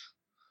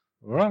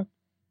 All right.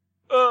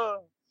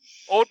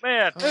 Old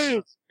man.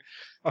 Hey,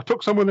 I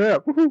took someone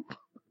out. Woohoo.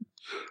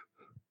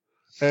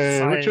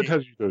 And Richard, how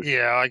did you do?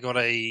 Yeah, I got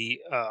a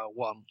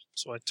 1,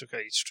 so I took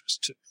a stress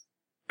 2.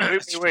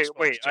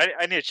 Wait.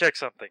 I need to check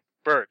something.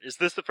 Bert, is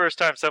this the first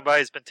time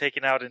somebody's been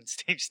taken out in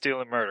Steam,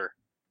 Steal, and Murder?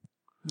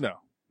 No,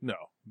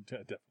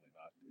 definitely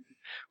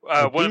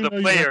not. One of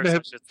the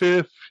players.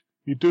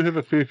 You do have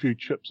a fair few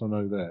chips, I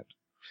know that.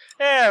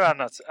 Yeah, I'm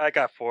not. I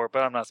got 4,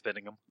 but I'm not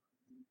spending them.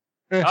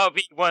 I'll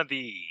be one of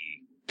the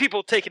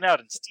people taken out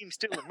in Steam,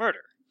 Steal, and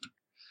Murder.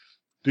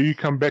 Do you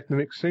come back the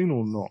next scene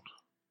or not?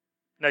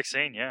 Next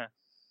scene, yeah.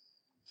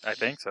 I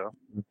think so.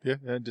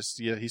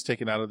 Yeah, he's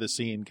taken out of the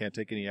scene, can't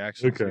take any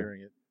action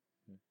during it.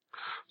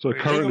 So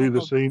currently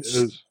the scene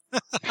is...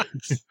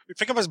 We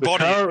pick up his the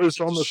body. car is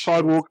on the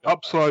sidewalk,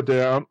 upside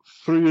down.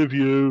 3 of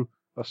you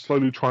are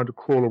slowly trying to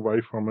crawl away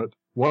from it.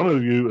 1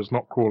 of you is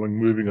not crawling,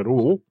 moving at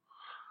all.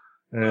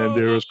 And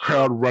there is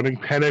crowd running,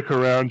 panic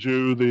around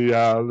you.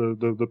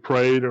 The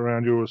parade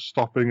around you is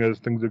stopping as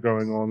things are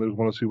going on. They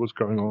want to see what's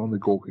going on. They're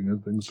gawking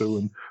and things too,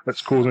 and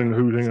that's causing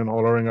hooting and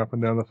hollering up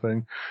and down the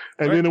thing.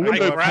 And then a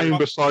window pane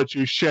beside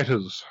you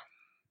shatters.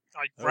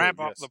 I grab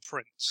up the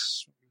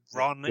prince,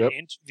 run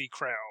into the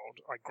crowd.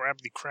 I grab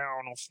the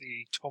crown off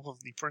the top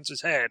of the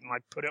prince's head, and I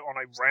put it on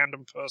a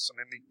random person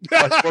in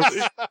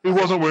the... He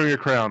wasn't wearing a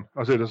crown.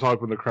 I said aside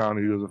from the crown,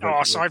 he was...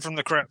 aside from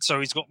the crown. So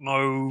he's got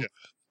no... Yeah.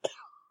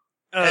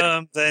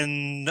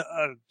 Then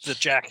the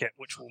jacket,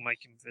 which will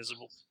make him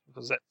visible,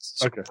 because that's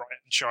sort of bright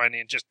and shiny,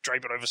 and just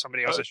drape it over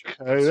somebody else's shirt.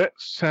 Okay, that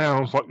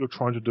sounds like you're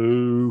trying to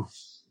do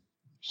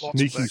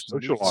sneaky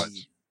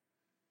socialize.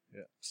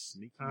 Yeah,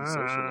 sneaky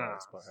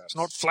socialize, perhaps. It's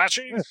not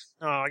flashy? Yeah.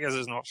 No, I guess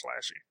it's not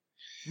flashy.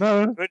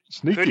 No,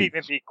 sneaky. Could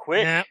even be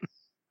quick. Yeah.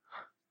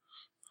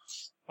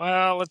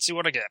 Well, let's see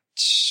what I get.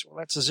 Well,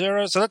 that's a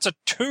 0, so that's a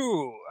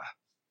 2.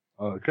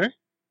 Okay.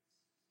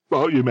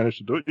 Well, you managed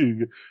to do it.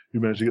 You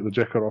managed to get the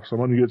jacket off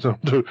someone. You get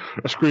to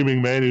a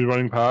screaming man who's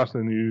running past,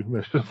 and you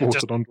managed to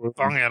force it onto it.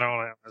 Bung it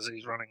all out as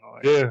he's running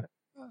away.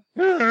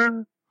 Yeah.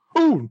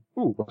 Ooh,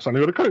 I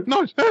suddenly got a coat.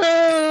 Nice.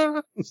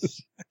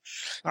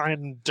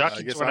 I'm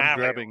ducking to an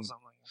alley or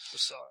something.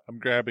 I'm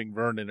grabbing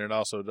Vernon and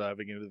also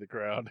diving into the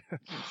crowd.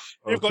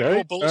 You've got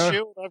your bullet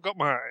shield, I've got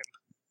mine.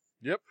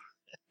 Yep.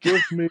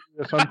 Give me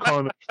some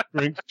kind of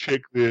strength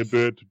check there,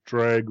 Bert, to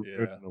drag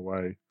Vernon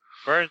away.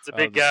 Vernon's a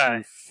big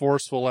guy.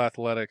 Forceful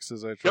athletics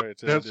as I try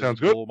to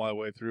just pull my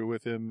way through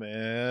with him,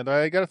 and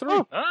I got a 3.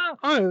 Oh,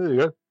 there you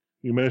go.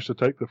 You managed to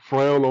take the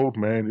frail old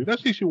man who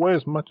doesn't actually weigh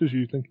as much as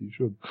you think he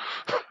should.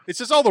 It's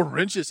just all the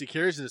wrenches he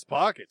carries in his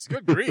pockets.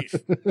 Good grief.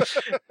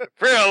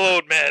 Frail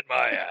old man,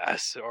 my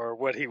ass, or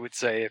what he would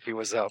say if he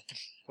was up.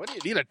 What do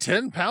you need a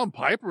 10-pound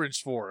pipe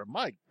wrench for?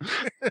 Mike.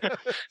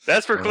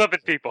 That's for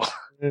clubbing people.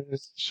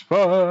 Wrench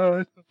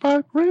fight,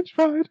 pipe wrench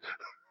fight.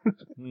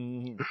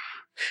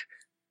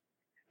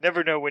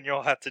 Never know when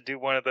you'll have to do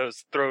one of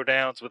those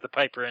throwdowns with a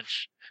pipe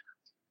wrench.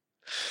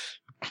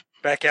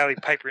 Back alley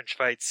pipe wrench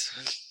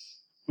fights.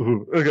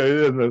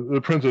 Okay, and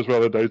the princess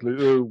rather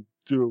dazedly.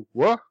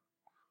 What?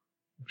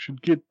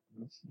 Should get...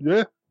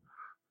 Yeah?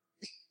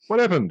 What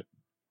happened?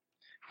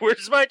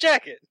 Where's my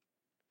jacket?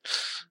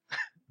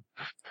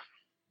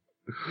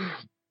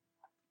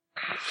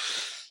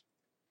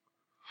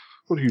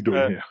 What are you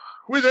doing here?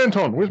 Where's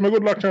Anton? Where's my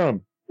good luck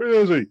charm? Where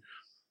is he?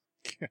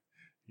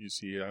 You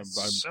see, I'm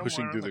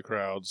pushing through the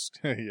crowds.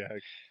 Trying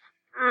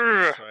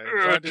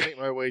to make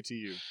my way to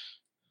you.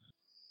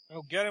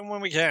 We'll get him when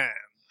we can.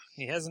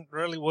 He hasn't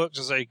really worked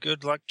as a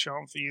good luck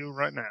charm for you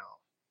right now.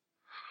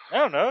 I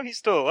don't know. He's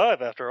still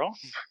alive after all.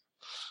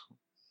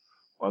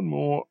 One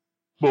more.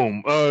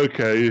 Boom.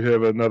 Okay, you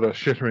have another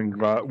shattering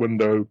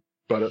window,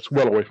 but it's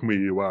well away from where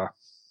you are.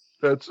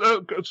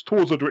 It's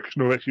towards the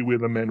direction of actually where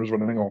the man was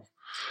running off.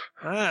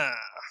 Ah,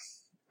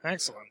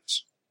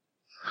 excellent.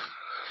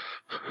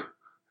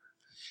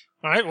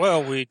 All right,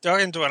 well, we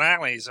dug into an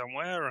alley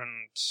somewhere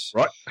and...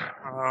 Right.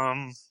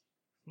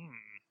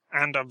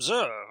 And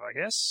observe, I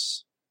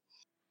guess.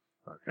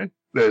 Okay.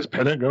 There's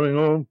panic going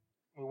on.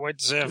 We'll wait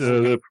to see if we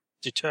can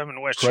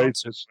determine where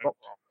shots has stopped.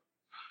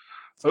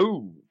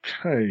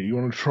 Okay, you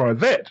want to try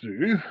that, do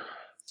you?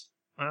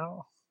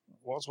 Well,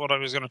 was what I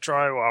was going to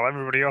try while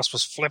everybody else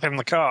was flipping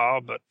the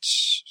car, but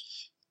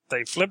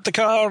they flipped the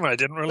car and I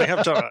didn't really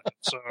have time.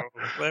 So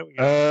there we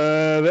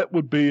go. That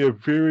would be a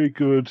very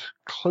good,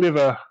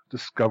 clever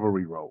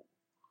discovery roll.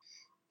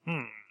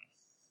 I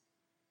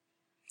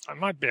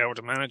might be able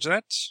to manage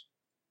that.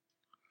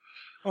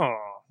 Oh,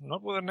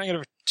 not with a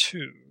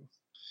 -2.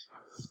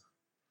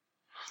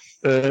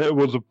 It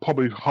was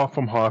probably half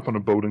from high up on a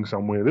building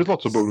somewhere. There's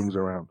lots of buildings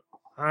around.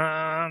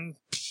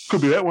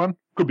 Could be that one.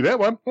 Could be that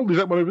one. Oh, there's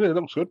that one over there.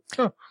 That looks good.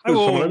 Oh, I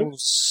will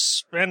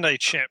spend a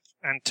chip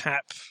and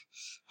tap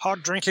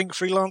hard-drinking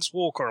freelance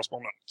war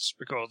correspondent,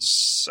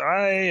 because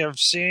I have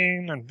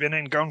seen and been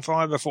in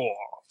gunfire before,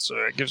 so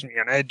it gives me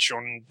an edge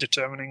on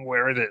determining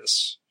where it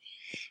is.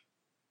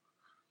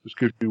 Just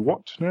gives you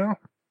what now?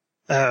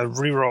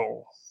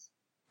 Reroll.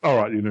 All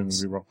right, you're doing a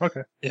reroll.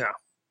 Okay. Yeah.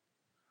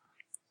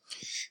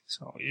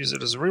 So I'll use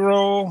it as a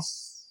reroll.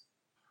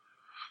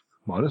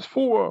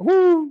 -4.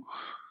 Woo!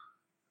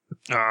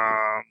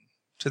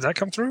 Did that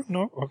come through?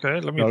 No? Okay,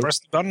 let me No. press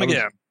the button That was-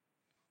 again.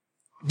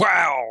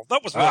 Wow!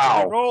 That was worth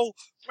Wow. a roll.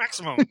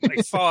 Maximum.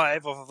 A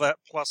 5 of that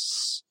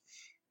plus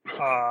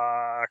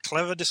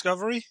clever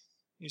discovery,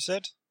 you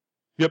said?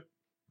 Yep.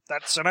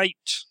 That's an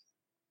 8.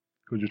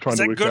 Because you're trying Is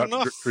to that work good out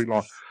enough? trajectory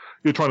line.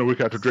 You're trying to work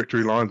out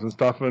trajectory lines and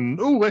stuff,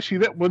 and actually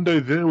that window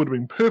there would have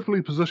been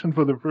perfectly positioned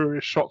for the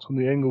various shots and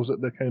the angles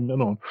that they came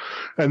in on.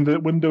 And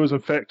the window is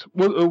in fact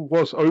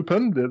was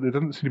open. There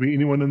doesn't seem to be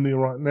anyone in there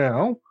right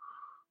now.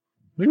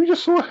 Maybe you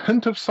just saw a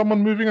hint of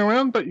someone moving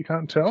around, but you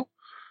can't tell.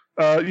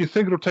 You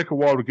think it'll take a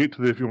while to get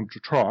to there if you want to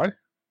try.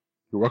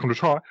 You're welcome to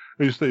try.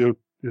 You just think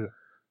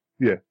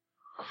yeah.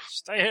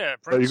 Stay here,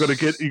 So Prince.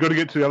 you got to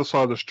get to the other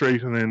side of the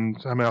street and then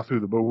somehow through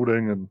the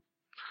building and.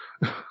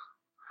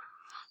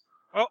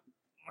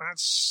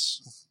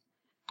 That's...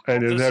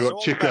 And you've This now is got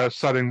all Chica about-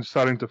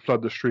 starting to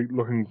flood the street,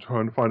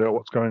 trying to find out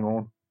what's going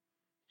on.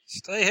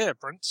 Stay here,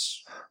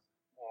 Prince.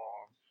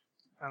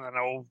 And then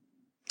I'll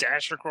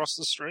dash across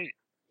the street,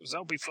 because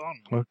that'll be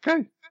fun.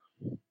 Okay.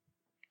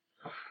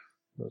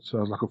 That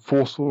sounds like a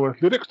forceful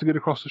athletics to get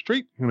across the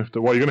street. You're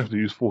gonna have to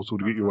use forceful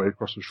to get your way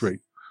across the street.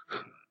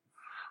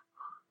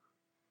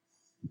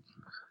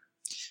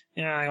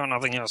 Yeah, I got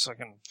nothing else I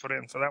can put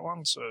in for that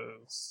one, so...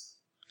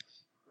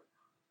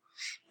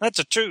 That's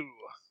a 2.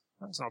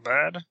 That's not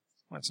bad.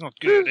 That's not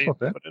good it's either, not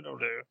bad. but it'll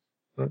do.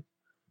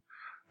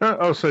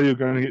 I'll say you're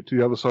going to get to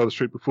the other side of the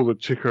street before the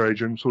Chica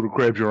agent sort of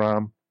grabs your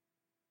arm.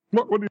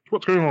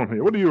 What's going on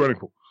here? What are you running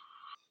for?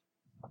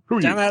 Who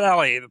are Down you? that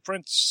alley, the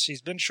prince,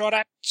 he's been shot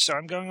at, so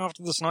I'm going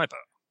after the sniper.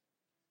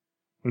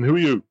 And who are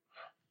you?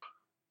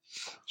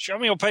 Show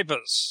me your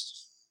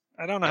papers.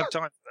 I don't have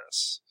time for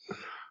this.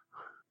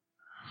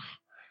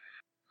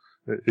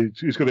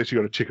 He's actually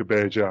got a Chica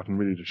badge out and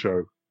ready to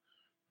show.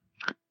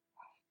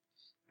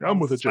 I'm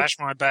with a Chica. Flash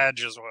my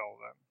badge as well,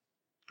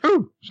 then.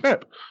 Oh,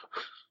 snap!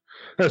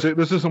 That's it.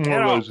 This isn't one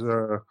Get of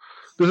those.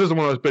 This isn't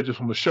one of those badges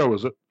from the show,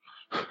 is it?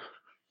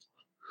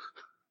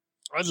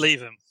 I'd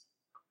leave him.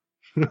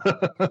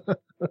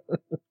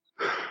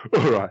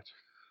 All right.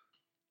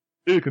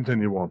 You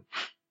continue on.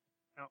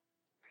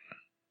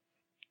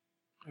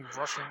 He's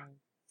rushing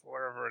for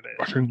wherever it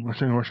is.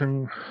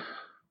 Rushing.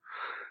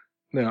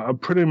 Now, I'm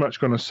pretty much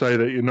going to say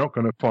that you're not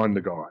going to find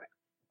the guy.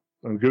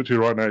 I'll give it to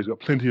you right now. He's got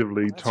plenty of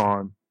lead That's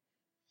time.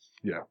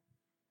 Yeah.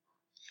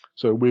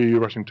 So where are you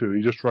rushing to? Are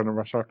you just trying to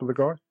rush after the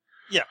guy?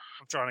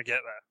 I'm trying to get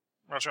there.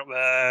 Rush up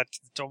there to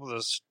the top of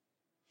this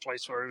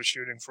place where he was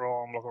shooting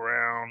from, look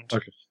around.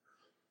 Okay.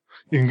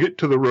 You can get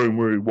to the room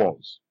where he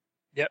was.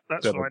 Yep,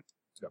 that's Devil. fine.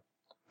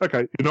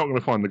 Okay, you're not going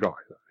to find the guy.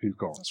 He's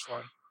gone. That's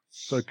fine.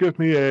 So give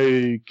me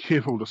a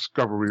careful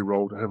discovery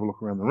roll to have a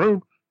look around the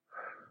room.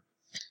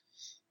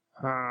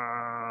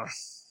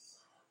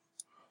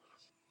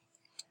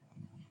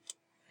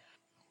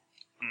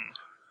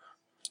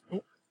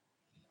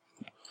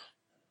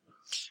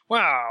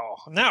 Wow,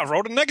 now I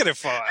rolled a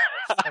 -5.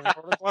 I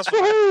rolled a +1.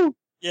 Woohoo!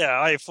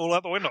 Yeah, I fall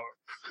out the window.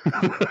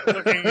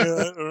 Looking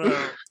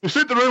around. You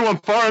set the room on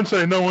fire and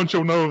say no one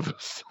shall know of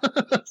this.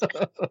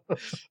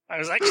 I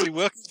was actually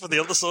working for the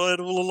other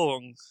side all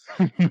along.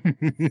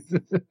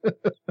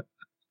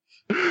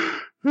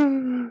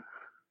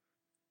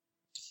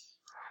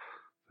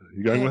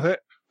 You going with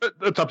that?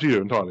 It's up to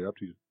you, entirely up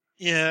to you.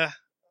 Yeah.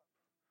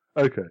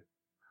 Okay.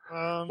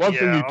 One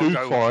thing you I'll do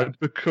go with find,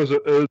 because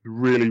it is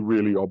really,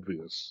 really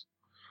obvious,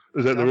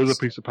 is that there is a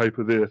piece of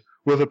paper there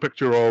with a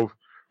picture of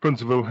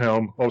Prince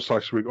Wilhelm of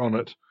Schleswig on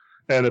it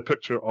and a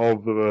picture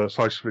of the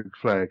Schleswig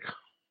flag.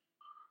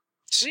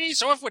 See,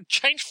 so if we'd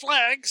changed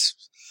flags,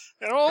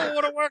 it all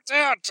would have worked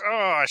out.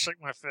 Oh, I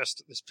shake my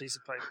fist at this piece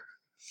of paper.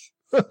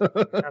 But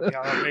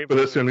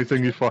that's the only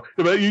thing you find.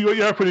 But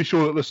you're pretty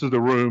sure that this is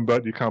the room,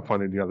 but you can't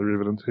find any other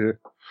evidence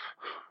here.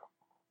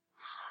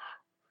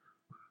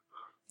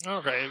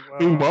 Okay, well,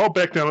 Meanwhile,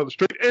 back down at the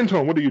street.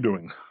 Anton, what are you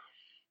doing?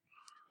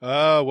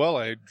 Well,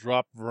 I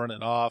dropped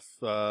Vernon off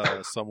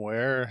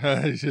somewhere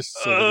just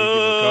so that he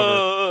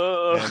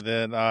can recover, and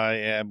then I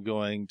am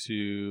going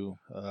to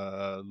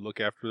look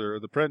after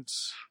the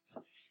prince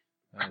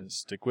and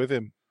stick with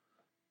him.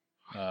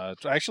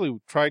 Actually,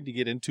 tried to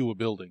get into a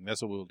building.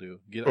 That's what we'll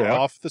do. Get All right.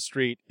 off the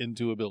street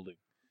into a building.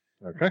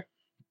 Okay.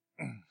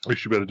 We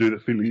should be able to do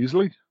that fairly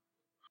easily.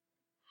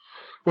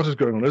 What is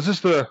going on? Is this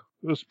that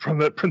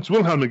Prince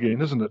Wilhelm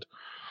again, isn't it?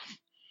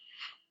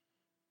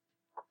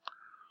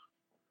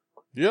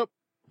 Yep.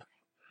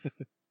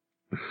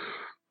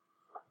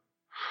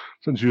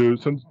 Since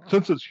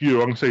it's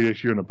you, I can say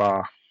yes, you're in a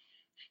bar.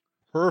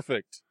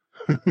 Perfect.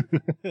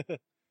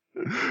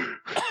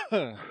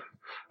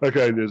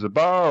 Okay, there's a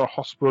bar, a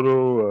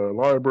hospital, a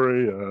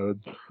library, a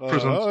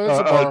prison, It's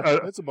a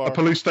bar. It's a bar. a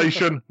police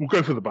station. We'll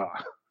go for the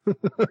bar. Yep.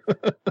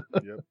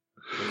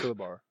 Go to the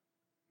bar.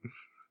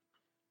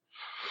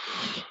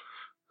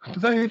 Do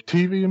they have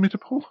TV in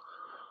Metropole?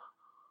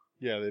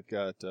 Yeah, they've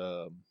got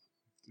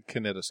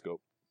kinetoscope.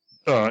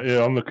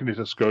 Yeah, on the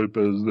kinetoscope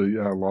is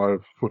the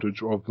live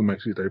footage of the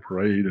Maxi Day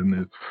Parade,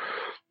 and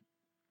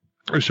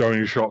they're showing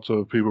you shots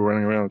of people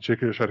running around the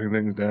checker, shutting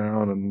things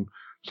down, and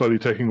slowly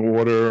taking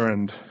order,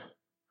 and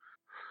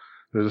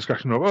the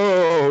discussion of,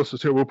 this is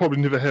terrible, we'll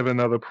probably never have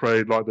another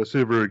parade like this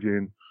ever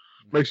again.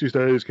 Maxi's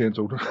Day is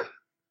cancelled.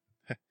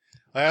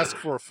 I asked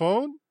for a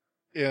phone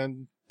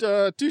and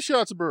 2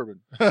 shots of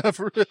bourbon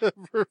for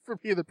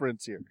me, the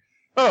Prince here.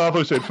 Oh, I thought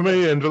you said for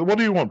me, and what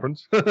do you want,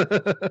 Prince?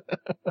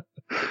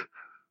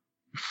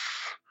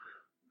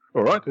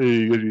 All right,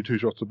 he gives you 2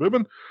 shots of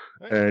bourbon,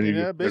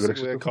 and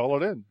basically I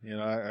call it in.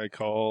 I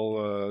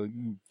call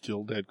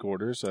Guild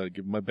headquarters, I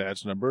give them my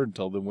badge number and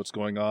tell them what's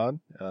going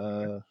on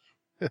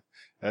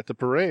at the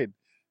parade.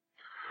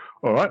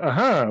 All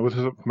right, with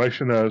this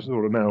information, I was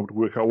sort of now able to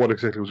work out what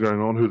exactly was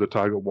going on, who the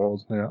target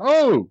was. Now,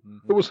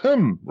 it was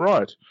him,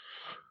 right?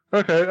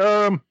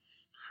 Okay,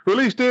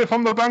 release deer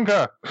from the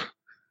bunker.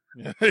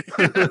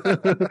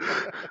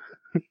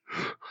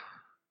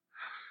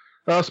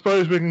 I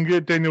suppose we can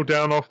get Daniel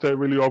down off that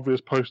really obvious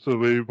poster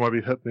we might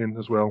be hit then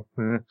as well.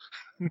 Yeah.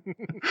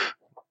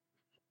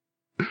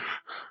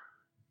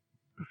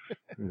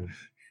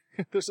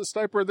 There's a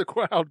sniper in the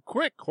crowd.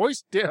 Quick,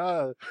 hoist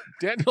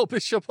Daniel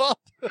Bishop up.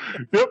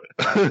 Yep.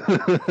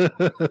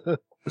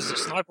 There's a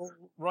sniper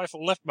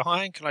rifle left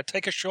behind. Can I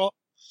take a shot?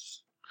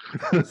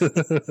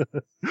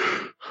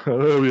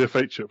 There'll be a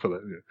fate chip for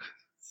that,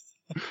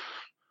 yeah.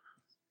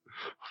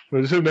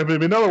 There seems to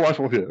be another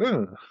rifle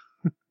here.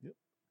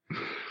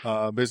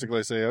 Basically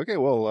I say, okay,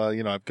 well, I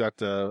got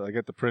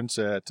the Prince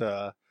at,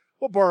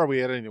 what bar are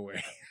we at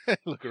anyway?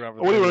 Look around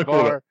for what do you want to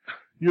call bar. it?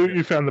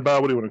 You found the bar,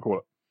 what do you want to call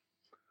it?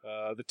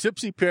 The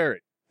Tipsy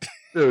Parrot.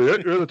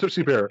 You're the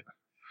Tipsy Parrot.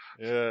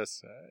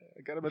 Yes,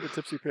 I got him at the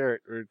Tipsy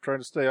Parrot. We're trying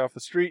to stay off the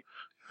street.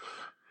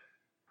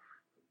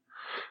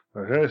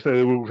 Okay,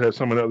 so we'll have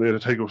someone out there to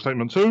take your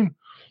statement soon.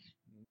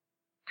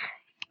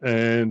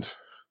 And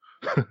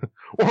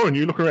Warren,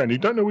 you look around. You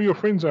don't know where your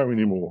friends are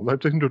anymore. They've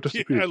taken to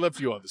disappear. Yeah, I left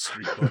you on the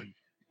street, buddy.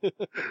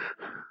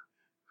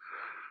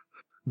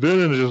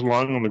 Vernon is just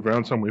lying on the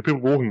ground somewhere.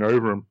 People walking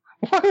over him.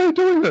 Why are they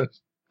doing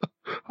this?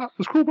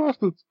 Those cruel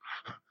bastards.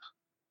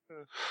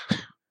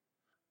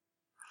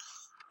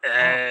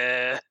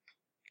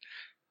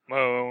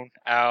 Moan,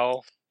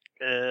 owl.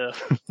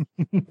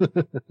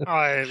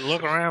 I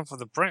look around for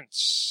the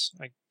Prince.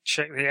 I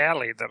check the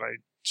alley that I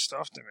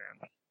stuffed him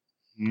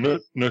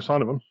in. No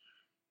sign of him.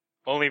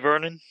 Only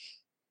Vernon?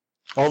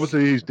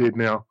 Obviously, he's dead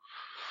now.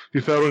 You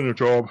failed on your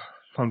job.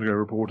 Time to go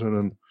report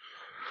in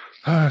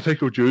and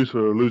take your dues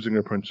for losing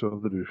a prince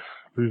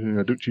losing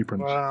a Duchy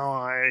prince. Well,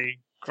 I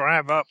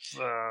grab up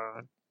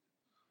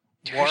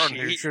Warren,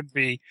 who should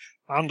be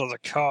under the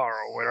car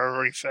or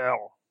wherever he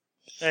fell.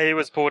 Yeah, he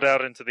was pulled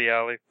out into the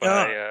alley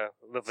by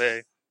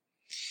LeVay.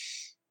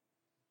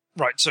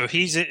 Right, so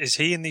is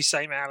he in the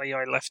same alley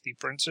I left the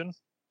Prince in?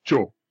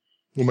 Sure.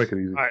 We'll make it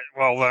easy. Right,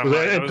 well,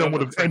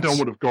 Anton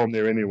would have gone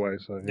there anyway.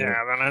 So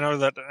yeah, then I know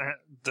that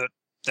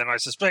then I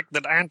suspect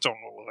that Anton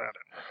will have had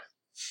it.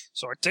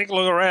 So I take a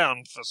look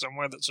around for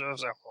somewhere that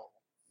serves alcohol,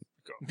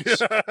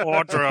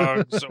 or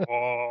drugs,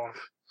 or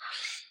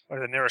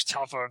the nearest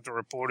telephone to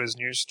report his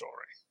news story,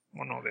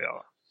 one or the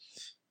other.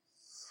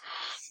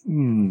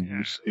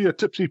 You see a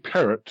Tipsy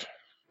Parrot?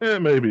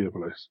 It may be a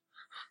place.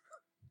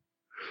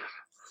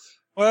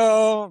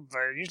 Well,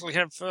 they usually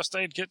have first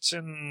aid kits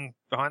in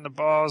behind the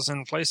bars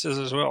and places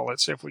as well.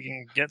 Let's see if we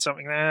can get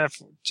something there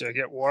to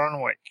get Warren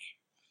awake.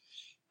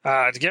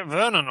 To get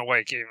Vernon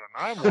awake, even.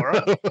 I'm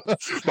Warren.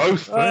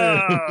 Both.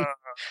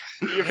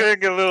 You're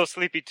feeling a little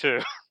sleepy too.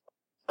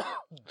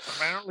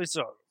 Apparently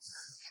so.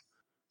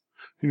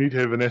 You need to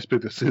have an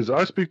aspect that says,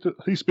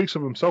 he speaks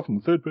of himself in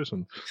the third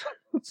person.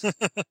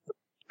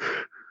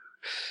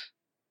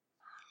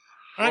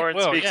 Warren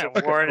speaks of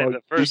Warren in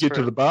the first You get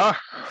to the bar,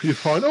 you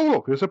find, oh,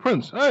 look, there's a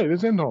prince. Hey,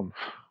 there's Anton.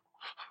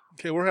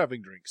 Okay, we're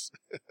having drinks.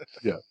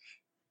 Yeah.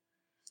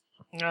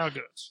 Oh,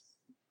 good.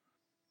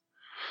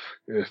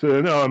 Yes,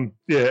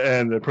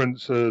 and the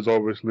prince is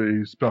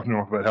obviously spouting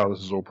off about how this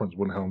is all Prince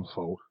Wilhelm's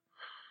fault.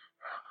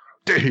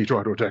 Dare he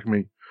try to attack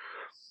me?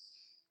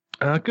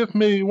 Give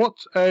me,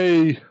 what's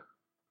a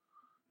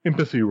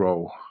empathy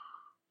roll?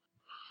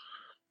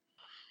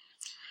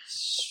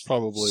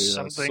 Probably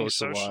Something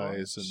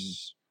socialize and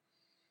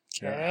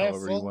careful,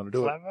 however you want to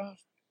do clever,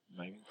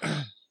 maybe.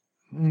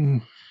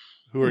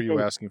 Who are you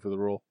asking for the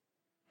role?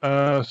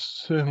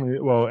 Certainly,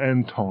 well,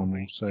 Anton,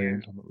 we'll say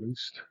Anton at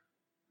least.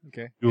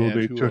 Okay. You'll And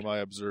be who am I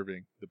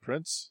observing? The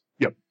Prince?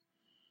 Yep.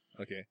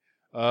 Okay.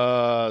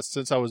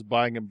 Since I was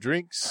buying him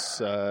drinks,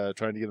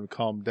 trying to get him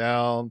calmed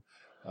down,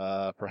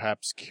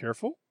 perhaps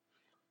careful.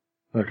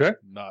 Okay.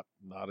 Not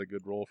a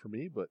good role for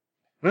me, but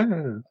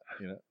Yeah.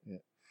 yeah.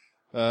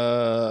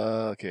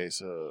 Okay,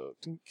 so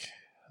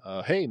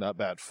hey, not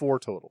bad. 4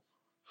 total.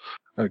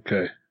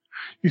 Okay.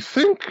 You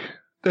think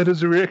that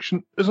his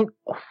reaction isn't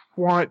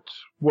quite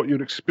what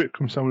you'd expect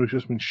from someone who's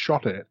just been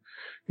shot at.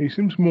 He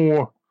seems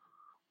more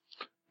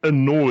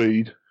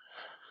annoyed,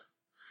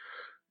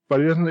 but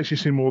he doesn't actually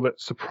seem all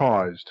that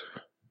surprised.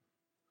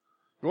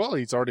 Well,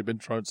 he's already been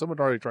trying. Someone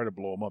already tried to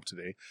blow him up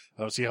today.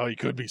 I don't see how he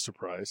could be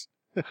surprised.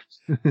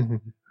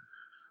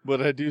 But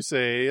I do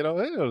say,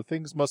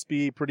 things must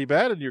be pretty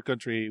bad in your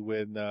country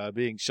when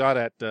being shot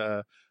at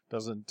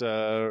doesn't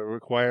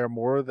require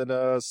more than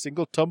a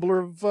single tumbler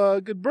of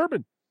good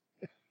bourbon.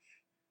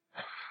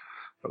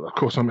 Well, of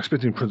course, I'm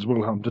expecting Prince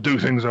Wilhelm to do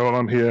things while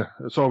I'm here.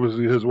 It's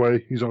obviously his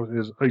way. He's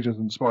his agents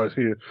and spies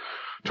here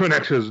to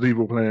enact his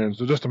evil plans,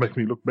 just to make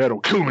me look bad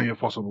or kill me if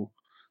possible.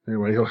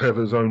 Anyway, he'll have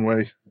his own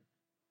way.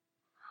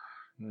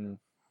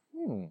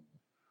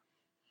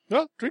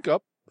 Well, drink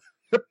up.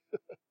 Yep.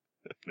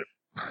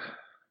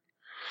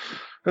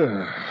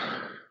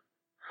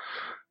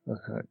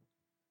 Okay.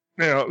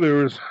 Now,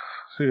 the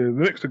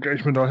next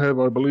engagement I have,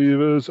 I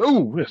believe, is...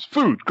 Oh, yes,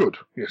 food. Good.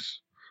 Yes.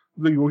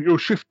 Your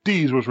Chef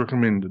D's was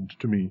recommended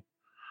to me.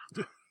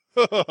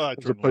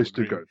 It's a place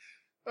to go.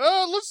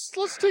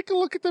 Let's take a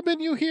look at the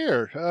menu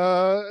here.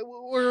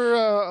 We're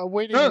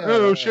awaiting...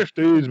 Chef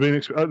D's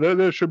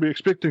they should be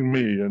expecting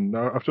me, and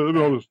after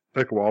it'll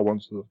take a while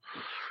once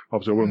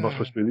obviously I wasn't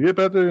supposed to be there,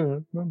 but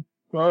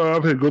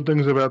I've heard good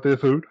things about their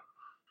food.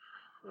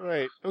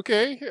 Right.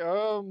 Okay.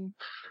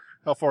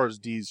 How far is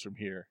D's from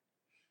here?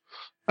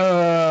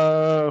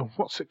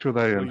 What sector are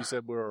they in? Well, you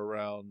said we're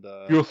around.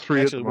 You're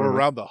three. Actually, we're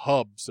around the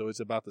hub, so it's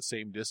about the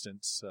same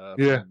distance.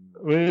 Yeah,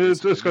 I mean,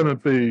 it's going to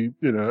be,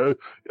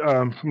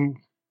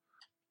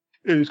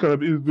 it's going to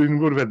be. We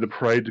would have had the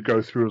parade to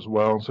go through as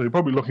well, so you're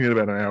probably looking at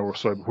about an hour or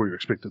so before you're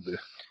expected there.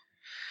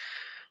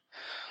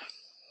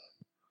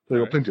 So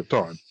you've got plenty of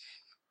time.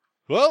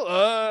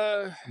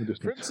 Well,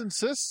 Prince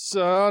insists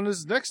on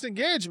his next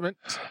engagement.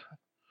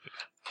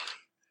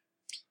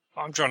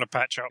 I'm trying to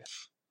patch up.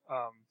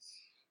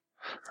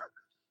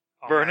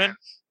 Vernon?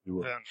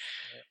 Vernon.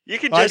 You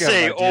can just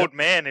say old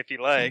man if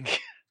you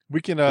like.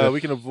 We can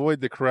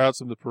avoid the crowds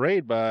from the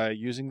parade by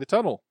using the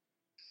tunnel.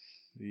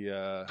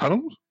 The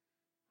tunnels?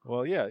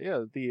 Well, yeah.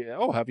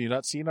 Have you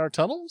not seen our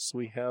tunnels?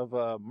 We have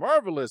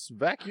marvelous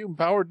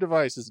vacuum-powered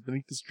devices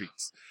beneath the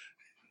streets.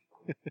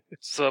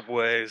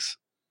 Subways.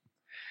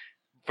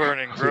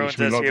 Burning groans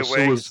as he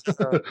awakes.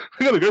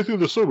 We gotta go through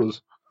the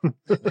sewers.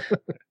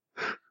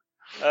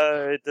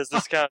 Does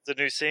this count as a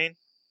new scene?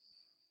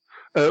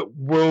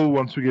 Well,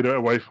 once we get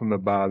away from the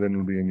bar, then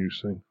it'll be a new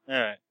scene.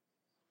 Alright.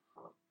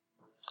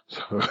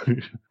 So,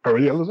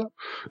 hurry the others up.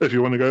 If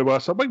you want to go by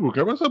subway, we'll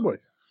go by subway.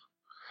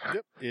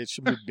 Yep. It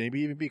should maybe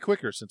even be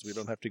quicker since we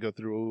don't have to go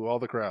through all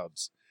the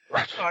crowds.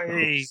 Right.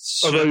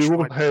 Although you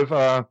will have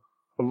a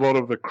lot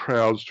of the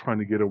crowds trying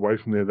to get away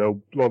from there. A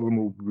lot of them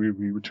will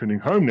be returning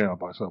home now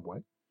by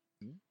subway.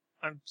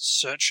 I'm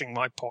searching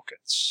my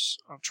pockets.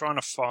 I'm trying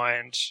to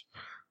find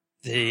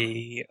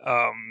the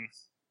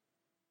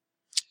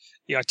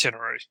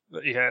itinerary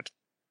that you had.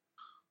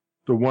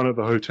 The one at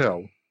the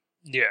hotel?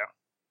 Yeah.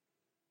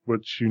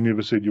 Which you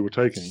never said you were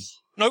taking?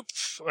 Nope.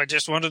 I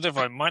just wondered if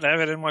I might have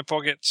it in my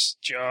pockets,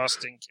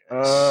 just in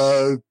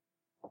case.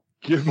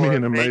 Give me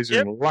an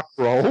amazing luck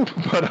roll,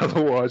 but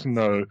otherwise,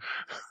 no.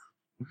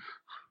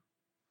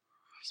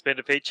 Spend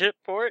a pay chip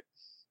for it?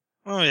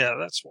 Oh, yeah,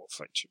 that's what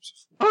fake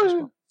chips are for.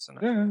 well,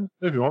 yeah,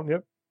 if you want,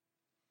 yep.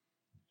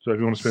 So if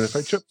you want to spend a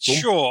fake chip, boom,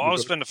 sure, I'll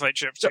spend a fake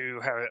chip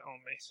to have it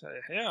on me. So,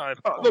 yeah.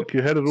 Look,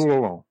 you had it all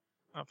along.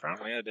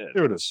 Apparently I did.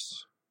 Here it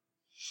is.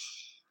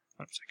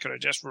 I could have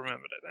just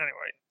remembered it.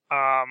 Anyway,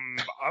 I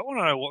want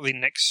to know what the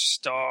next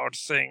starred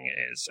thing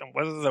is, and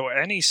whether there were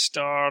any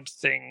starred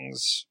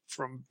things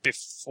from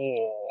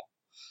before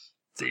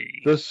the...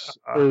 This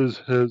is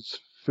his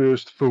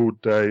first full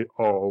day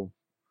of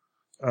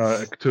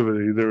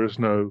activity. There was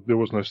no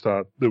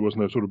start. There was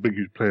no sort of big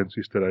huge plans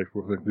yesterday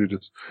for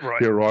things.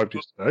 He arrived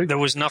yesterday. There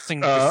was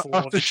nothing before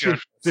after the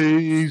Chef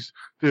D's,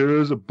 there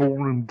is a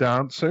ballroom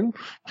dancing,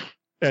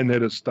 and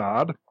that is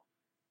starred.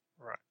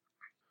 Right.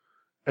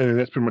 And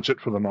that's pretty much it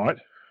for the night.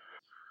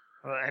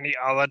 Any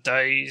other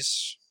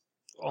days?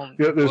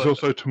 There's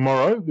also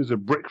tomorrow. There's a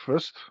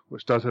breakfast,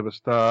 which does have a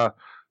star.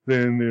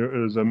 Then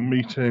there is a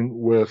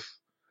meeting with...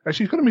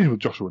 Actually, he's got a meeting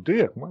with Joshua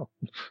Deere. Wow.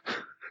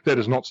 That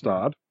is not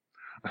starred.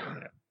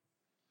 Yeah.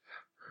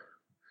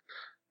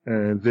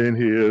 And then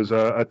he is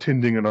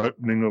attending an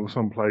opening of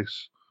some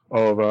place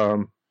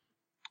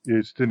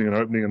he's attending an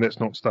opening, and that's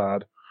not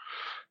starred.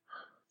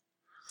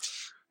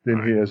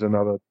 Then he has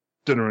another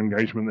dinner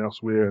engagement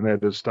elsewhere, and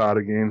that is starred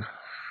again.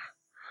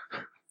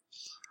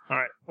 All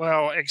right.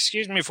 Well,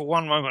 excuse me for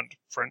one moment,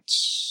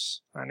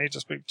 Prince. I need to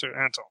speak to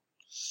Anton.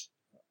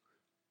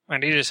 I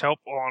need his help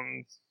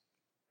on...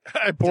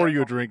 I pour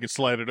you a drink and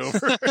slide it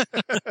over.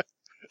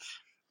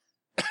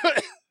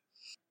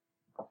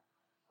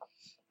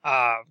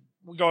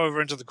 We go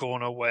over into the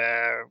corner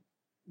where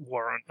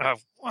where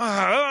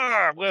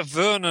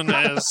Vernon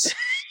is.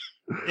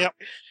 Yep.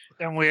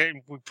 And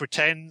we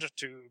pretend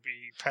to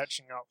be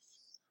patching up.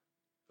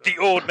 The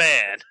old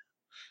man.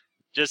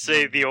 Just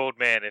say the old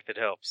man if it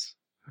helps.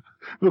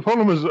 The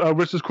problem is,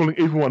 Rich is calling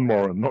everyone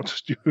Warren, not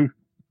just you.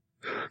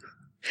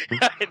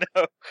 I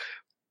know.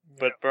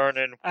 But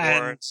Vernon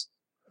Warren. And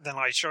then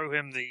I show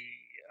him the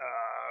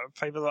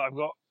paper that I've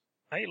got.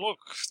 Hey, look,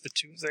 the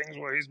two things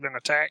where he's been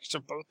attacked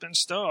have both been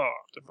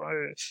starved.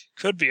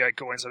 Could be a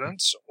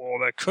coincidence, or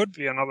there could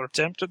be another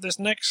attempt at this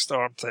next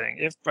starved thing,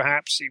 if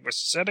perhaps he was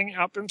setting it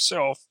up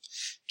himself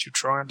to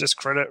try and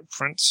discredit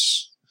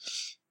Prince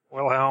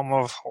Wilhelm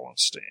of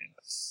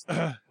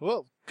Hohenstein.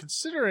 Well,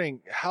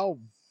 considering how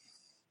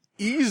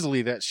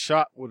easily that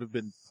shot would have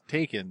been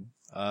taken,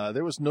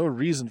 there was no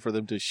reason for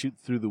them to shoot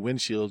through the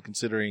windshield,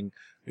 considering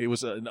it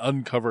was an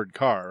uncovered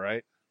car,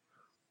 right?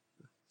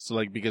 So,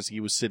 like, because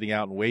he was sitting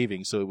out and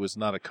waving, so it was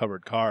not a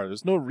covered car.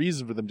 There's no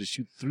reason for them to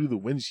shoot through the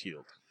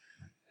windshield.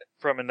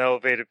 From an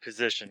elevated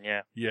position,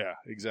 yeah. Yeah,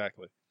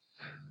 exactly.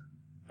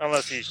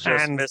 Unless he's just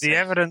And missing. the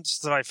evidence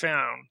that I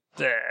found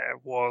there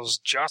was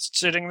just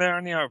sitting there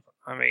in the open.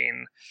 I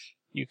mean,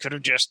 you could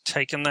have just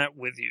taken that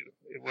with you.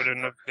 It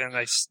wouldn't have been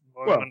a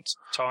moment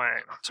of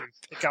time to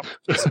pick up.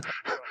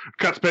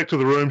 Cuts back to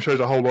the room, shows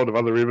a whole lot of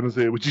other evidence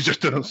there, which he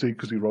just didn't see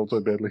because he rolled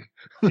so badly.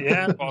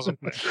 Yeah,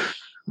 possibly.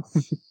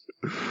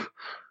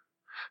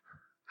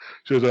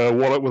 Shows a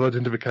wallet with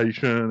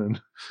identification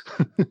and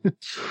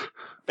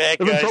Bad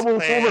I'm in guys trouble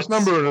for plans, this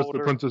number, and it's the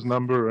folder. prince's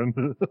number.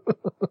 And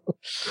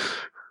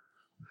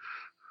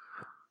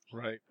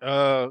Right.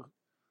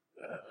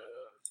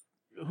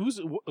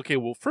 Okay,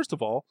 well, first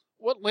of all,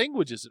 what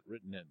language is it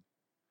written in?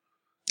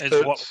 It's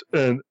it's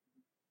in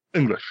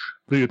English.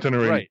 The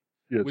itinerary, Right.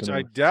 yeah, Which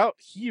I doubt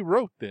he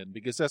wrote then,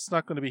 because that's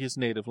not going to be his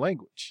native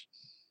language.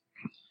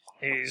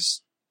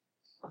 he's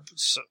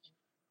so,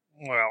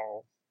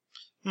 well.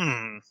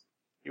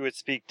 You would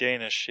speak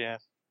Danish, yeah.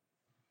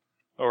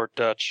 Or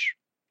Dutch.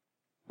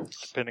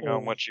 Depending on Or-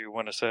 what you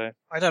want to say.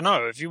 I don't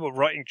know. If you were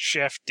writing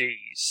Chef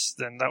D's,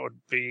 then that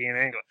would be in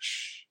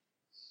English.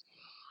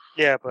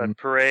 Yeah, but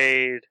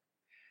parade,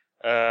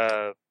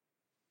 the,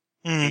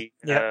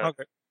 Yeah.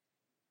 Okay.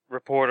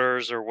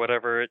 reporters or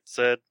whatever it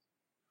said,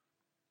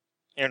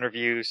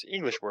 interviews,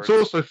 English words. It's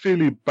also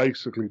fairly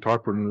basically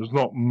typewritten. There's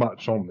not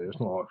much on there.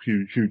 It's not a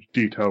huge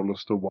detailed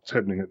list of what's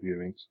happening at the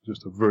events.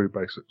 Just a very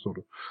basic sort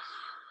of.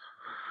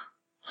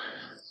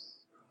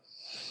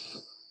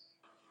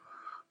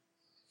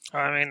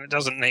 I mean, it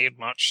doesn't need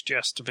much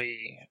just to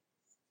be,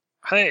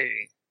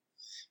 hey,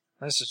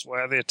 this is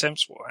where the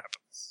attempts will happen.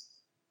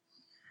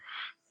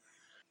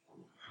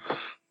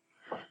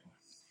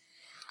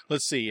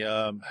 Let's see.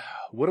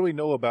 What do we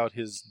know about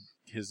his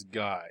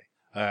guy?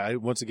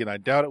 Once again, I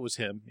doubt it was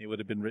him. It would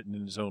have been written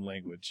in his own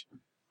language.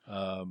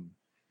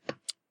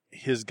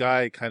 His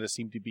guy kind of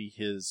seemed to be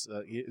his,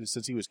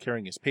 since he was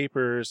carrying his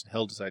papers,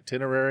 held his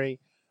itinerary.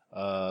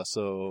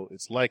 So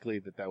it's likely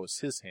that was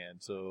his hand.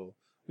 So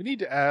we need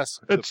to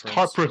ask. It's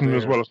typewritten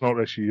as well. It's not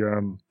actually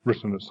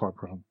written as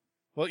typewritten.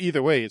 Well,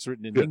 either way, it's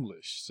written in Yeah.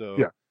 English. So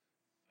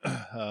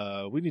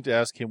Yeah. we need to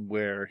ask him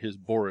where his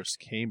Boris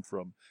came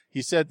from.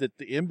 He said that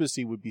the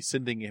embassy would be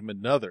sending him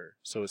another.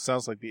 So it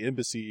sounds like the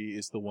embassy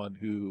is the one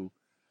who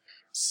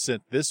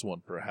sent this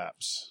one,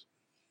 perhaps.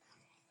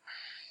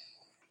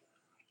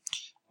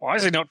 Why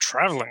is he not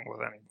traveling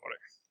with anybody?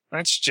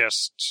 That's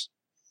just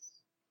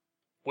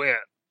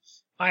weird.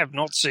 I have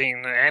not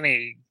seen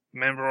any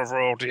member of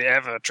royalty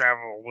ever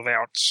travel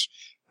without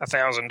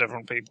 1,000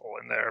 different people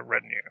in their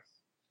retinue.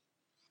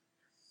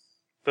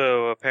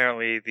 Though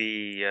apparently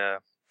the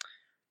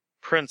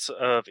Prince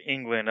of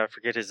England, I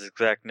forget his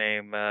exact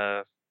name,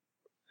 the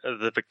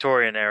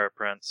Victorian era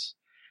prince,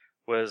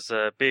 was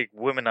a big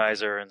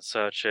womanizer and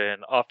such,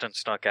 and often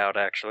snuck out,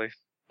 actually.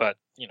 But,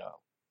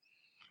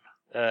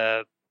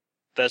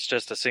 that's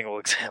just a single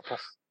example.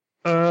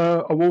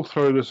 I will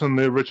throw this in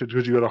there, Richard,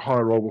 because you got a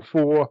high roll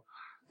before.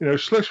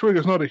 Schleswig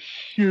is not a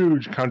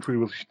huge country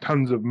with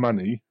tons of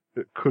money.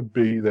 It could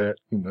be that,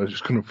 they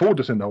just couldn't afford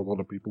to send a whole lot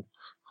of people.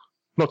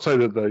 Not say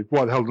that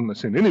why the hell didn't they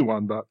send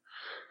anyone, but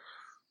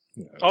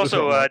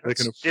Also, they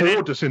can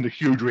afford to send a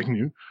huge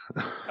retinue.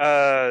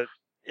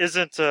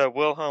 Isn't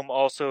Wilhelm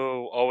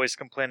also always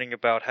complaining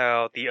about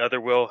how the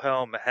other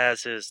Wilhelm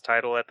has his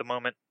title at the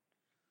moment?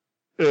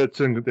 They're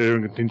in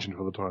contention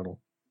for the title.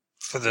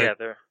 For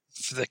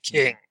the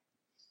king.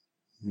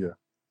 Yeah.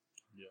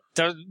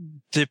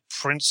 The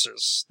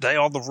princes, they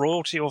are the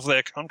royalty of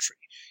their country.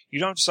 You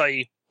don't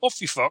say,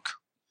 off you fuck,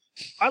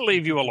 I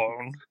leave you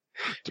alone.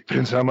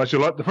 Depends how much you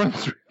like the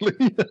prince,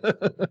 really.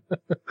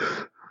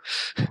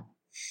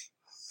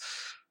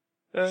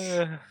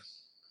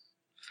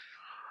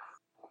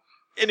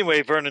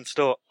 Anyway, Vernon's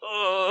still,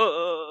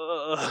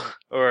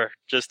 or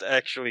just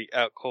actually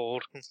out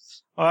cold.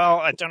 Well,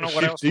 I don't know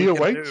what else we can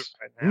do awaits.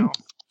 right now.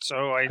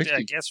 So I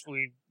guess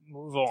we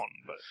move on,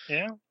 but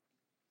yeah.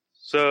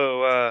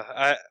 So,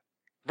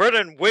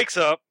 Vernon wakes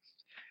up,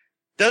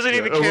 doesn't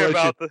even care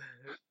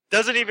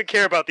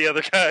about the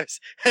other guys,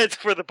 heads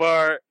for the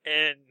bar,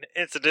 and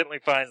incidentally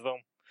finds them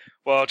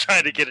while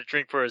trying to get a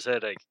drink for his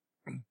headache.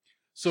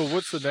 So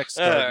what's the next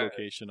start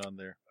location on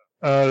there?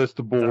 It's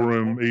the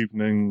ballroom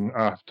evening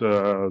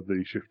after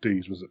the Chef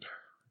D's visit.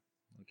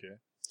 Okay.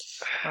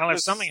 Well,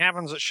 if something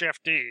happens at Chef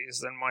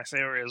D's, then my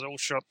theory is all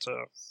shot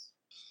to...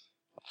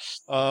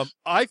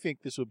 I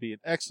think this would be an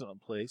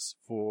excellent place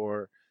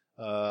for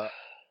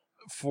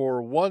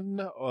one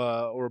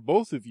or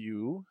both of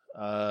you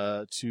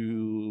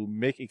to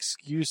make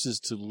excuses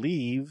to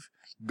leave,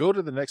 go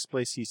to the next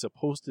place he's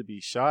supposed to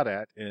be shot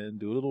at, and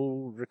do a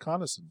little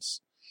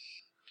reconnaissance.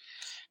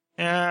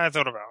 Yeah, I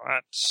thought about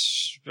that,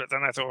 but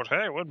then I thought,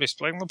 hey, we'd be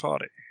splitting the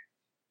party.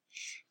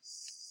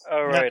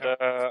 All right.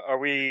 Are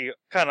we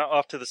kind of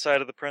off to the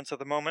side of the prince at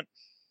the moment?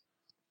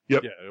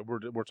 Yep. Yeah,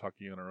 we're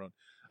talking on our own.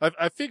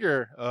 I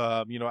figure,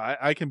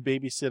 I can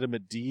babysit him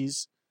at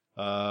D's.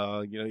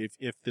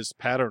 If this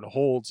pattern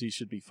holds, he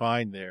should be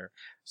fine there.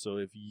 So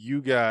if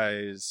you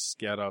guys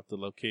scout out the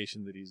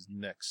location that he's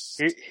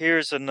next.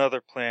 Here's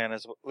another plan.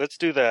 Let's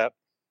do that.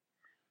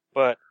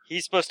 But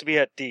he's supposed to be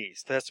at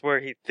D's. That's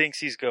where he thinks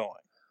he's going.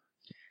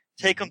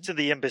 Take him to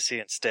the embassy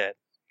instead.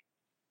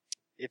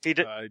 If he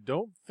I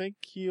don't think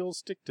he'll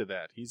stick to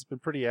that. He's been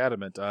pretty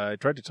adamant. I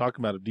tried to talk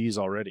him out of D's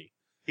already.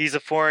 He's a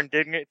foreign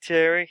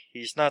dignitary.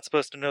 He's not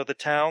supposed to know the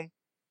town.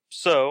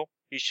 So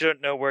he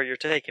shouldn't know where you're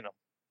taking him.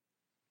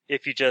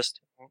 If you just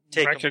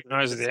take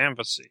recognize him to the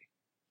embassy.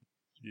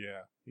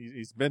 Yeah,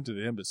 he's been to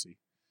the embassy.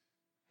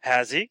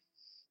 Has he?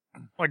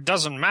 Well, it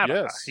doesn't matter.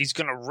 Yes. He's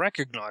going to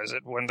recognize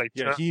it when they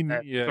Yeah, turn he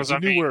because,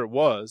 knew where it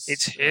was.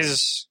 It's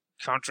his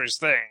country's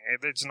thing.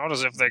 It's not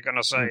as if they're going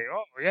to say,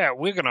 oh, yeah,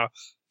 we're going to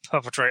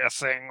perpetrate a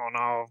thing on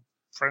our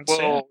prince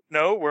here. Well,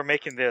 no, we're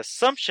making the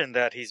assumption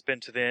that he's been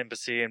to the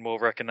embassy and we'll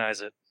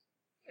recognize it.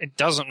 It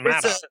doesn't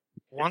matter.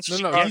 Once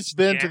he's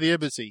been to the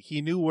embassy.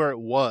 He knew where it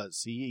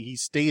was. He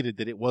stated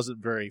that it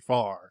wasn't very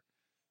far.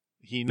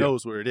 He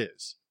knows where it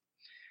is.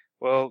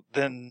 Well,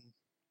 then,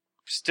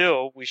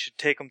 still, we should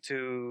take him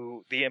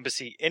to the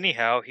embassy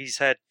anyhow. He's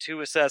had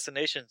 2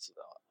 assassinations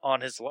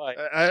on his life.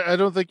 I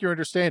don't think you're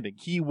understanding.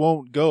 He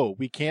won't go.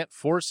 We can't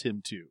force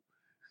him to.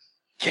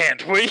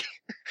 Can't we?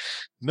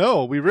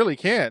 No, we really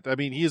can't. I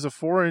mean, he is a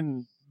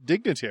foreign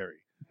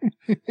dignitary.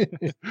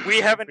 We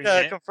haven't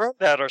confirmed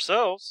that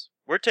ourselves.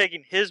 We're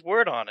taking his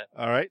word on it.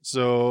 All right,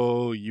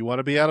 so you want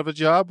to be out of a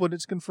job when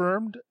it's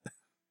confirmed?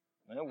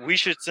 Well, we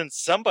should send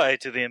somebody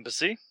to the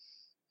embassy.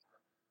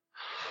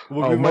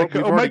 Well, I'll make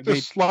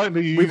this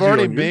slightly easier. We've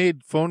already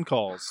made phone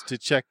calls to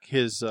check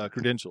his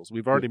credentials.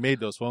 We've already made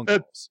those phone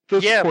calls.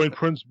 At this point,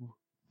 Prince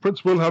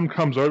Wilhelm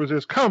comes over and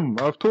says, "Come,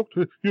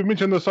 you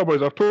mentioned the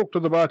subways. I've talked to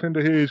the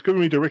bartender here. He's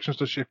giving me directions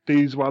to Chef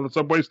D's via the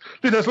subways.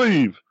 Let us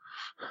leave."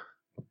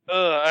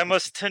 I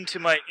must tend to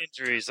my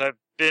injuries. I've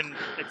been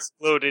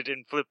exploded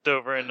and flipped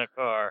over in a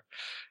car.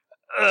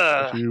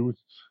 I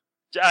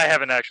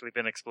haven't actually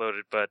been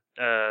exploded, but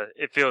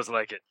it feels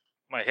like it.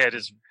 My head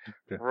is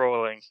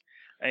rolling.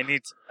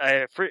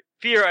 I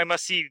fear I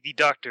must see the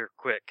doctor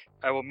quick.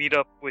 I will meet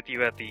up with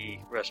you at the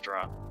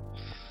restaurant.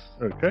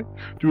 Okay.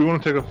 Do we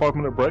want to take a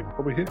 5-minute break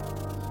over here?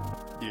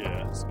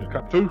 Yeah.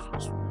 Cut 2?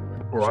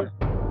 All right.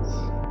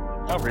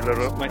 I'll reload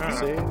up my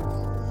Save.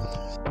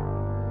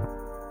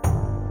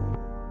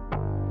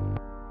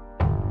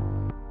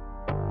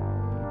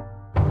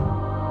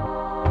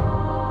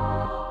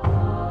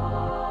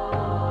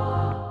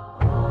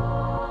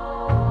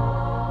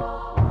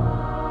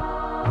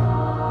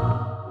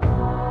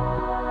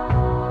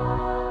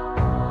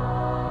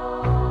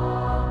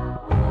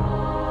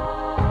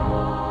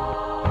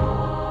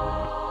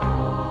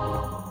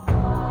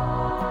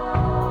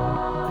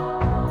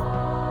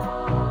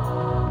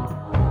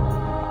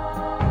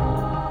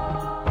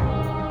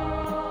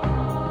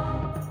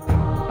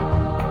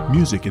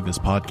 Music in this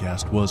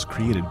podcast was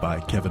created by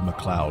Kevin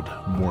MacLeod.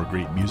 More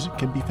great music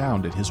can be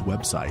found at his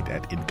website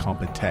at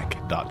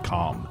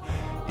incompetech.com.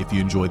 If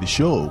you enjoy the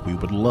show, we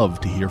would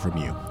love to hear from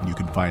you. You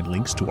can find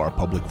links to our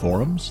public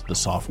forums, the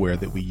software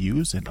that we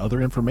use, and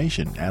other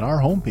information at our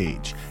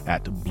homepage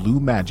at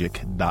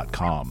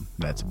bluemagic.com.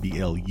 That's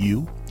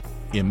BLUMAGIK.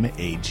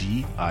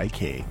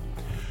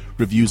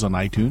 Reviews on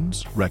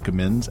iTunes,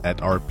 recommends at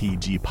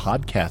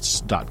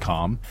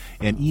rpgpodcasts.com,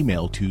 and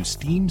email to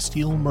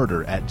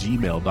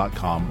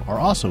steamsteelmurder@gmail.com are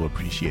also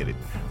appreciated.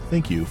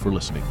 Thank you for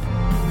listening.